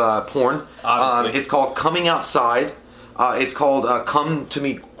lot of porn. It's called Coming Outside. It's called Come to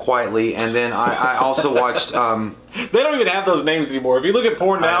Me Quietly, and then I also watched. They don't even have those names anymore. If you look at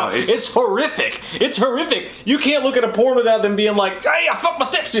porn now, it's horrific. It's horrific. You can't look at a porn without them being like, "Hey, I fucked my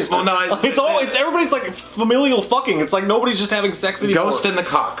stepsister." Well, no, it's everybody's like familial fucking. It's like nobody's just having sex anymore. Ghost in the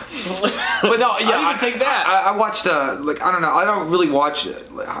cock. But no, yeah, I didn't take that. I watched like I don't know. I don't really watch.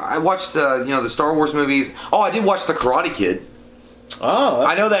 I watched the Star Wars movies. Oh, I did watch The Karate Kid. Oh,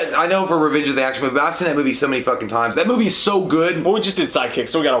 I know for Revenge of the Action movie, but I've seen that movie so many fucking times. That movie is so good. Well, we just did Sidekick,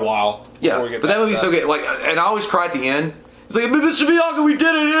 so we got a while. Yeah, but that movie's so good. Like, and I always cry at the end. It's like, Mr. Miyagi, we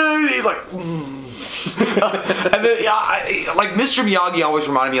did it. He's like, and then like Mr. Miyagi always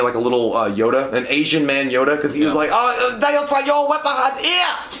reminded me of like a little Yoda, an Asian man Yoda, because he was like,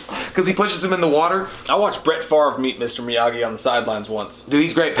 because he pushes him in the water. I watched Brett Favre meet Mr. Miyagi on the sidelines once. Dude,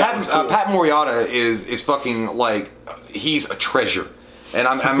 he's great. Pat Morita is fucking like, he's a treasure. And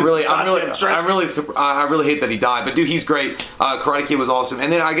I really hate that he died. But dude, he's great. Karate Kid was awesome.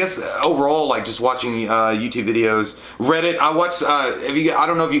 And then I guess overall, like just watching YouTube videos, Reddit. I watched. I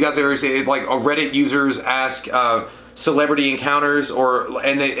don't know if you guys ever see it. Like Reddit users ask celebrity encounters,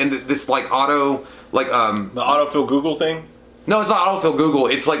 and this like auto like the autofill Google thing. No, it's not autofill Google.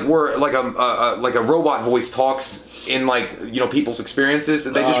 It's like where like a robot voice talks in like people's experiences,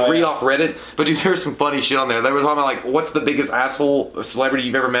 and they just read off Reddit. But dude, there's some funny shit on there. They were talking about like, what's the biggest asshole celebrity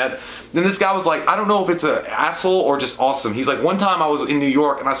you've ever met? Then this guy was like, I don't know if it's an asshole or just awesome. He's like, one time I was in New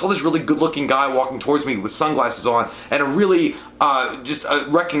York and I saw this really good-looking guy walking towards me with sunglasses on and a really just a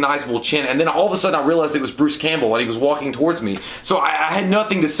recognizable chin. And then all of a sudden I realized it was Bruce Campbell and he was walking towards me. So I had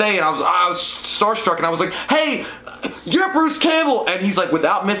nothing to say, and I was starstruck, and I was like, hey, you're Bruce Campbell. And he's like,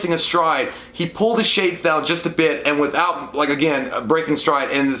 without missing a stride, he pulled his shades down just a bit, and without like again breaking stride,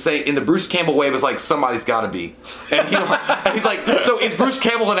 and in the Bruce Campbell way, it was like, somebody's got to be. And he's like, so is Bruce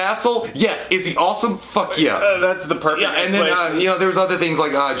Campbell an asshole? Yes. Is he awesome? Fuck yeah. That's the perfect explanation. And then there's other things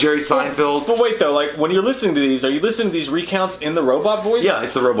like Jerry Seinfeld. But wait though, like when you're listening to these, are you listening to these recounts in the robot voice? Yeah,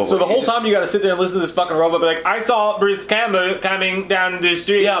 it's the robot voice. So the whole time you got to sit there and listen to this fucking robot, be like, I saw Bruce Campbell coming down the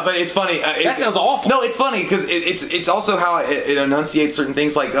street. Yeah, but it's funny. That sounds awful. No, it's funny because it's also how it enunciates certain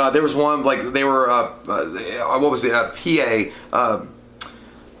things. Like there was one, like they were what was it? PA.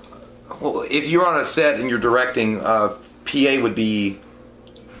 Well, if you're on a set and you're directing, PA would be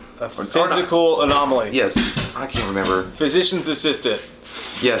a physical anomaly. Yes, I can't remember. Physician's assistant.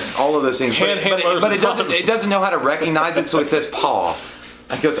 Yes, all of those things. But it doesn't know how to recognize it, so it says paw.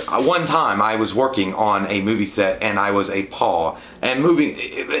 Because one time I was working on a movie set and I was a paw, and moving,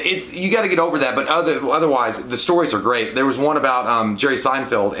 you got to get over that. But otherwise, the stories are great. There was one about Jerry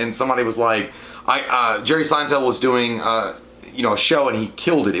Seinfeld, and somebody was like, Jerry Seinfeld was doing a show and he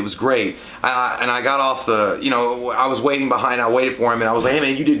killed it. It was great. And I got off I was waiting behind. I waited for him and I was like, hey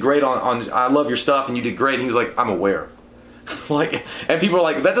man, you did great on I love your stuff and you did great. And he was like, I'm aware. Like, and people are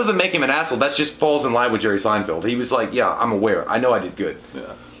like, that doesn't make him an asshole. That just falls in line with Jerry Seinfeld. He was like, yeah, I'm aware. I know I did good.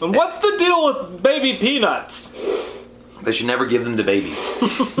 Yeah. And what's the deal with baby peanuts? They should never give them to babies.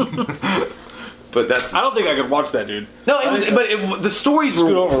 But that's. I don't think I could watch that, dude. No, the stories were.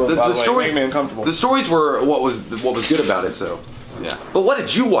 Scoot over, The story made me uncomfortable. The stories were what was good about it. So. Yeah. But what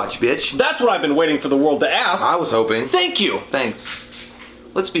did you watch, bitch? That's what I've been waiting for the world to ask. I was hoping. Thank you. Thanks.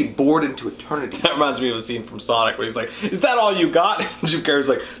 Let's be bored into eternity. That reminds me of a scene from Sonic where he's like, "Is that all you got?" And Jim Carrey's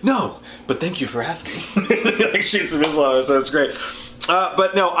like, "No, but thank you for asking." He like shoots a missile at her, so it's great.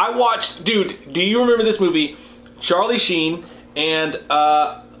 But no, I watched. Dude, do you remember this movie? Charlie Sheen and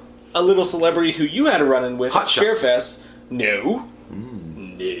a little celebrity who you had a run-in with Hot at Shots. Sharefest. No.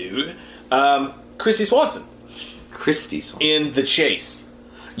 Christy Swanson Christy Swanson. in The Chase.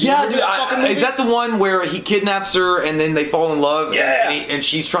 Yeah, remember dude, that fucking movie? is that the one where he kidnaps her and then they fall in love? Yeah. And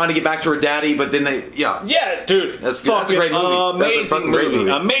she's trying to get back to her daddy, but then they, yeah. Yeah, dude. That's good. That's a great movie. That's a Amazing fucking great movie.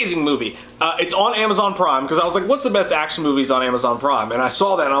 Amazing movie. It's on Amazon Prime because I was like, what's the best action movies on Amazon Prime? And I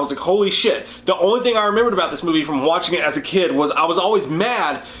saw that and I was like, holy shit. The only thing I remembered about this movie from watching it as a kid was I was always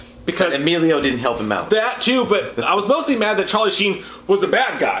mad because... Emilio didn't help him out. That too, but I was mostly mad that Charlie Sheen was a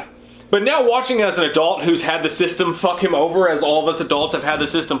bad guy. But now watching it as an adult who's had the system fuck him over, as all of us adults have had the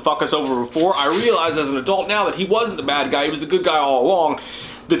system fuck us over before, I realize as an adult now that he wasn't the bad guy, he was the good guy all along.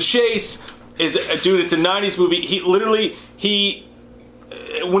 The Chase is, dude, it's a 90s movie.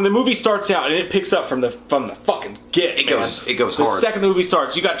 When the movie starts out and it picks up from the fucking get, It man. goes The hard. second the movie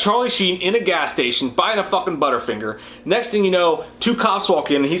starts, you got Charlie Sheen in a gas station buying a fucking Butterfinger. Next thing you know, two cops walk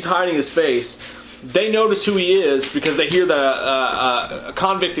in and he's hiding his face. They notice who he is because they hear that a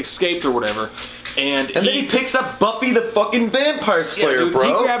convict escaped or whatever. And then he picks up Buffy the fucking Vampire Slayer, dude,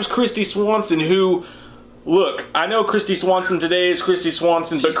 bro. He grabs Christy Swanson, who... Look, I know Christy Swanson today is Christy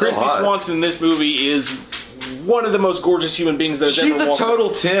Swanson, but She's Christy so hot. Swanson in this movie is one of the most gorgeous human beings that has She's ever a walked.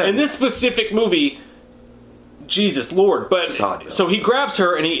 total 10. In this specific movie, Jesus Lord. But She's hot, though. so he grabs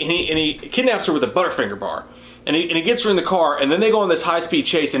her and he kidnaps her with a Butterfinger bar. And he gets her in the car, and then they go on this high-speed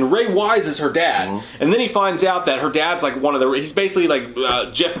chase, and Ray Wise is her dad. Mm-hmm. And then he finds out that her dad's like one of the... He's basically like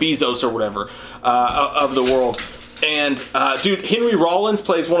Jeff Bezos or whatever of the world. And, dude, Henry Rollins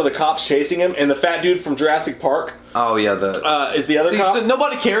plays one of the cops chasing him, and the fat dude from Jurassic Park Oh, yeah, is the other cop. so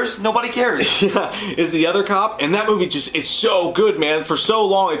nobody cares. Nobody cares. Yeah, is the other cop. And that movie it's so good, man. For so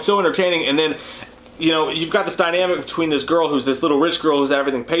long, it's so entertaining. And then... You know, you've got this dynamic between this girl who's this little rich girl who's had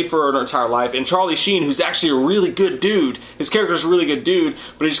everything paid for her entire life, and Charlie Sheen, who's actually a really good dude. His character's a really good dude,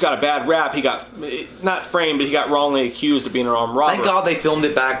 but he just got a bad rap. He got, not framed, but he got wrongly accused of being an armed robber. Thank God they filmed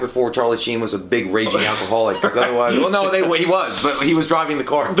it back before Charlie Sheen was a big raging alcoholic. Because otherwise, well, no, he was, but he was driving the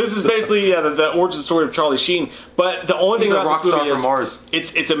car. This is basically the origin story of Charlie Sheen. But the only thing He's a about rock this movie star is from Mars.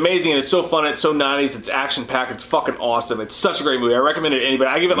 it's amazing and it's so fun. It's so 90s. It's action packed. It's fucking awesome. It's such a great movie. I recommend it to anybody.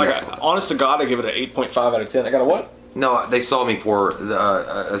 I give it honest to God, I give it an 8.5 out of 10. I got a what? No, they saw me pour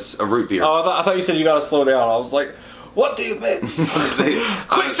a root beer. Oh, I thought you said you got to slow down. I was like, what do you mean?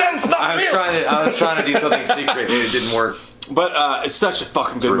 Quicksand's not milk. I was trying to do something secret and it didn't work. But it's such a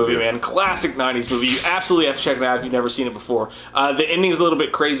fucking good movie, good. man. Classic 90s movie. You absolutely have to check it out if you've never seen it before. The ending is a little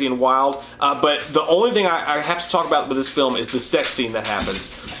bit crazy and wild, but the only thing I have to talk about with this film is the sex scene that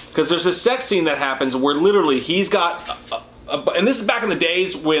happens. Because there's a sex scene that happens where literally he's got... and this is back in the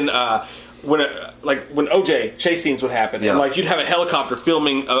days when OJ chase scenes would happen, Yeah. and like you'd have a helicopter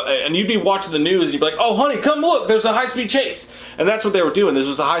filming, and you'd be watching the news, and you'd be like, "Oh, honey, come look! There's a high-speed chase," and that's what they were doing. This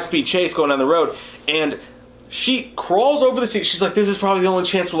was a high-speed chase going down the road, and she crawls over the seat. She's like, "This is probably the only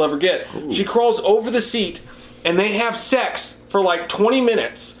chance we'll ever get." Ooh. She crawls over the seat, and they have sex for like 20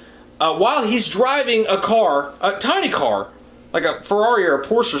 minutes while he's driving a car, a tiny car, like a Ferrari or a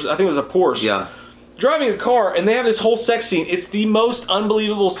Porsche. I think it was a Porsche. Yeah. Driving a car, and they have this whole sex scene. It's the most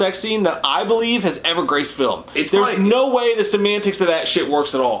unbelievable sex scene that I believe has ever graced film. There's no way the semantics of that shit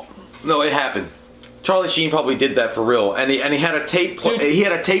works at all. No, it happened. Charlie Sheen probably did that for real, and he had a tape. He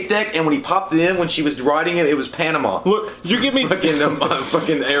had a tape deck, and when he popped it in, when she was riding it, it was Panama. Look, you give me Panama.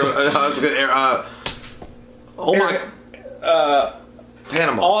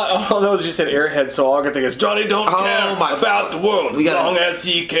 All I know is you said Airhead, so all I can think is Johnny don't care about the world as long as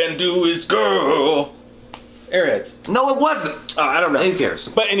he can do his girl. Airheads. No, it wasn't. I don't know. Who cares?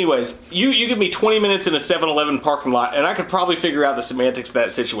 But anyways, you give me 20 minutes in a 7-Eleven parking lot, and I could probably figure out the semantics of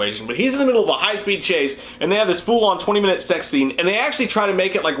that situation. But he's in the middle of a high-speed chase, and they have this full-on 20-minute sex scene, and they actually try to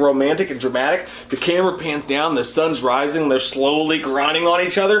make it like romantic and dramatic. The camera pans down, the sun's rising, they're slowly grinding on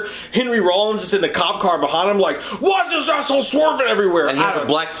each other. Henry Rollins is in the cop car behind him, like, why is this asshole swerving everywhere? And he has a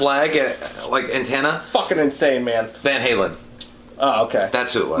black flag, like antenna. Fucking insane, man. Van Halen. Oh, okay.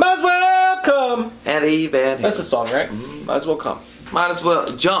 That's who it was. Might as well come. Eddie Van Halen. That's the song, right? Mm-hmm. Might as well come. Might as well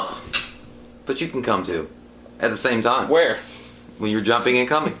jump. But you can come too. At the same time. Where? when you're jumping and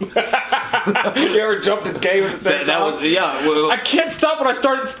coming. You ever jumped in game at the same time? That was Well, I can't stop when I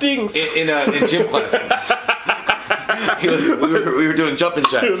start. It stings. in gym class. We were doing jumping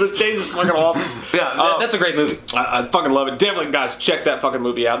jacks. The chase is fucking awesome. Yeah, that's a great movie. I fucking love it. Definitely, guys, check that fucking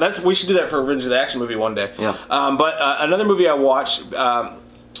movie out. We should do that for Revenge of the Action movie one day. Yeah. But another movie I watched,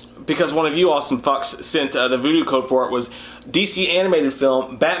 because one of you awesome fucks sent the voodoo code for it, was DC animated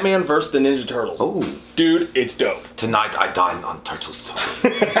film Batman vs. the Ninja Turtles. Oh. Dude, it's dope. Tonight I dine on Turtles.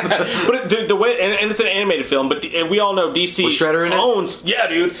 But dude, the way, and it's an animated film, but and we all know DC Was Shredder in it? owns. Yeah,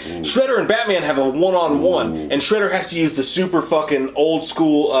 dude. Ooh. Shredder and Batman have a one-on-one, and Shredder has to use the super fucking old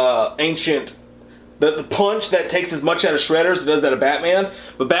school, ancient. The punch that takes as much out of Shredder as it does out of Batman,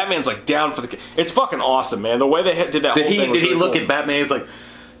 but Batman's like down for the. It's fucking awesome, man. The way they did that. Did he really look cool. at Batman? He's like,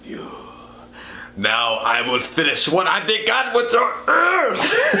 you. Now I will finish what I began with the earth.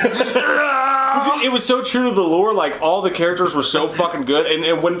 It was so true to the lore. Like all the characters were so fucking good.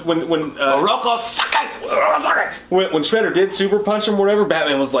 And when Shredder did super punch him, or whatever,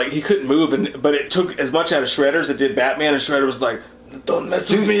 Batman was like he couldn't move, but it took as much out of Shredder as it did Batman. And Shredder was like, "Don't mess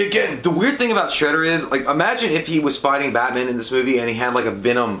with me again." The weird thing about Shredder is, like, imagine if he was fighting Batman in this movie and he had like a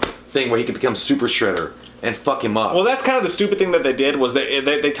Venom thing where he could become Super Shredder and fuck him up. Well, that's kind of the stupid thing that they did, was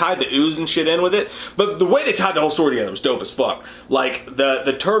they tied the ooze and shit in with it. But the way they tied the whole story together was dope as fuck. Like,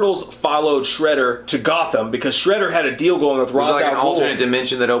 the Turtles followed Shredder to Gotham because Shredder had a deal going with Ra's al Ghul. Was it like an alternate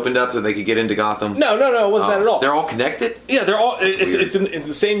dimension that opened up so they could get into Gotham? No, it wasn't that at all. They're all connected? Yeah, they're all. It's in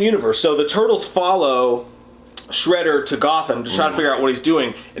the same universe. So the Turtles follow Shredder to Gotham to try to figure out what he's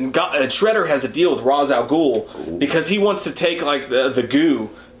doing, and Shredder has a deal with Ra's al Ghul because he wants to take like the goo,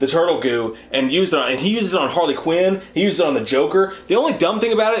 the turtle goo, and use it on. And he uses it on Harley Quinn. He uses it on the Joker. The only dumb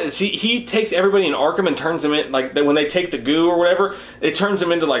thing about it is he takes everybody in Arkham and turns them in like when they take the goo or whatever, it turns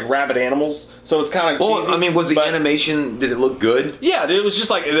them into like rabid animals. So it's kind of cheesy. I mean, was the animation? Did it look good? Yeah, dude, it was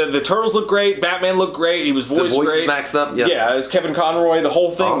just like the turtles looked great. Batman looked great. He was voiced the voices great. maxed up. Yeah, it was Kevin Conroy. The whole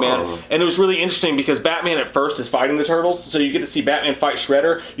thing, man. And it was really interesting because Batman at first is fighting the turtles, so you get to see Batman fight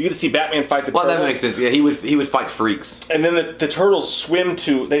Shredder. You get to see Batman fight the turtles. Well, that makes sense. Yeah, he would fight freaks. And then the turtles swim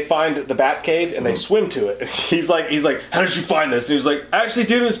to. They find the Batcave and they swim to it. He's like, how did you find this? And he was like, actually,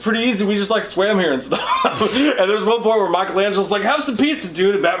 dude, it was pretty easy. We just like swam here and stuff. And there's one point where Michelangelo's like, have some pizza,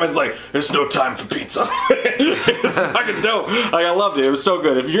 dude. And Batman's like, there's no time for pizza. It's fucking dope. Like, I loved it. It was so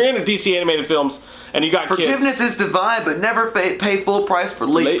good. If you're into DC animated films and you got Forgiveness kids, is divine, but never pay full price for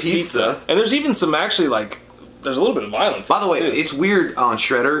late pizza. And there's even some actually like. There's a little bit of violence. By the way, too. It's weird on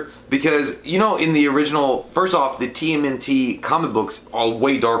Shredder because, you know, in the original, first off, the TMNT comic books are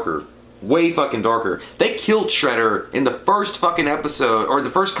way darker. Way fucking darker. They killed Shredder in the first fucking episode, or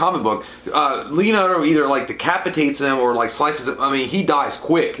the first comic book. Leonardo either like decapitates him or like slices him. I mean, he dies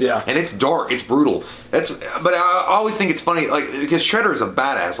quick. Yeah. And it's dark. It's brutal. But I always think it's funny, like, because Shredder is a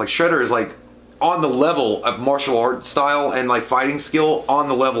badass. Like, Shredder is like on the level of martial art style and like fighting skill on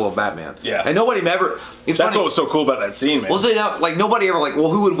the level of Batman. Yeah. And nobody ever. That's what was so cool about that scene, man. Well, so now, like, nobody ever like, well,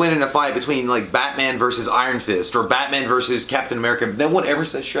 who would win in a fight between like Batman versus Iron Fist or Batman versus Captain America? No one ever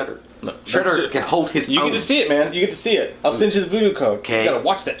says Shredder. No, Shredder can hold his own. You get to see it, man. You get to see it. I'll send you the voodoo code. Okay. You gotta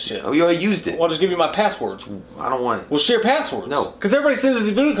watch that shit. Oh, you already used it. Well, I'll just give you my passwords. I don't want it. We'll share passwords. No. Because everybody sends us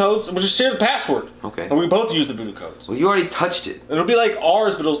the voodoo codes, we'll just share the password. Okay. And we both use the voodoo codes. Well, you already touched it. It'll be like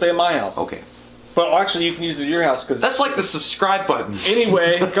ours, but it'll stay at my house. Okay. But actually, you can use it at your house because That's like the subscribe button.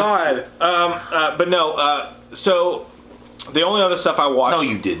 Anyway, God. But no. So the only other stuff I watched. No,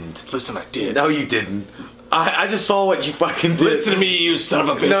 you didn't. Listen, I did. No, you didn't. I just saw what you fucking did. Listen to me, you son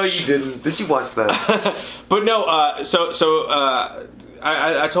of a bitch. No, you didn't. Did you watch that? But no. I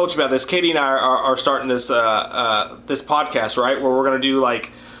told you about this. Katie and I are starting this this podcast, right? Where we're gonna do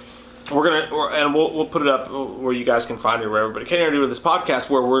like. We'll put it up where you guys can find it or wherever. But Katie and I are doing this podcast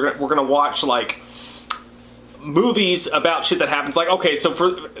where we're gonna watch like movies about shit that happens. Like, okay, so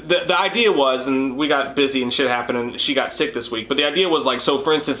for the idea was, and we got busy and shit happened, and she got sick this week. But the idea was like, so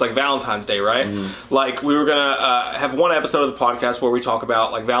for instance, like Valentine's Day, right? Mm-hmm. Like we were gonna have one episode of the podcast where we talk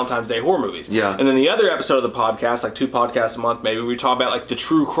about like Valentine's Day horror movies. Yeah. And then the other episode of the podcast, like 2 podcasts a month, maybe we talk about like the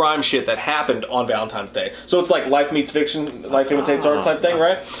true crime shit that happened on Valentine's Day. So it's like life meets fiction, life imitates art type thing,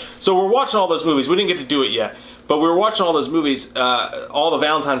 right? So we're watching all those movies. We didn't get to do it yet, but we were watching all those movies, all the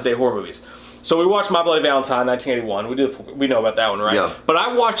Valentine's Day horror movies. So we watched My Bloody Valentine, 1981. We know about that one, right? Yeah. But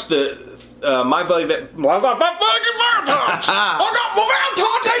I watched the My Bloody Valentine. I got my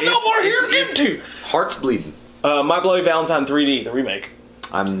Valentine. Ain't no more here to get to. Heart's bleeding. My Bloody Valentine 3D, the remake.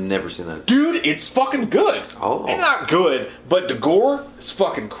 I've never seen that. Dude, it's fucking good. Oh. It's not good, but the gore is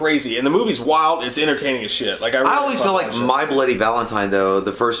fucking crazy. And the movie's wild. It's entertaining as shit. Like I always feel like My Bloody Valentine, though,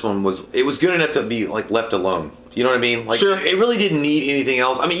 the first one was good enough to be like left alone. You know what I mean? Like, sure. It really didn't need anything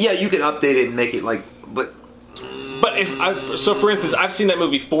else. I mean, yeah, you could update it and make it like, but so for instance, I've seen that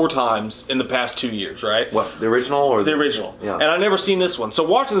movie 4 times in the past 2 years, right? What, the original or the original? Yeah. And I've never seen this one. So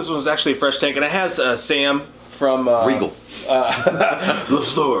watching this one is actually a fresh take, and it has Sam from Regal.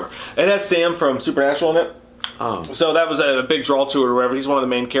 LaFleur. It has Sam from Supernatural in it. Oh. So that was a big draw to it or whatever. He's one of the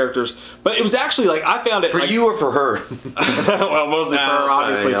main characters. But it was actually like, I found it... For like, you or for her? well, mostly for her,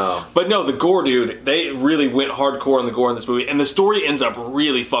 obviously. Yeah. But no, the gore, dude, they really went hardcore on the gore in this movie. And the story ends up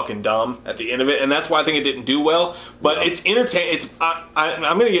really fucking dumb at the end of it. And that's why I think it didn't do well. But it's entertaining. I'm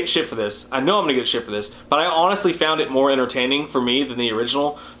going to get shit for this. I know I'm going to get shit for this. But I honestly found it more entertaining for me than the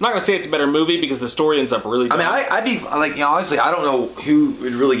original. I'm not going to say it's a better movie because the story ends up really dumb. I mean, I'd be like, honestly, I don't know who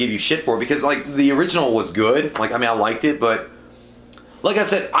would really give you shit for it because, like, the original was good. Like, I mean, I liked it, but like I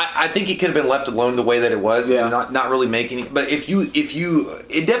said, I think it could have been left alone the way that it was, and not really make any. But if you,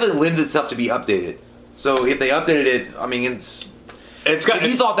 it definitely lends itself to be updated. So if they updated it, I mean, if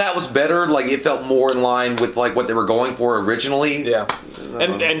you thought that was better, like it felt more in line with like what they were going for originally. Yeah.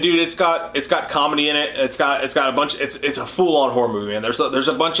 And dude, it's got comedy in it. It's got a bunch. It's a full on horror movie, man. There's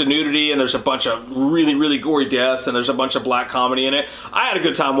a bunch of nudity and there's a bunch of really really gory deaths and there's a bunch of black comedy in it. I had a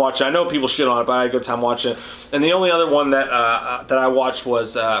good time watching. I know people shit on it, but I had a good time watching it. And the only other one that I watched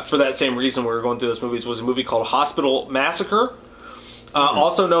was for that same reason we were going through those movies was a movie called Hospital Massacre,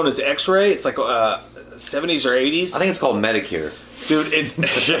 also known as X-Ray. It's like 70s or 80s. I think it's called Medicare. Dude, it's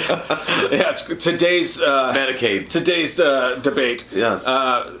it's today's Medicaid. Today's debate. Yes.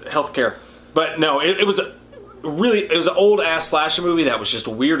 Healthcare. But no, it was an old ass slasher movie that was just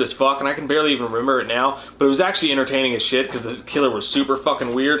weird as fuck, and I can barely even remember it now. But it was actually entertaining as shit because the killer was super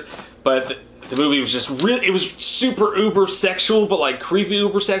fucking weird. But the movie was just really, it was super uber sexual, but like creepy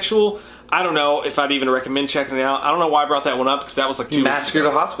uber sexual. I don't know if I'd even recommend checking it out. I don't know why I brought that one up because that was like 2 He weeks massacred ago.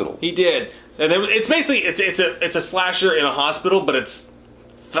 a hospital. He did. And it's basically it's a slasher in a hospital, but it's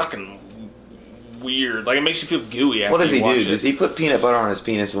fucking weird. Like it makes you feel gooey after What does you he watch do? it. Does he put peanut butter on his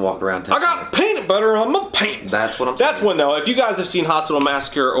penis and walk around? I got peanut butter on my pants. That's what I'm That's saying. one though. If you guys have seen Hospital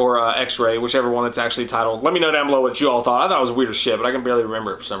Massacre or X-Ray, whichever one it's actually titled, let me know down below what you all thought. I thought it was weird as shit, but I can barely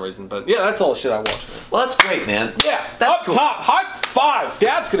remember it for some reason. But yeah, that's all the shit I watched, man. Well, that's great, man. Yeah, that's up cool. top, high five.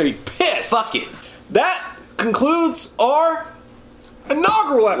 Dad's gonna be pissed. Fuck it. That concludes our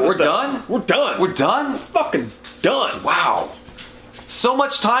inaugural episode. We're done? We're done. We're done? fucking done. Wow. So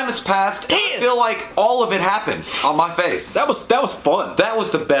much time has passed. Damn. I feel like all of it happened on my face. That was fun. That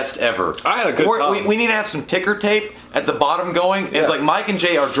was the best ever. I had a good time. We need to have some ticker tape at the bottom going. Yeah. It's like Mike and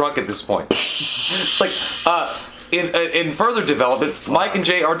Jay are drunk at this point. It's like, in further development, Mike and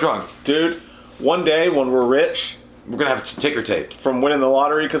Jay are drunk. Dude, one day when we're rich We're going to have ticker tape. from winning the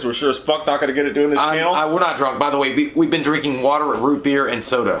lottery, because we're sure as fuck not going to get it doing this channel. We're not drunk. By the way, we've been drinking water, root beer, and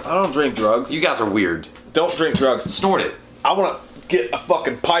soda. I don't drink drugs. You guys are weird. Don't drink drugs. Snort it. I want to get a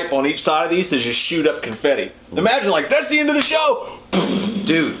fucking pipe on each side of these to just shoot up confetti. Imagine, like, that's the end of the show.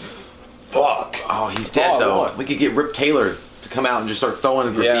 Dude. Fuck. Oh, he's dead, Oh, though. what? We could get Rip Taylor to come out and just start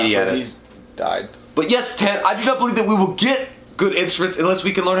throwing graffiti at but us. he died. But yes, Ted, I do not believe that we will get good instruments unless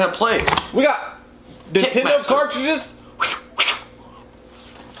we can learn how to play. We got Nintendo Kickmaster. cartridges.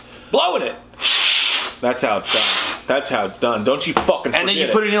 Blowing it. That's how it's done. That's how it's done. Don't you fucking forget And then you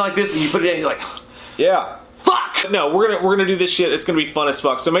put it in like this, and you put it in, you're like, Yeah. fuck! No, we're gonna do this shit. It's gonna be fun as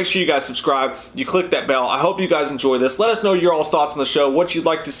fuck. So make sure you guys subscribe. You click that bell. I hope you guys enjoy this. Let us know your all's thoughts on the show. What you'd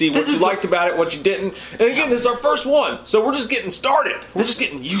like to see. What you liked about it. What you didn't. And again, this is our first one, so we're just getting started. We're just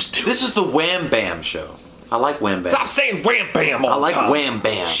getting used to it. This is the Wham Bam show. I like Wham Bam. Stop saying wham bam. All I like the time. Wham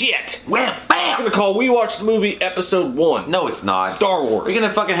Bam. Shit. Wham I'm Bam! gonna call We Watched the Movie Episode 1. No, it's not. Star Wars. We're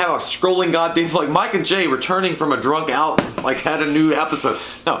gonna fucking have a scrolling goddamn, like Mike and Jay returning from a drunk out, like had a new episode.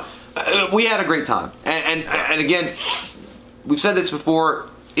 No, we had a great time. And again, we've said this before,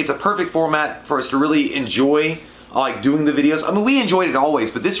 it's a perfect format for us to really enjoy like doing the videos. I mean, we enjoyed it always,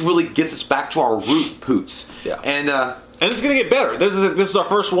 but this really gets us back to our root poots. Yeah. And it's gonna get better. This is our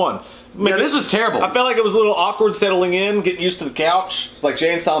first one. yeah, this was terrible. I felt like it was a little awkward settling in, getting used to the couch. It's like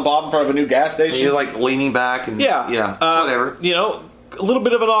Jay and Silent Bob in front of a new gas And station. you're like leaning back and Yeah. whatever. You know, a little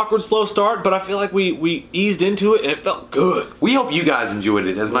bit of an awkward slow start, but I feel like we eased into it and it felt good. We hope you guys enjoyed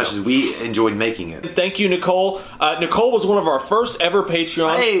it as much as we enjoyed making it. Thank you, Nicole. Nicole was one of our first ever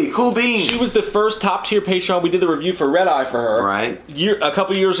Patreons. Hey, cool beans. She was the first top tier Patreon. We did the review for Red Eye for her. Right. A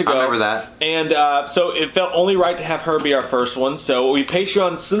couple years ago. I remember that. And so it felt only right to have her be our first one. So we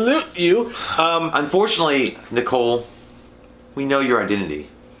Patreon salute you. Unfortunately, Nicole, We know your identity.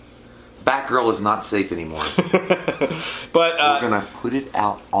 Batgirl is not safe anymore. But we're gonna put it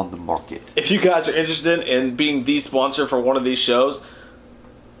out on the market. If you guys are interested in being the sponsor for one of these shows,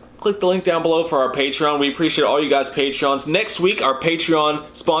 click the link down below for our Patreon. We appreciate all you guys' Patreons. Next week, our Patreon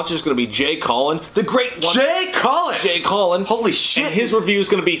sponsor is going to be Jay Collin, the great one. Jay Collin! Jay Collin. Holy shit. And his review is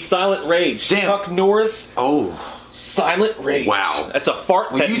going to be Silent Rage. Damn. Chuck Norris. Oh. Silent Rage. Wow. That's a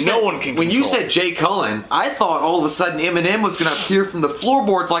fart that no one can control. When you said Jay Cullen, I thought all of a sudden Eminem was going to appear from the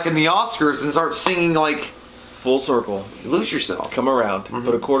floorboards like in the Oscars and start singing like... Full circle. Lose yourself. Come around.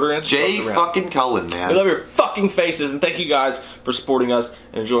 Put a quarter in. Jay fucking Cullen, man. We love your fucking faces, and thank you guys for supporting us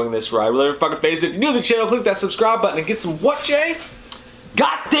and enjoying this ride. We love your fucking faces. If you're new to the channel, click that subscribe button and get some what, Jay?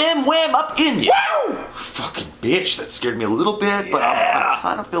 Goddamn wham up in you. Woo! Fucking bitch. That scared me a little bit, but I'm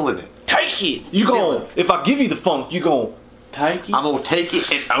kind of feeling it. Take it. You gon' if I give you the funk, you gon' take it? I'm gonna take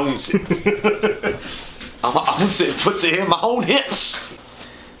it and owns it. Owns it and puts it in my own hips.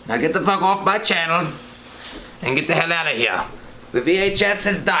 Now get the fuck off my channel and get the hell out of here. The VHS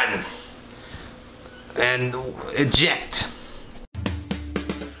is done. And eject.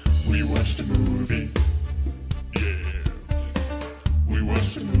 We watched a movie. Yeah. We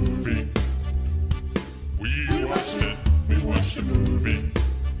watched a movie. We watched it. We watched a movie.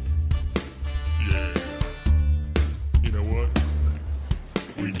 Yeah. You know what?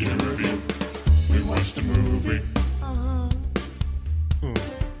 We did a review. We watched a movie.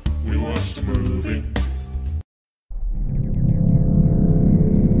 We watched a movie.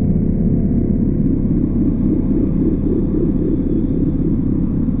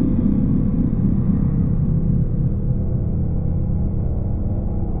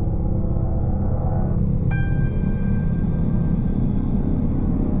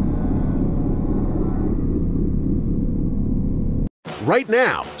 Right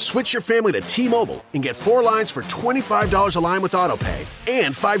now, switch your family to T-Mobile and get 4 lines for $25 a line with AutoPay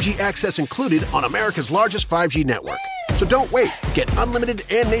and 5G access included on America's largest 5G network. So don't wait. Get unlimited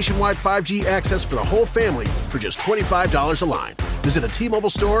and nationwide 5G access for the whole family for just $25 a line. Visit a T-Mobile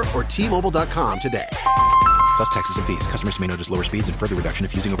store or T-Mobile.com today. Plus taxes and fees. Customers may notice lower speeds and further reduction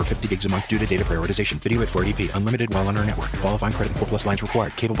if using over 50 gigs a month due to data prioritization. Video at 480p. Unlimited while on our network. Qualifying credit and 4+ lines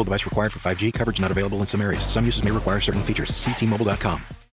required. Capable device required for 5G. Coverage not available in some areas. Some uses may require certain features. See T-Mobile.com.